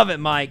movie. Love it,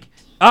 Mike.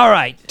 All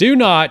right. Do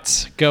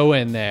not go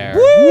in there.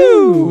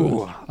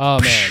 Woo! Oh,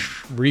 man.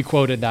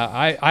 Requoted that.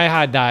 I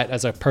had that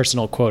as a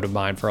personal quote of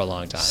mine for a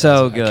long time.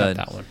 So I good.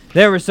 kept that one.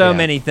 There were so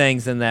many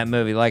things in that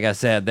movie. Like I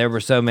said, there were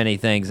so many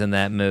things in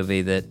that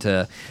movie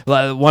that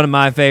one of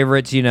my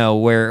favorites, you know,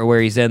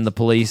 where he's in the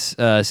police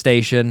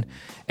station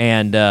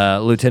and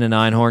Lieutenant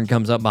Einhorn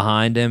comes up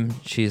behind him.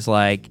 She's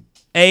like,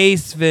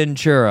 Ace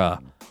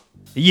Ventura.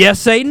 Yes,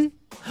 Satan?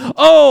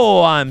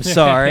 Oh, I'm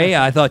sorry.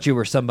 I thought you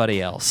were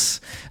somebody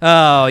else.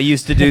 Oh, I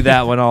used to do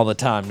that one all the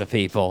time to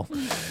people.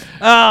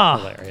 Oh,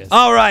 hilarious.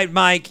 All right,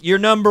 Mike, you're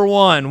number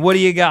 1. What do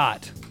you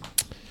got?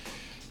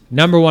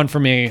 Number 1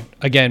 for me,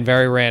 again,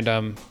 very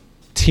random.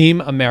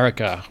 Team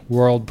America,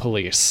 World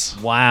Police.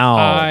 Wow.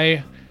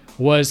 I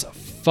was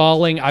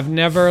falling. I've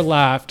never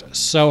laughed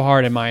so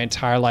hard in my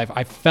entire life.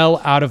 I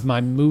fell out of my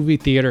movie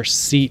theater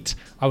seat.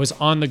 I was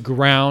on the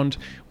ground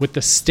with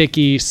the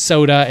sticky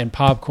soda and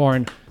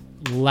popcorn,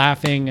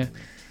 laughing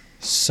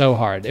so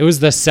hard. It was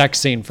the sex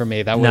scene for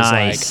me that was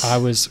nice. like I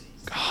was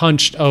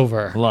hunched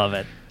over. Love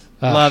it.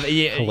 Love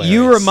it.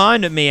 You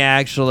reminded me,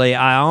 actually,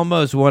 I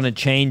almost want to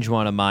change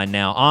one of mine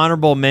now.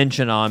 Honorable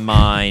mention on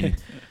mine,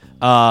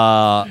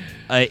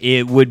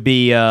 it would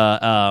be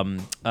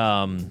Austin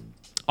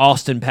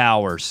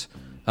Powers,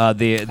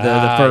 the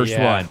first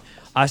one.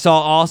 I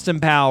saw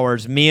Austin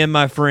Powers, me and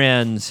my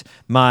friends.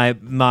 My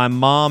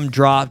mom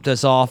dropped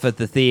us off at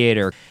the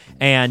theater.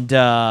 And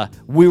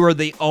we were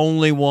the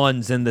only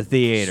ones in the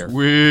theater.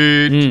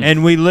 Sweet.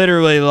 And we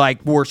literally,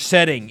 like, were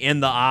sitting in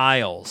the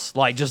aisles,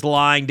 like, just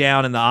lying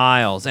down in the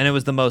aisles. And it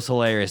was the most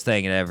hilarious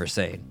thing I'd ever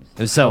seen.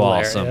 It was so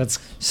awesome. That's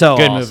so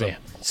good awesome. movie.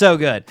 So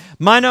good.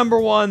 My number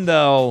 1,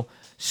 though,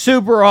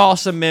 super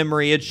awesome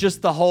memory. It's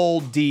just the whole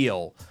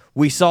deal.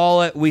 We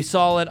saw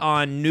it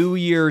on New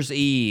Year's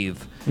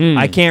Eve.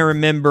 I can't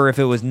remember if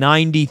it was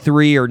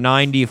 93 or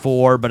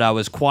 94, but I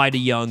was quite a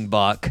young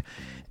buck.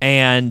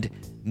 And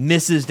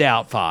Mrs.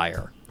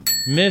 Doubtfire.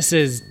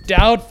 Mrs.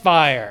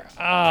 Doubtfire.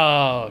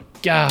 Oh,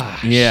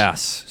 gosh.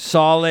 Yes.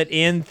 Saw it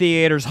in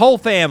theaters. Whole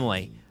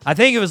family. I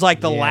think it was like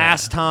the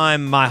last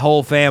time my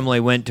whole family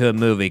went to a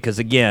movie because,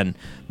 again,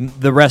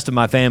 the rest of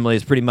my family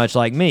is pretty much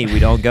like me. We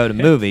don't go to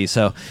movies.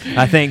 So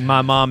I think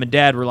my mom and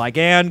dad were like,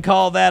 and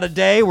call that a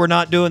day. We're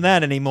not doing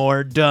that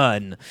anymore.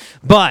 Done.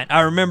 But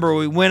I remember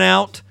we went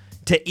out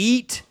to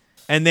eat.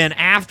 And then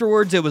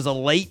afterwards, it was a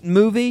late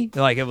movie.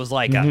 Like, it was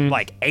like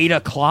like 8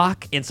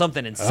 o'clock and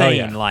something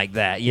insane like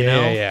that, you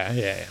know?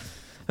 Yeah.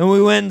 And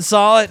we went and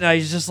saw it, and I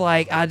was just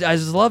like, I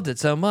just loved it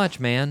so much,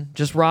 man.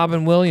 Just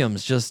Robin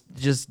Williams, just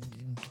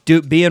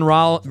being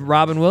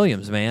Robin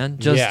Williams, man.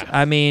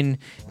 I mean,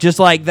 just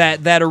like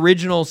that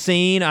original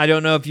scene. I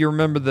don't know if you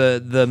remember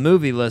the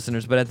movie,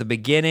 listeners, but at the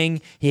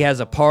beginning, he has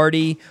a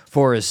party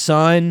for his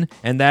son,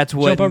 and that's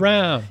what... Jump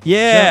around.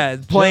 Yeah,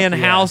 playing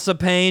House of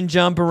Pain,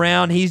 jump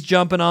around. He's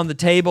jumping on the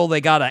table.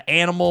 They got an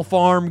animal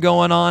farm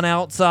going on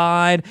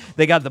outside.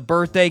 They got the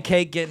birthday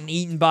cake getting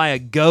eaten by a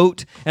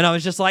goat. And I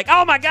was just like,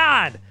 oh my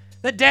God,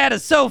 that dad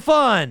is so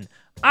fun.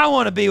 I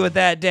want to be with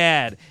that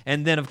dad.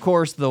 And then, of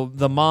course,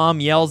 the mom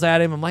yells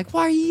at him. I'm like,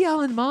 why are you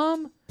yelling,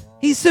 Mom?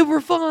 He's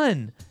super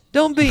fun.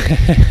 Don't be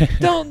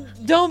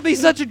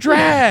such a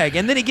drag.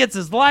 And then he gets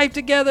his life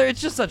together.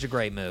 It's just such a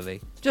great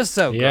movie. Just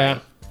so great.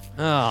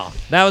 Oh,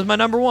 that was my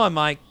number one,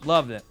 Mike.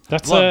 Loved it.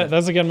 That's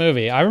a good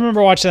movie. I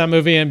remember watching that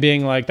movie and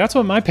being like, that's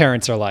what my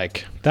parents are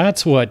like.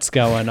 That's what's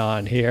going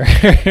on here.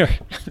 They're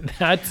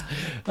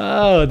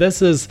going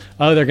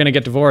to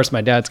get divorced.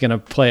 My dad's going to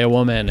play a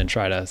woman and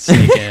try to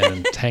sneak in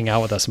and hang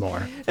out with us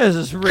more. This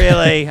is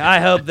really, I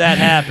hope that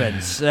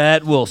happens.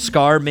 That will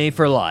scar me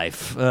for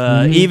life,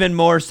 even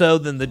more so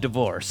than the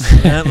divorce.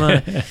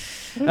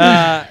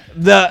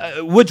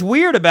 What's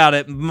weird about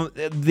it,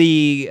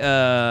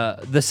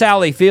 the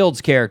Sally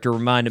Fields character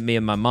reminded me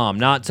of my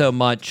mom. Not so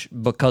much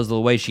because of the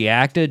way she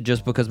acted,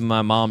 just because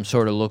my mom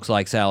sort of looks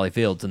like Sally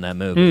Fields in that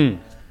movie.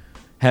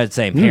 Had the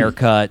same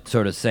haircut,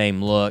 sort of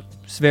same look.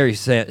 It's very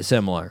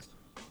similar.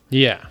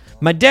 Yeah.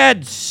 My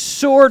dad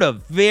sort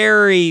of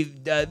very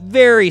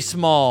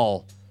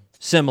small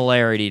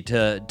similarity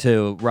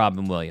to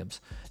Robin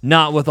Williams.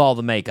 Not with all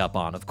the makeup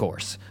on, of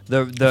course.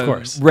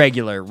 The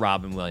regular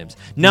Robin Williams.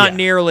 Not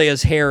nearly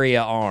as hairy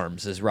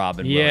arms as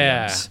Robin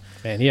Williams.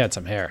 Man, he had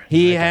some hair.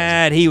 He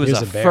was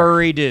a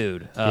furry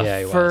dude.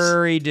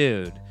 Furry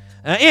dude.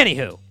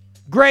 Anywho,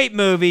 great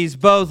movies,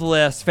 both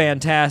lists,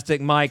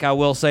 fantastic. Mike, I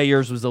will say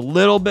yours was a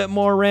little bit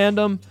more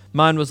random.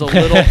 Mine was a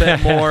little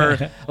bit more,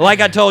 like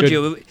I told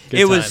you,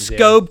 it was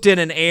scoped in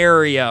an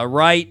area,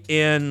 right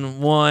in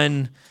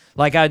one,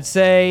 like I'd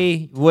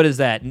say, what is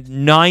that,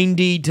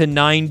 90 to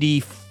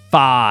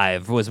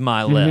 95 was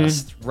my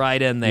list,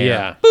 right in there.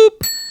 Yeah.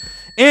 Boop.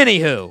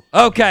 Anywho,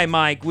 okay,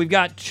 Mike, we've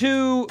got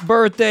 2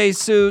 birthday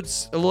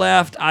suits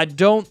left. I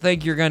don't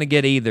think you're going to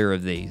get either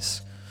of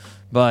these,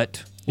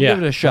 but we'll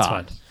give it a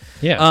shot. That's fine.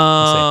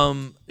 Yeah.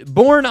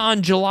 Born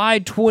on July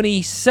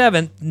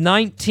 27th,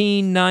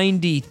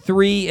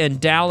 1993 in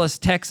Dallas,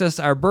 Texas,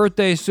 our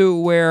birthday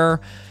suit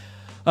wearer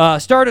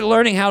started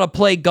learning how to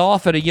play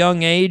golf at a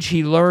young age.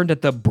 He learned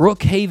at the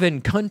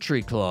Brookhaven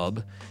Country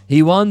Club.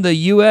 He won the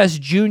U.S.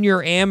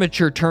 Junior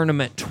Amateur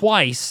Tournament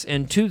twice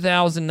in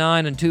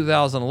 2009 and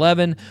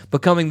 2011,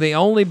 becoming the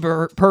only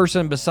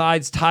person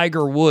besides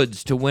Tiger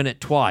Woods to win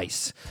it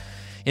twice.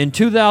 In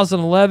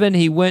 2011,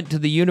 he went to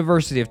the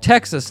University of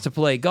Texas to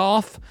play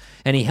golf,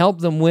 and he helped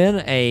them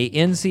win a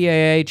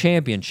NCAA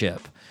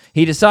championship.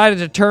 He decided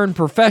to turn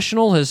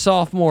professional his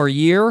sophomore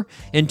year.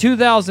 In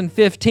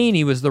 2015,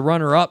 he was the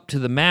runner-up to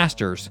the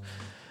Masters.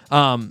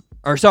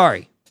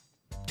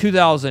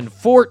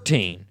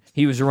 2014,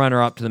 he was a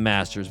runner-up to the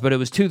Masters, but it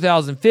was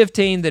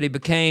 2015 that he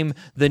became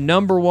the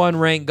number 1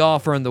 ranked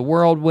golfer in the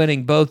world,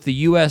 winning both the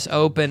U.S.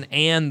 Open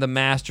and the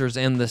Masters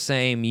in the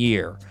same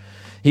year.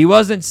 He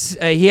hasn't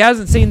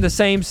seen the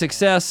same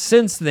success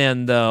since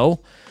then,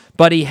 though,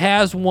 but he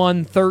has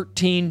won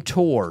 13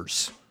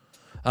 tours,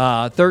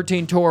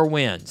 13 tour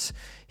wins.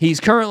 He's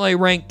currently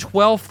ranked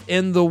 12th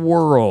in the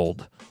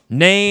world.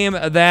 Name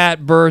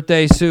that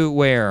birthday suit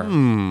wearer.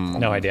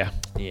 No idea.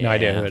 Yeah. No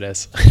idea who it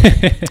is.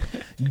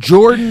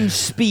 Jordan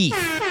Spieth.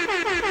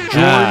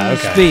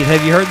 Spieth.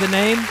 Have you heard the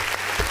name?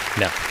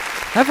 No.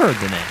 I've heard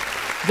the name.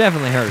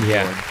 Definitely heard of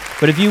Jordan.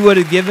 But if you would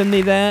have given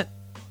me that,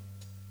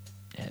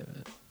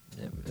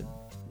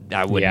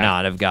 I would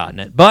not have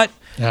gotten it. But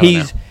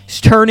he's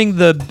turning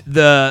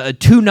the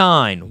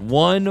 29.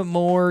 One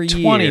more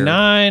year.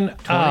 29.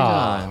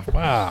 Oh,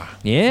 wow.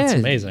 Yeah. That's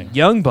amazing.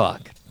 Young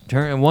buck.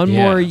 Turning one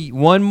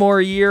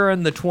more year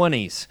in the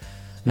 20s.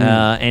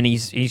 And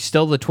he's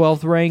still the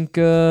 12th ranked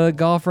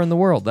golfer in the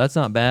world. That's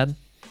not bad.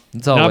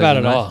 It's always not bad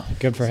at all.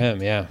 Good for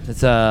him, yeah.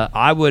 It's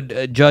I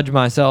would judge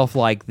myself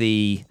like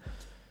the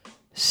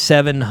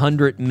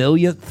 700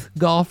 millionth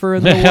golfer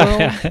in the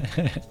world.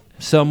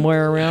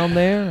 Somewhere around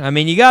there. I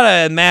mean, you got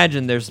to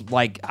imagine there's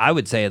I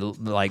would say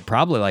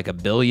probably like 1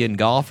 billion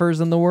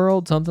golfers in the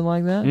world, something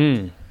like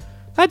that.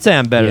 I'd say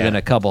I'm better than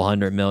a couple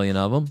 100 million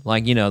of them.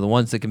 The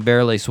ones that can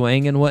barely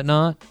swing and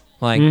whatnot.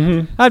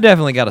 I've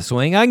definitely got a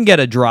swing. I can get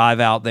a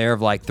drive out there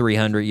of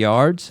 300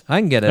 yards.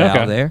 I can get it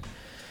out there.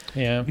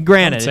 Yeah.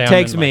 Granted, it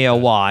takes me a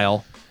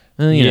while.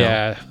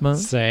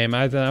 Same.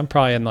 I'm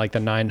probably in the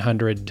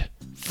 900.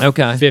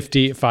 Okay.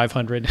 50,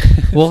 500.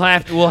 We'll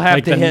have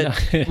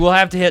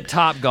to hit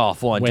Top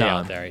Golf one time.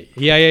 Out there.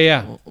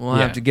 Yeah. We'll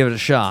have to give it a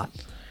shot.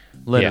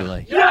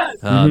 Literally. Yeah.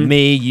 Yes!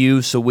 Me, you,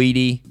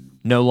 Saweetie,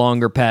 no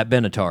longer Pat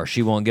Benatar.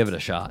 She won't give it a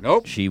shot.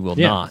 Nope. She will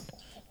not.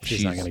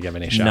 She's not going to give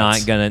any shots.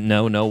 Not going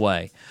to. No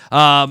way.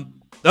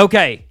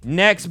 Okay.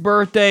 Next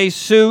birthday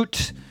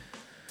suit.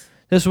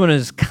 This one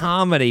is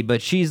comedy,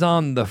 but she's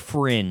on the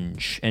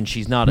fringe, and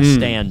she's not a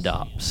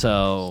stand-up.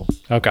 So.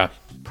 Okay.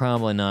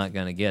 Probably not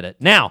going to get it.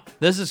 Now,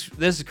 this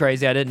is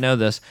crazy. I didn't know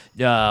this.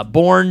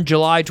 Born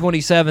July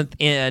 27th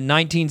in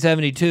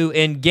 1972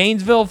 in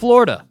Gainesville,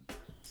 Florida.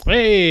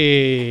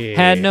 Hey.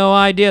 Had no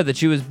idea that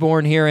she was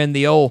born here in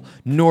the old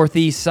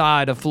northeast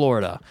side of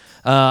Florida.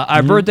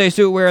 Our birthday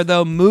suit wearer,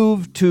 though,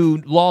 moved to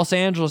Los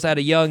Angeles at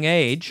a young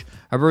age.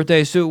 Our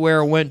birthday suit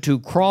wearer went to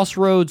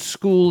Crossroads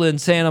School in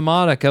Santa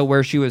Monica,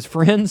 where she was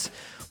friends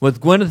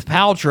with Gwyneth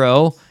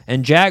Paltrow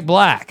and Jack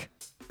Black.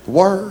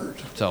 Word.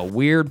 It's a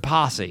weird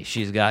posse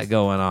she's got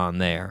going on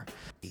there.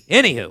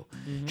 Anywho,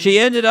 she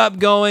ended up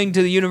going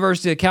to the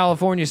University of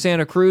California,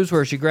 Santa Cruz,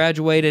 where she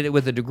graduated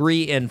with a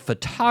degree in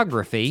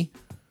photography.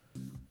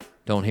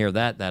 Don't hear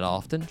that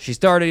often. She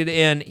started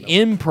in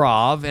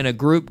improv in a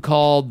group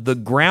called The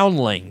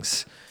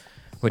Groundlings,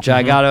 which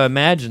I got to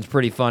imagine is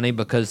pretty funny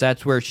because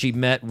that's where she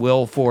met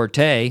Will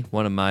Forte,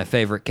 one of my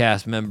favorite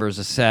cast members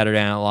of Saturday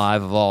Night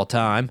Live of all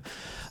time.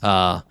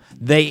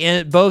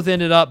 They both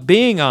ended up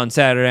being on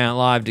Saturday Night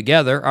Live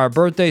together. Our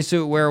birthday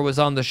suit wearer was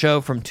on the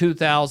show from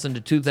 2000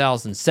 to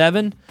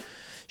 2007.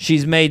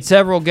 She's made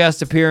several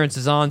guest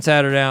appearances on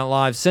Saturday Night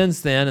Live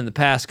since then in the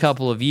past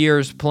couple of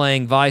years,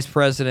 playing Vice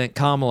President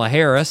Kamala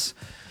Harris.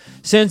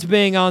 Since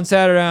being on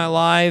Saturday Night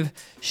Live,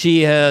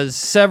 she has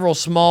several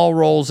small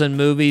roles in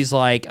movies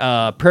like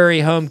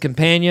Prairie Home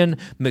Companion,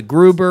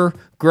 MacGruber,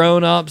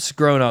 Grown Ups,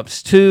 Grown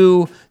Ups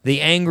 2,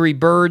 The Angry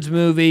Birds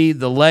movie,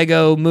 The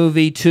Lego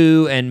Movie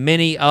 2, and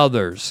many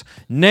others.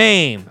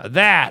 Name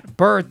that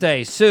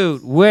birthday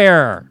suit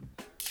wearer.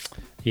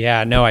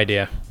 Yeah, no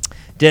idea.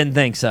 Didn't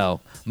think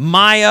so.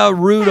 Maya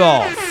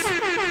Rudolph.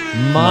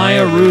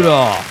 Maya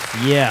Rudolph.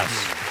 Yes.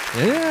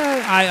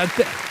 Yeah,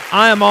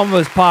 I am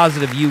almost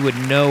positive you would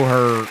know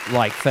her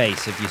like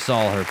face if you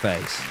saw her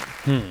face.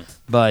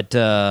 But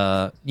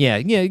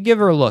yeah, give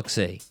her a look.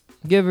 See,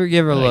 give her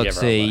a look.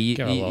 See,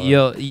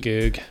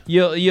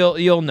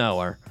 you'll know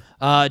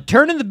her.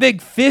 Turning the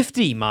big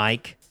 50,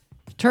 Mike.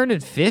 Turning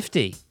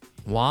 50.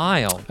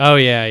 Wild. Oh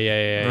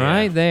yeah.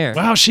 Right there.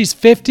 Wow, she's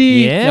 50.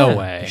 Yeah, No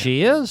way.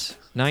 She is.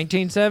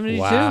 1972,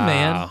 Wow.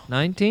 man.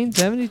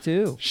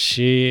 1972.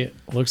 She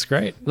looks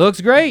great. Looks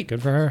great.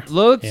 Good for her.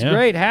 Looks Yeah.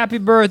 great. Happy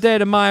birthday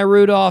to Maya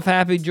Rudolph.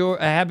 Happy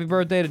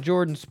birthday to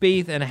Jordan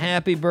Spieth. And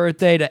happy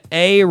birthday to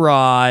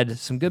A-Rod.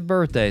 Some good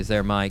birthdays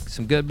there, Mike.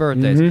 Some good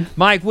birthdays.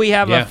 Mike, we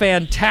have a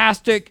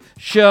fantastic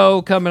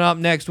show coming up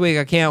next week.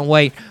 I can't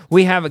wait.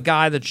 We have a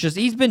guy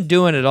he's been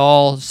doing it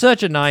all.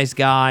 Such a nice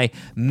guy.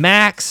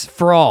 Max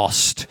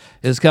Frost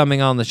is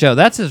coming on the show.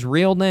 That's his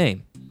real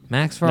name.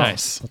 Max Frost.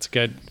 Nice. That's a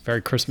good,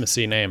 very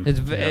Christmassy name.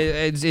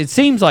 It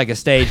seems like a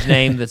stage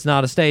name that's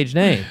not a stage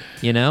name,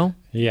 you know?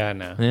 Yeah, I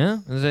know. Yeah,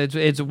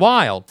 it's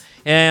wild.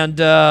 And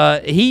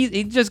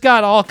he just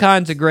got all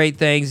kinds of great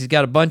things. He's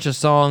got a bunch of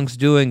songs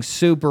doing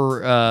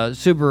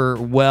super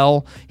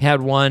well. He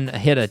had one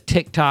hit a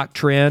TikTok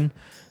trend.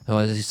 It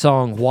was his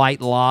song White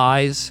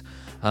Lies.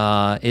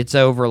 It's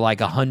over like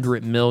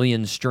 100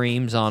 million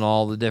streams on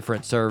all the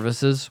different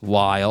services.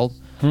 Wild.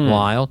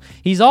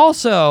 He's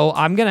also,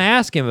 I'm going to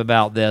ask him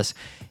about this,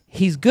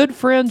 he's good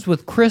friends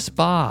with Chris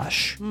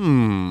Bosh.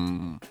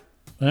 Oh,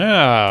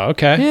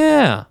 okay.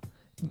 Yeah.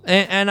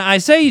 And I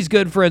say he's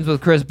good friends with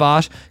Chris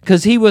Bosh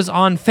because he was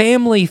on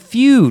Family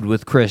Feud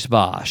with Chris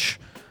Bosh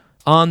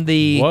on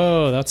the...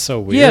 Whoa, that's so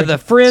weird. Yeah, the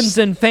Friends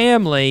and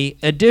Family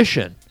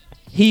edition.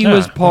 He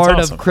was part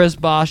awesome. of Chris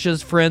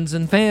Bosh's Friends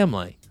and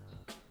Family.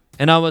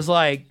 And I was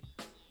like,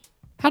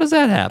 how does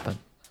that happen?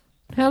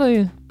 How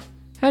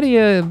do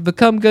you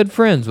become good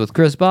friends with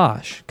Chris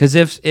Bosh? Because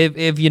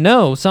if you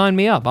know, sign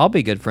me up. I'll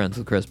be good friends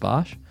with Chris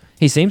Bosh.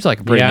 He seems like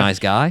a pretty nice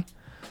guy.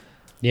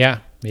 Yeah,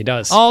 he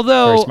does.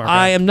 Although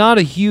I am not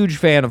a huge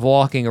fan of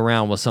walking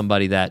around with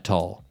somebody that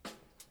tall.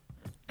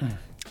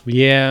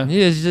 Yeah.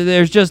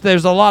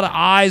 There's a lot of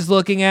eyes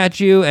looking at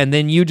you, and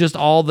then you just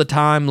all the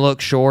time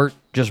look short,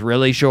 just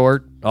really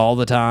short all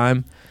the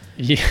time.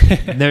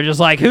 Yeah. They're just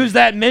like, who's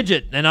that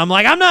midget? And I'm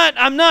like,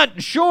 I'm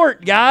not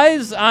short,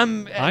 guys. I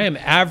am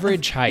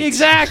average height.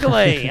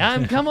 Exactly.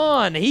 Come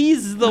on.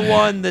 He's the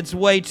one that's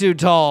way too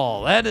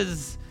tall. That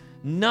is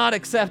not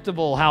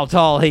acceptable how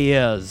tall he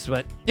is.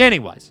 But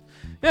anyways,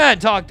 yeah,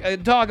 talk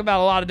about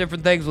a lot of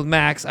different things with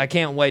Max. I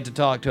can't wait to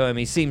talk to him.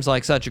 He seems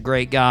like such a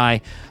great guy.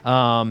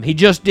 He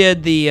just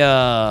did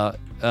the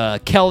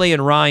Kelly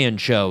and Ryan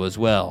show as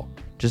well.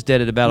 Just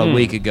did it about a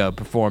week ago.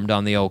 Performed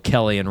on the old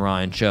Kelly and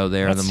Ryan show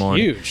there in the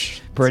morning.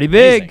 Huge. Pretty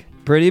big. Amazing.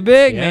 Pretty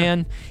big, Yeah.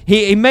 man.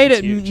 He made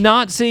it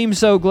not seem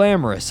so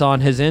glamorous on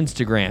his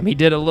Instagram. He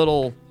did a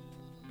little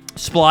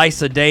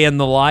splice a day in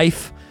the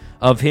life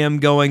of him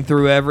going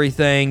through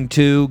everything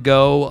to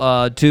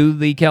go to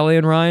the Kelly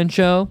and Ryan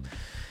show.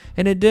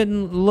 And it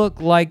didn't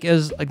look like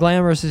as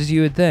glamorous as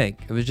you would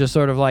think. It was just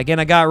sort of like, and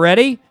I got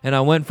ready, and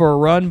I went for a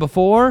run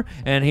before,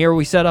 and here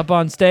we set up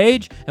on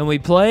stage, and we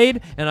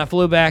played, and I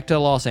flew back to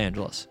Los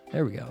Angeles.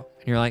 There we go.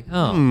 And you're like,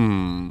 oh.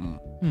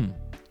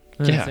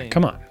 Yeah,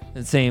 come on.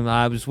 It seemed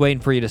I was waiting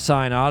for you to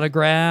sign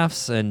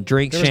autographs and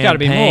drink There's got to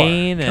be more.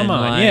 champagne. Come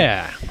on,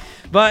 yeah.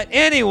 But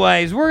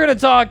anyways, we're going to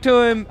talk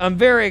to him. I'm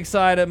very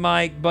excited,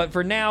 Mike. But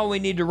for now, we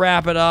need to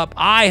wrap it up.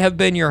 I have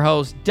been your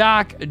host,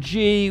 Doc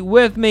G.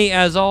 With me,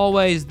 as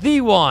always,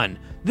 the one,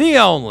 the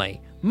only,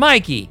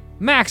 Mikey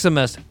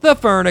Maximus, the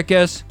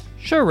Furnicus,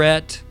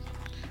 Charette.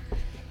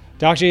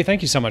 Doc G,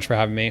 thank you so much for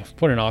having me.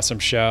 What an awesome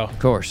show. Of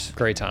course.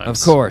 Great times.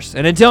 Of course.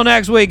 And until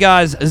next week,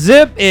 guys,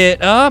 zip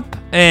it up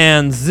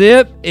and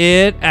zip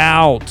it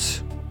out.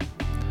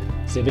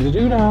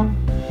 Zippity-doo-dah.